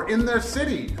borough or in their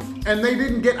city, and they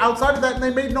didn't get outside of that and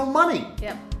they made no money.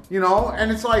 Yep. You know,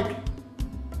 and it's like,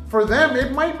 for them,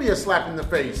 it might be a slap in the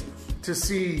face to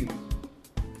see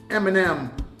Eminem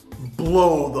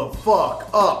blow the fuck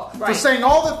up for saying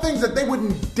all the things that they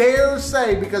wouldn't dare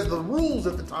say because the rules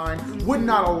at the time would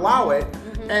not allow it.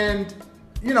 And,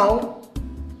 you know,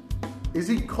 Is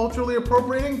he culturally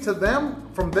appropriating to them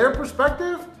from their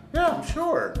perspective? Yeah, I'm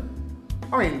sure.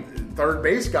 I mean, Third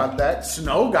Base got that.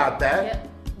 Snow got that. Yep.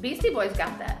 Beastie Boys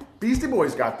got that. Beastie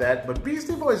Boys got that. But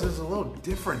Beastie Boys is a little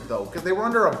different, though, because they were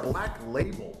under a black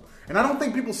label. And I don't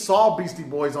think people saw Beastie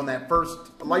Boys on that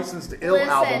first License to Ill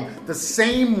album the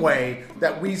same way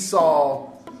that we saw.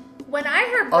 When I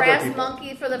heard Brass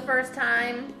Monkey for the first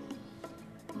time,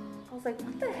 I was like,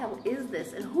 what the hell is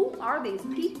this? And who are these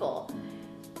people?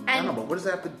 And I don't know, but what does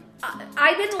that have to...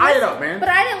 I didn't tie listen, it up, man. But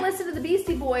I didn't listen to the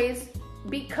Beastie Boys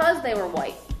because they were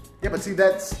white. Yeah, but see,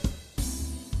 that's...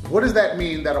 What does that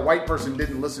mean that a white person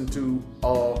didn't listen to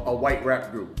a white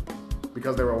rap group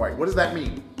because they were white? What does that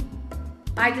mean?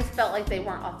 I just felt like they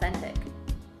weren't authentic.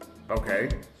 Okay.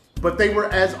 But they were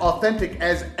as authentic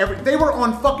as they were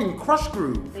on fucking Crush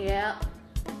Groove. Yeah.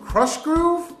 Crush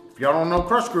Groove? If y'all don't know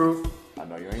Crush Groove, I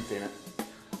know you ain't seen it.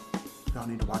 Y'all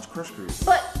need to watch Crush Groove.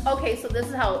 But, okay, so this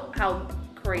is how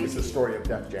crazy. It's the story of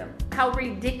Def Jam. How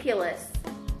ridiculous.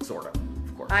 Sort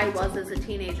of course. I was as a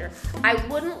teenager. I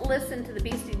wouldn't listen to the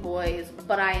Beastie Boys,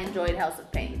 but I enjoyed House of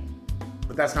Pain.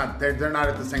 But that's not, they're not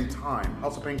at the same time.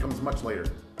 House of Pain comes much later.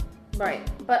 Right.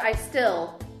 But I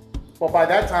still... Well, by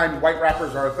that time, white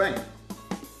rappers are a thing.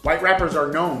 White rappers are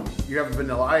known. You have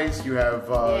Vanilla Ice, you have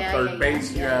Third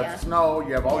Base, you have Snow,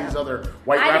 you have all these other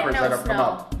white rappers that have come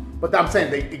up. But I'm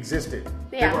saying they existed.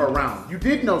 Yeah. They were around. You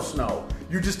did know Snow.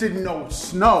 You just didn't know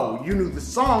Snow. You knew the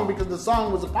song because the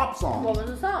song was a pop song. What was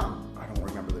the song? I don't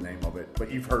remember the name of it, but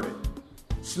you've heard it.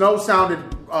 Snow sounded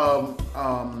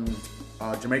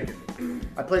Jamaican.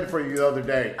 I played it for you the other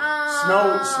day.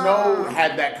 Snow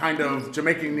had that kind of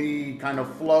Jamaican-y kind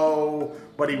of flow,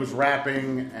 but he was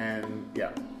rapping, and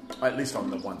yeah, at least on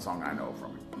the one song I know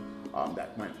from him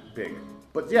that went big.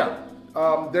 But yeah,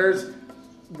 there's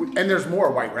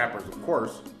more white rappers, of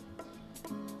course.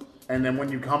 And then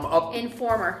when you come up,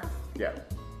 Informer. yeah,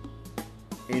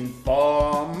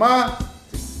 Informer.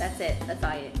 That's it. That's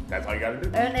all you gotta do.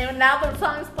 And now the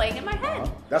song's playing in my head.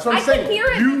 That's what I'm saying. Could hear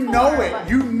it you before, know it. but-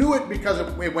 You knew it because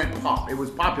it went pop. It was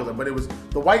popular, but it was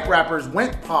the white rappers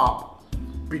went pop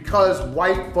because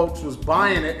white folks was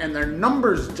buying it and their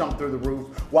numbers jumped through the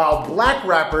roof, while black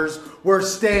rappers were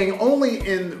staying only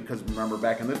in, because remember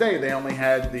back in the day they only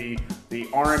had the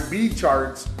R&B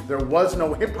charts. There was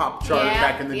no hip hop chart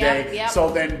back in the day. Yep. So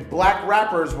then black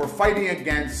rappers were fighting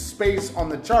against space on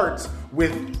the charts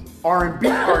with R&B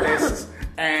artists,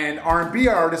 and R&B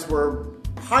artists were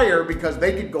higher because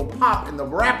they could go pop and the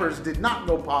rappers did not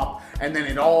go pop, and then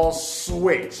it all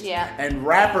switched. Yeah. And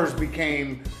rappers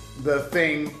became the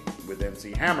thing with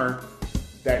MC Hammer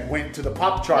that went to the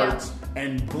pop charts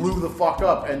and blew the fuck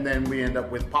up, and then we end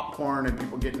up with popcorn and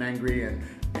people getting angry and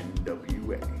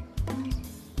NWA.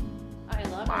 I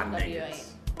love My NWA. niggas.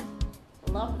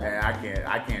 Love them. Man,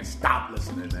 I can't stop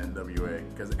listening to NWA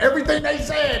because everything they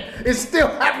said is still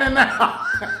happening now.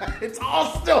 It's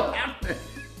all still happening.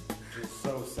 It's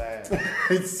so sad.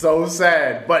 It's so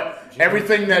sad, but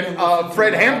everything that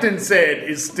Fred Hampton said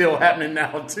is still happening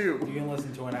now too. You can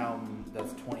listen to an album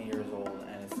that's 20 years old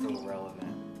and it's still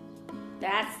relevant.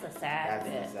 That's the sad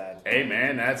bit. That's sad. Hey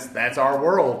man, that's our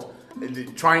world.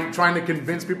 Trying to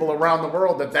convince people around the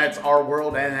world that that's our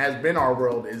world and has been our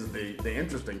world is the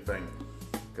interesting thing,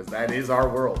 because that is our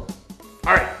world.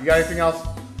 All right, you got anything else?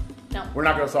 No, We're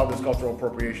not going to solve this cultural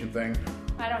appropriation thing.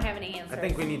 I don't have any answers. I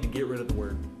think we need to get rid of the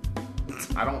word.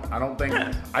 I don't think.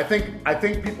 I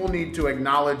think people need to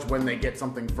acknowledge when they get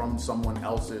something from someone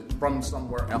else, from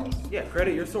somewhere else. Yeah,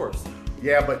 credit your source.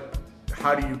 Yeah, but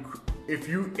how do you? If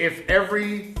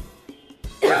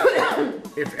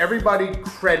everybody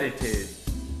credited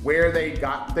where they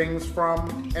got things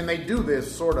from, and they do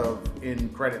this sort of in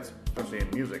credits, especially in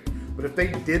music. But if they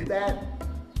did that,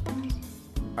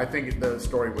 I think the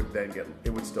story would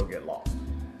still get lost.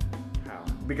 How?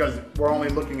 Because we're only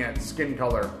looking at skin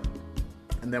color,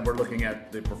 and then we're looking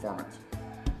at the performance.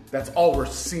 That's all we're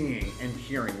seeing and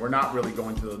hearing. We're not really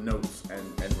going to the notes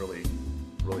and really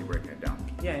breaking it down.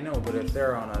 Yeah, I know, but if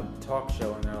they're on a talk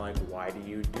show and they're like, "Why do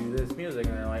you do this music?"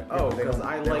 and they're like, Yeah, "Oh, but they because don't-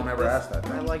 I they don't like ever this. ask that, I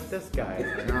though. like this guy."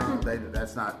 No,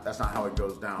 that's not how it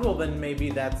goes down. Well, then maybe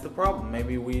that's the problem.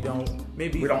 Maybe we don't.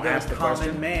 Maybe We don't the ask the common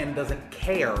question. man doesn't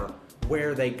care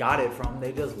where they got it from.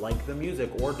 They just like the music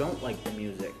or don't like the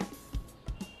music.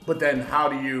 But then how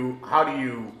do you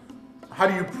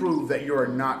prove that you are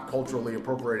not culturally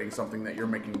appropriating something that you're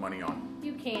making money on?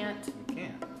 You can't. You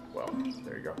can't. Well,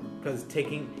 there you go. Because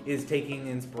taking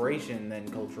inspiration then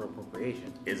cultural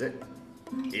appropriation. Is it?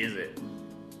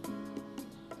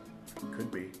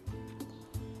 Could be.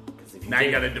 'Cause if Now you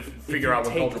take- got to if figure you out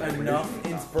what take cultural appropriation enough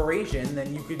is. inspiration,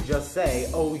 then you could just say,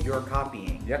 "Oh, you're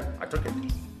copying." Yeah, I took it.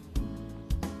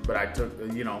 But I took,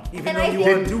 Even And though I- you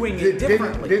are doing it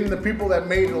differently. Didn't the people that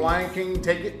made The Lion King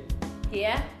take it?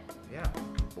 Yeah. Yeah.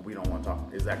 But we don't want to talk.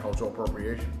 Is that cultural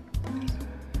appropriation?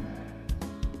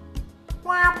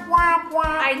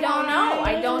 I don't know.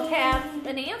 I don't have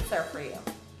an answer for you.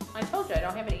 I told you I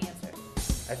don't have any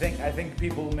answers. I think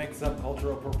people mix up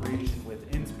cultural appropriation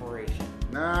with inspiration.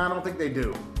 Nah, I don't think they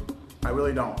do. I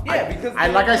really don't. Yeah, because I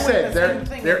they're like I doing said, the there same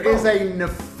thing there in is both. a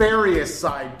nefarious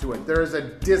side to it. There is a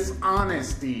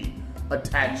dishonesty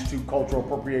attached to cultural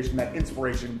appropriation that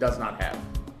inspiration does not have.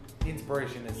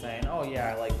 Inspiration is saying, "Oh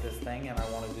yeah, I like this thing, and I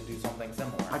wanted to do something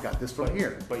similar." I got this from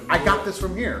here. but I you're- got this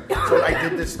from here. So I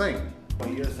did this thing.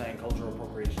 But you're saying cultural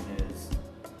appropriation is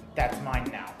that's mine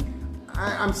now.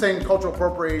 I'm saying cultural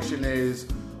appropriation is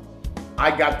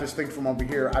I got this thing from over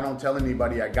here. I don't tell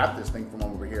anybody I got this thing from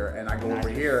over here, and I go over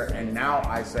here, and now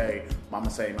I say, Mama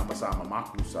say, Mama sa, Mama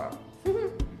kusa.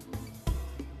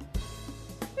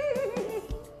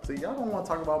 See, y'all don't want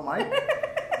to talk about Mike.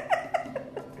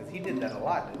 Because he did that a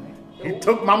lot, didn't he? He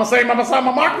took Mama say, Mama sa,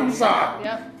 Mama kusa,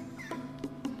 Yep.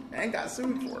 and got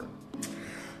sued for it.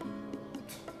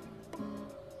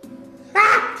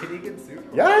 Did he get sued?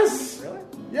 Yes. Really?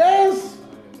 Yes.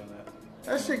 I didn't know that.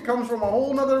 That shit comes from a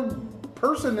whole nother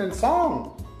person and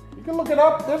song. You can look it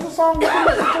up. There's a song. You can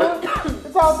listen to it.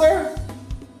 It's out there.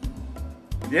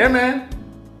 Yeah, man.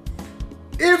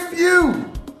 If you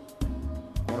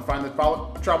want to find the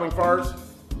Traveling Fars,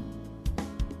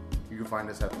 you can find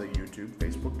us at the YouTube,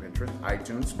 Facebook, Pinterest,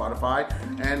 iTunes, Spotify,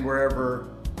 and wherever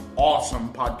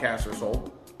awesome podcasts are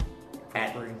sold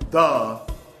at the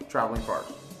Traveling Fars.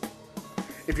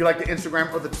 If you like the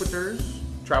Instagram or the Twitters,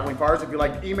 Traveling Fars. If you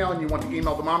like email and you want to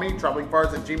email the mommy,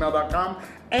 travelingfars@gmail.com.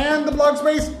 And the blog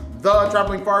space,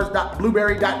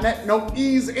 thetravelingfars.blueberry.net. No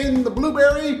E's in the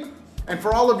blueberry. And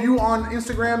for all of you on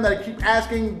Instagram that keep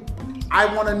asking, I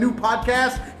want a new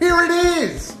podcast, here it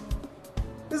is.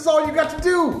 This is all you got to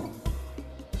do.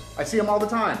 I see them all the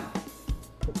time.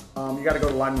 You got to go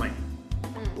to LimeLink.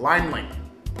 LimeLink.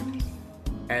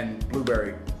 And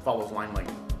Blueberry follows LimeLink.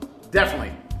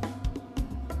 Definitely.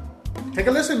 Take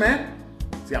a listen, man.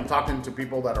 See, I'm talking to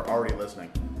people that are already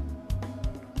listening.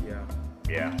 Yeah.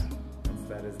 Yeah.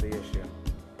 That is the issue.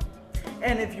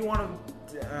 And if you want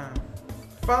to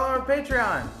follow our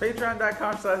Patreon,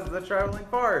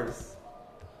 patreon.com/thetravelingfars.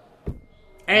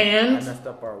 I And messed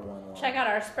up our one line. Check out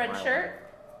our spread shirt.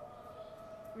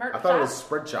 Merch I thought it was shop.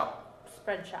 Spread Shop.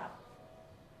 Spread shop.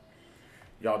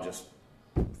 Y'all just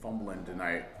fumbling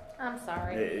tonight. I'm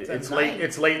sorry. It's late.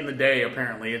 It's late in the day.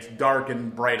 Apparently, it's dark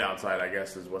and bright outside. I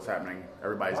guess is what's happening.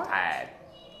 Everybody's What? tired.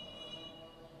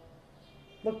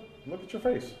 Look at your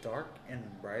face. Dark and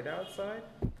bright outside.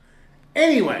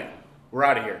 Anyway, we're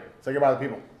out of here. Say goodbye to the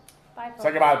people. Bye, folks.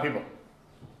 Say goodbye to the people.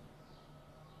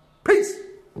 Peace.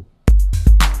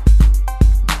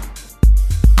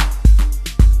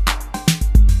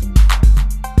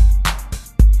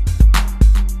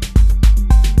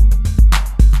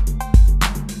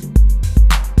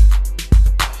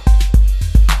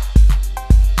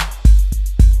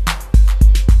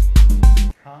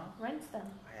 Huh? Rinse them.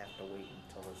 I have to wait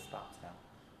until it stops now.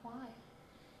 Why?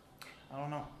 I don't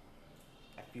know.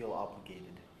 I feel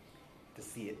obligated to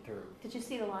see it through. Did you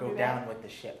see the laundry Go bag? down with the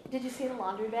ship. Did you see the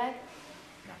laundry bag?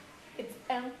 No. It's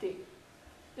empty.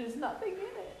 There's nothing in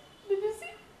it. Did you see?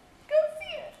 Go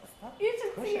see it. Stop You should see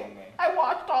it. pushing me. I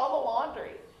washed all the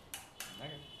laundry.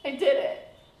 Okay. I did it.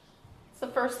 It's the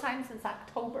first time since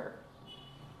October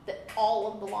that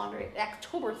all of the laundry,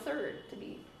 October 3rd to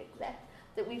be exact,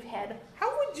 that we've had.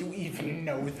 How would you even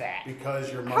know that?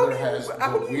 Because your How mother do you- has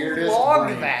how the do you weirdest log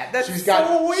brain. that? That's She's got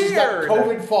so She's got weird.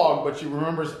 COVID fog, but she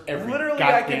remembers every Literally,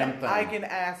 I goddamn thing. can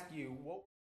ask you. What